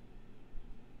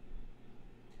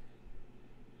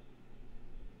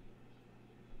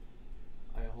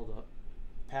 Alright, hold up.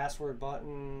 Password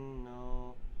button,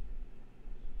 no.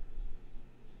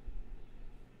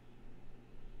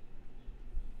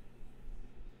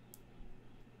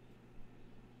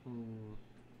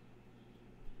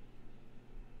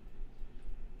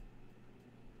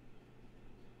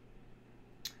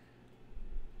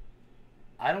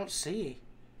 I don't see.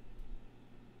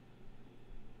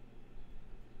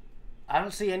 I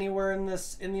don't see anywhere in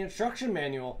this in the instruction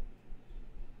manual.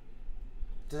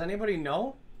 Does anybody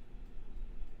know?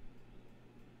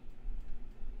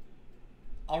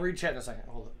 I'll read chat in a second.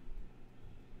 Hold it.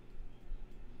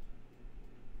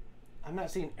 I'm not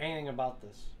seeing anything about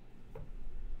this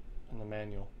in the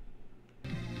manual.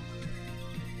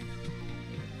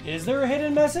 Is there a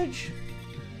hidden message?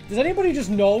 Does anybody just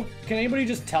know? Can anybody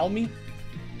just tell me?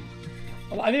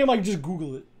 I think I might just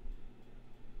Google it.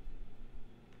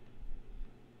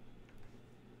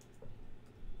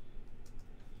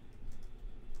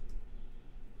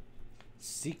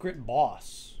 Secret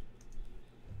boss.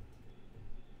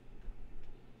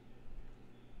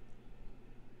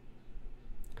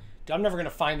 Dude, I'm never gonna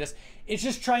find this. It's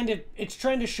just trying to. It's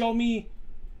trying to show me.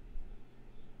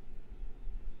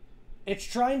 It's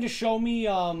trying to show me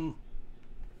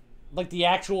like the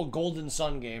actual Golden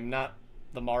Sun game, not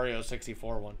the Mario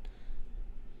 64 one.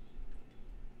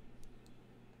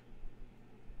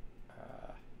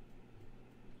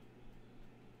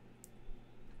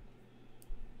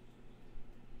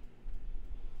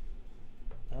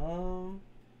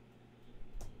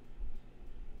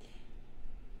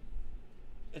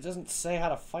 It doesn't say how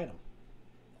to fight him.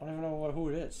 I don't even know who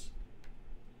it is.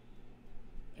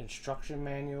 Instruction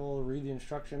manual. Read the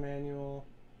instruction manual.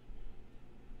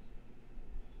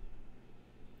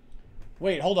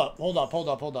 Wait, hold up.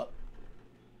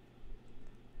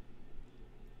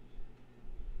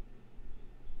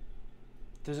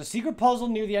 There's a secret puzzle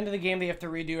near the end of the game that you have to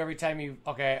redo every time you...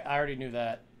 Okay, I already knew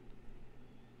that.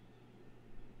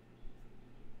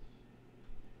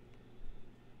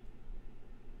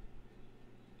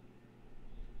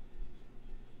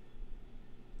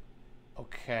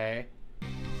 Okay.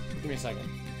 Give me a second.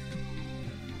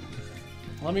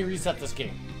 Let me reset this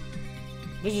game.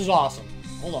 This is awesome.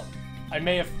 Hold up. I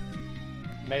may have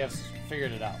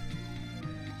figured it out.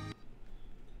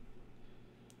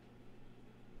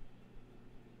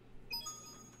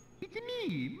 It's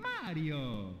me,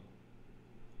 Mario.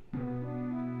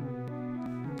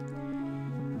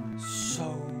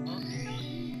 So...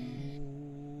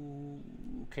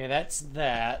 Okay, that's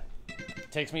that.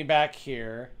 Takes me back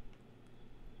here.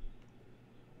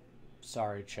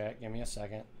 Sorry, chat. Give me a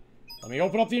second. Let me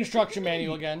open up the instruction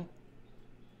manual again.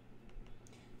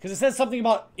 Because it says something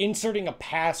about inserting a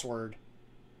password.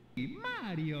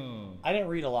 Mario. I didn't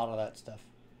read a lot of that stuff.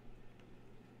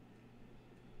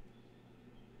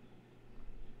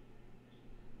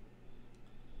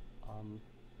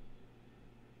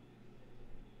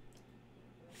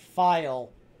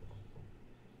 File.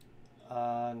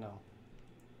 No.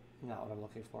 Not what I'm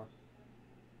looking for.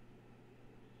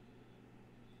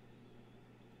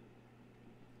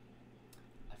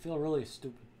 I feel really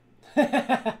stupid.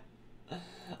 Alright,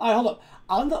 hold up.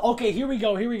 On the okay, here we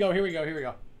go.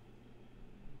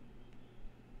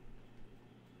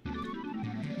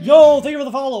 Yo, thank you for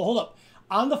the follow. Hold up.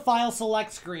 On the file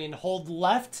select screen, hold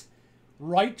left,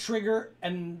 right trigger,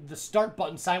 and the start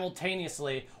button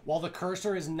simultaneously while the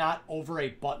cursor is not over a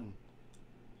button.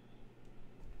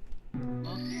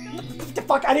 What the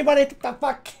fuck? Anybody? What the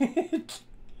fuck?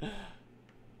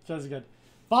 Sounds good.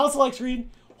 File select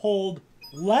screen, hold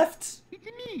left,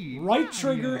 right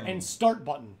trigger, and start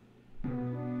button.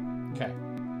 Okay.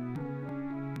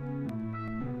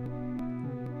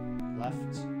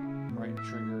 Left, right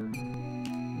trigger.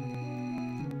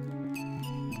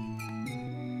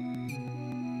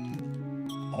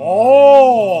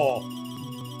 Oh!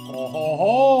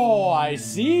 Oh, I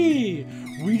see.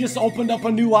 We just opened up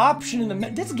a new option in the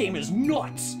this game is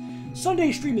nuts.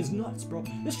 Sunday stream is nuts, bro.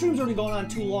 This stream's already going on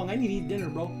too long. I need to eat dinner,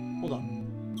 bro. Hold up.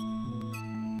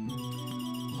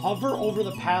 Hover over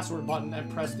the password button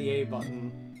and press the A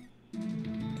button.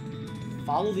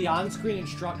 Follow the on-screen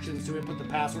instructions to input the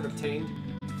password obtained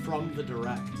from the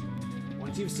direct.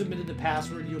 Once you've submitted the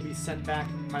password, you'll be sent back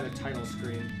by the title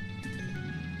screen.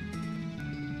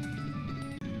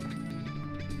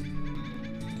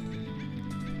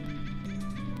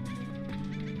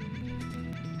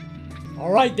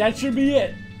 Alright, that should be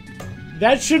it.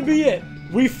 That should be it.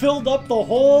 We filled up the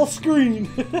whole screen.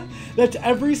 That's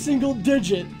every single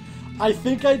digit. I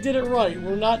think I did it right.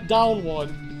 We're not down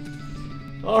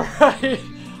one. Alright.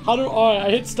 Alright,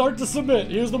 I hit start to submit.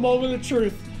 Here's the moment of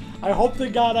truth. I hope to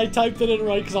God I typed it in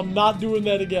right, because I'm not doing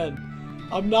that again.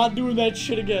 I'm not doing that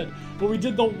shit again. But we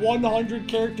did the 100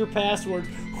 character password.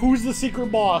 Who's the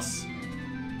secret boss?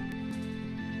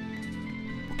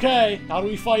 Okay, how do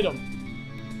we fight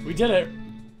him? We did it.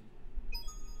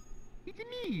 It's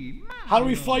me, Mario. How do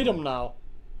we fight him now?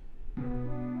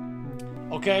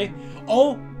 Okay.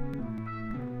 Oh!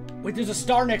 Wait, there's a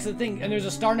star next to the thing, and there's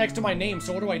a star next to my name,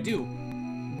 so what do I do?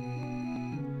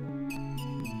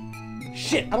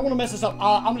 Shit, I don't want to mess this up.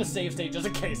 I'm gonna save state just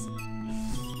in case.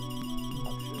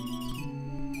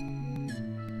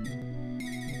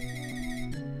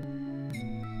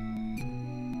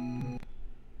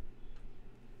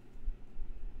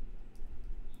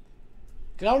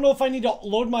 I don't know if I need to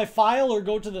load my file or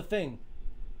go to the thing.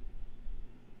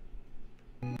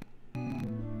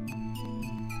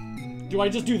 Do I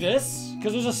just do this?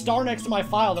 Because there's a star next to my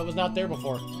file that was not there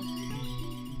before.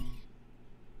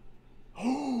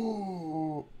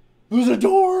 Oh, there's a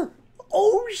door!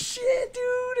 Oh shit,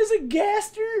 dude! There's a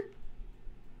gaster!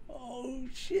 Oh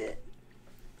shit.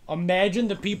 Imagine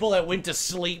the people that went to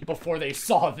sleep before they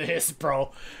saw this,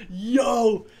 bro.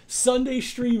 Yo! Sunday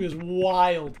stream is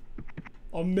wild.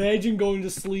 Imagine going to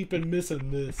sleep and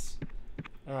missing this.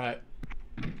 Alright.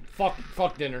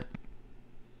 Fuck dinner.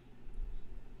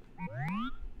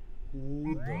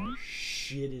 Who the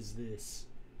shit is this?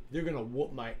 They're gonna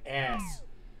whoop my ass.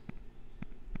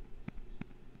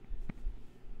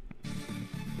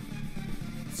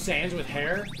 Sands with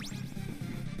hair?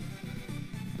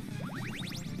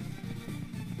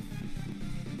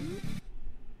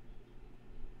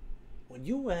 Would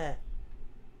you,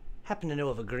 happen to know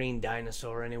of a green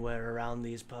dinosaur anywhere around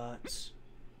these parts?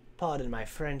 Pardon my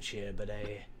French here, but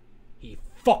he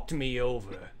fucked me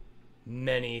over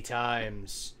many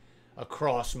times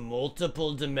across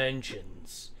multiple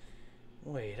dimensions.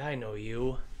 Wait, I know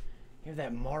you. You're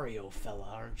that Mario fella,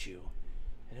 aren't you?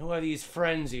 And who are these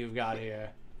friends you've got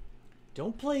here?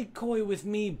 Don't play coy with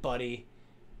me, buddy.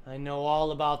 I know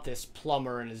all about this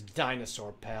plumber and his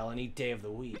dinosaur pal any day of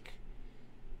the week.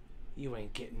 You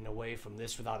ain't getting away from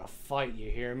this without a fight,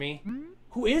 you hear me?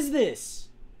 Who is this?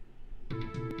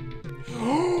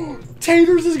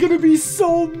 Taters is gonna be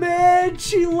so mad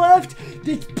she left!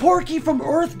 It's Porky from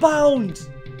Earthbound!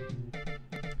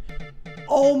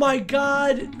 Oh my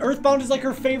god! Earthbound is like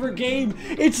her favorite game!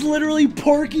 It's literally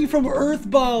Porky from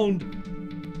Earthbound!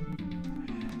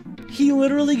 He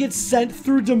literally gets sent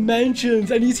through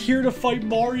dimensions and he's here to fight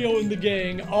Mario and the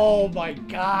gang. Oh my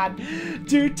god.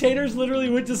 Dude, Taters literally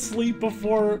went to sleep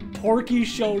before Porky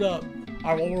showed up.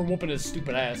 Alright, well, we're whooping his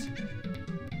stupid ass.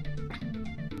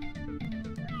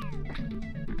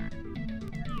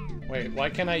 Wait, why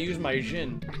can't I use my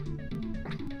Jin?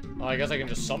 Oh, I guess I can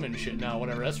just summon shit now.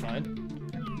 Whatever, that's fine.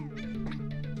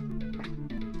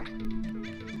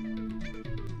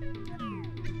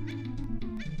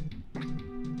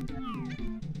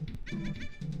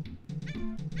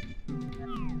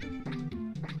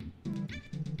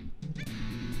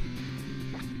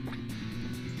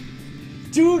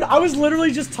 Dude, I was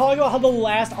literally just talking about how the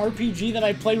last RPG that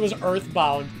I played was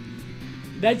Earthbound.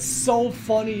 That's so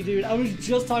funny, dude. I was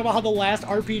just talking about how the last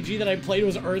RPG that I played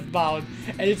was Earthbound,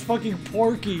 and it's fucking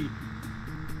Porky.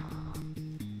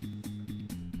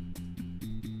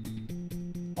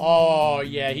 Oh,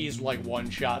 yeah, he's like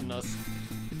one-shotting us.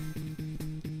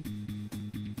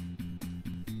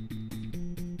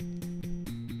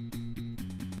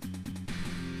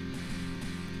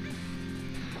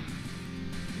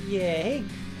 Yeah,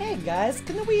 hey guys,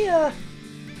 can we,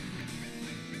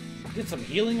 get some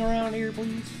healing around here,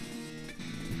 please?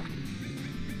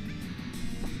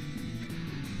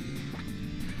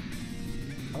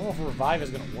 I don't know if revive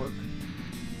is gonna work.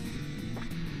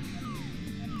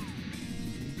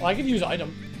 Well, I could use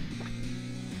item.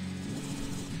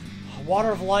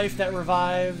 Water of life that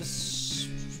revives.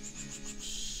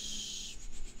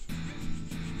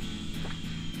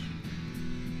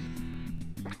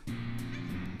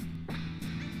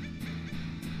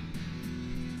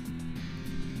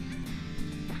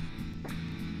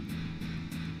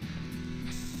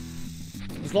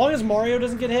 As long as Mario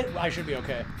doesn't get hit, I should be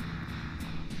okay.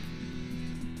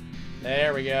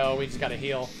 There we go. We just gotta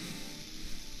heal.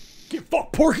 Get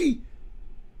fucked, Porky!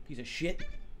 Piece of shit.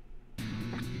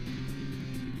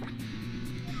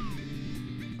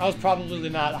 I was probably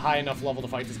not high enough level to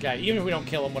fight this guy. Even if we don't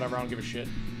kill him, whatever, I don't give a shit.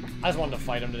 I just wanted to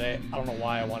fight him today. I don't know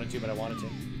why I wanted to, but I wanted to.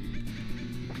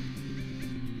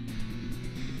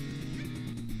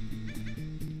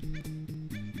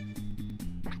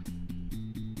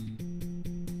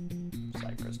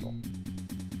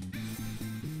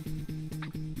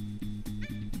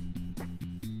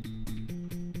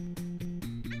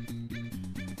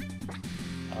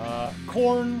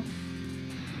 Corn.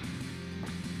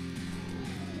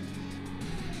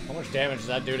 How much damage does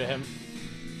that do to him?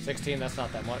 16, that's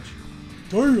not that much.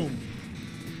 Damn!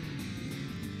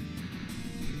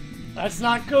 That's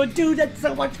not good, dude! That's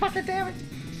so much fucking damage!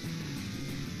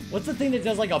 What's the thing that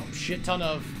does like a shit ton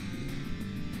of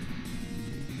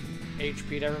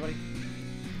HP to everybody?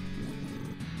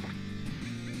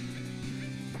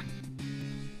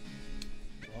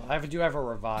 Well, I do have a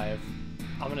revive.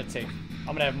 I'm gonna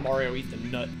have Mario eat the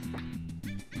nut.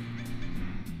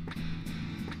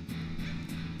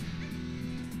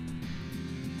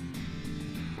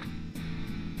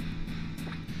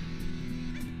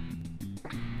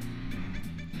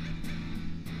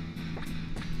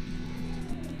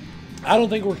 I don't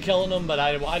think we're killing them, but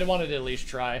I wanted to at least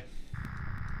try.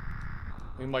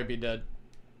 We might be dead.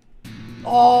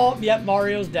 Oh, yep,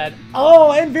 Mario's dead.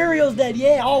 Oh, and Virio's dead.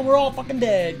 Yeah, oh, we're all fucking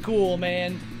dead. Cool,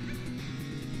 man.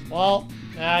 Well,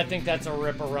 I think that's a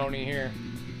ripperoni here.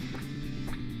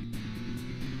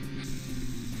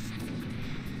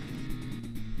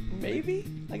 Maybe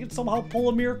I could somehow pull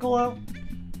a miracle out.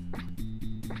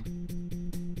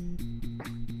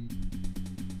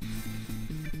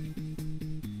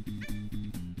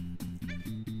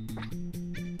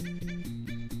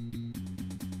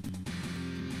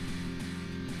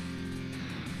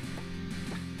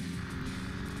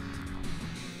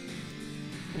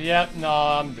 Yep, no,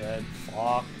 I'm dead.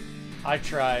 Fuck. I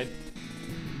tried.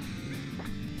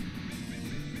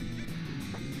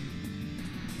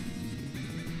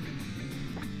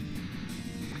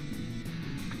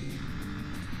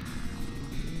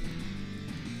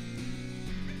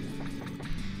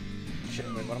 Shit,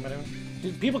 wait, what am I doing?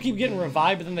 Dude, people keep getting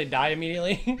revived, but then they die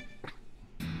immediately.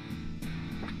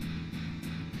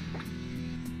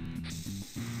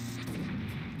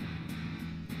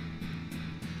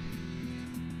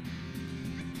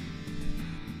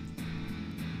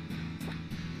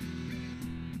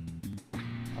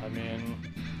 I mean,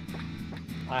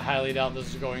 I highly doubt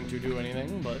this is going to do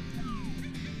anything, but...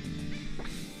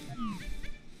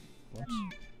 Whoops.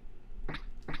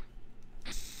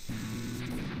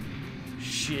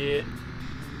 Shit.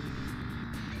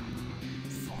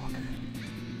 Fuck.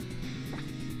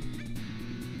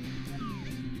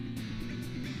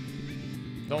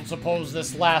 Don't suppose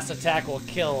this last attack will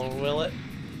kill, will it?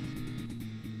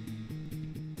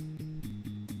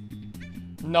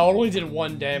 No, it only did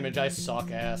 1 damage. I suck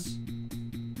ass.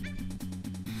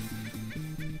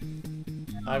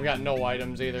 I've got no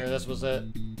items either. This was it.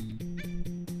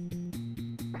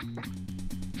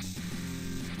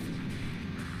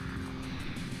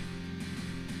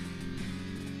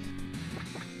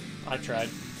 I tried.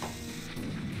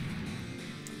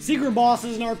 Secret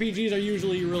bosses and RPGs are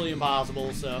usually really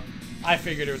impossible, so I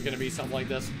figured it was going to be something like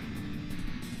this.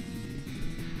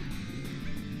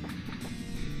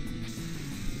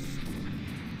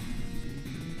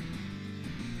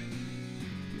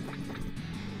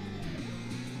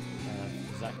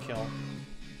 Does that kill?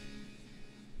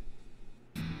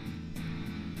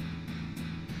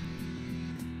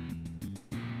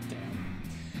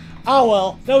 Damn. Oh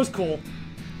well, that was cool.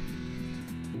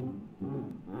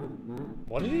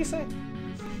 What did he say?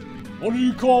 What did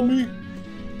you call me?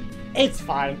 It's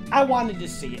fine. I wanted to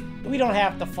see it. We don't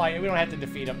have to fight. We don't have to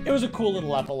defeat him. It was a cool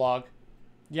little epilogue.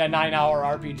 Yeah, 9-hour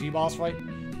RPG boss fight.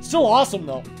 Still awesome,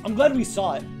 though. I'm glad we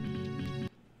saw it.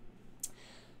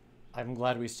 I'm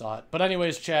glad we saw it. But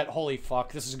anyways, chat, holy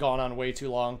fuck. This has gone on way too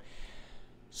long.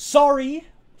 Sorry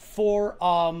for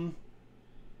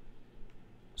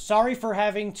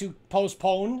having to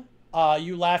postpone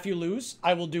You Laugh, You Lose.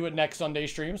 I will do it next Sunday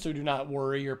stream, so do not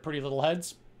worry your pretty little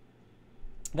heads.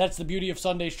 That's the beauty of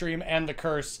Sunday stream and the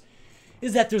curse,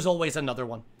 is that there's always another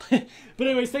one. But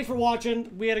anyways, thanks for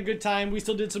watching. We had a good time. We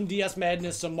still did some DS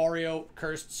madness, some Mario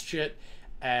cursed shit,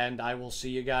 and I will see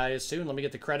you guys soon. Let me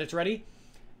get the credits ready.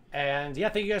 And yeah,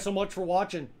 thank you guys so much for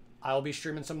watching. I'll be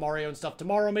streaming some Mario and stuff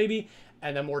tomorrow maybe,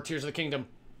 and then more Tears of the Kingdom.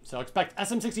 So expect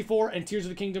SM64 and Tears of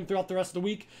the Kingdom throughout the rest of the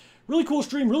week. Really cool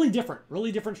stream, really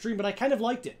different stream, but I kind of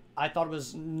liked it. I thought it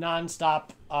was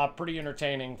non-stop, pretty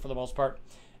entertaining for the most part.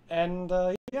 And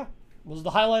yeah, was the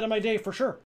highlight of my day for sure.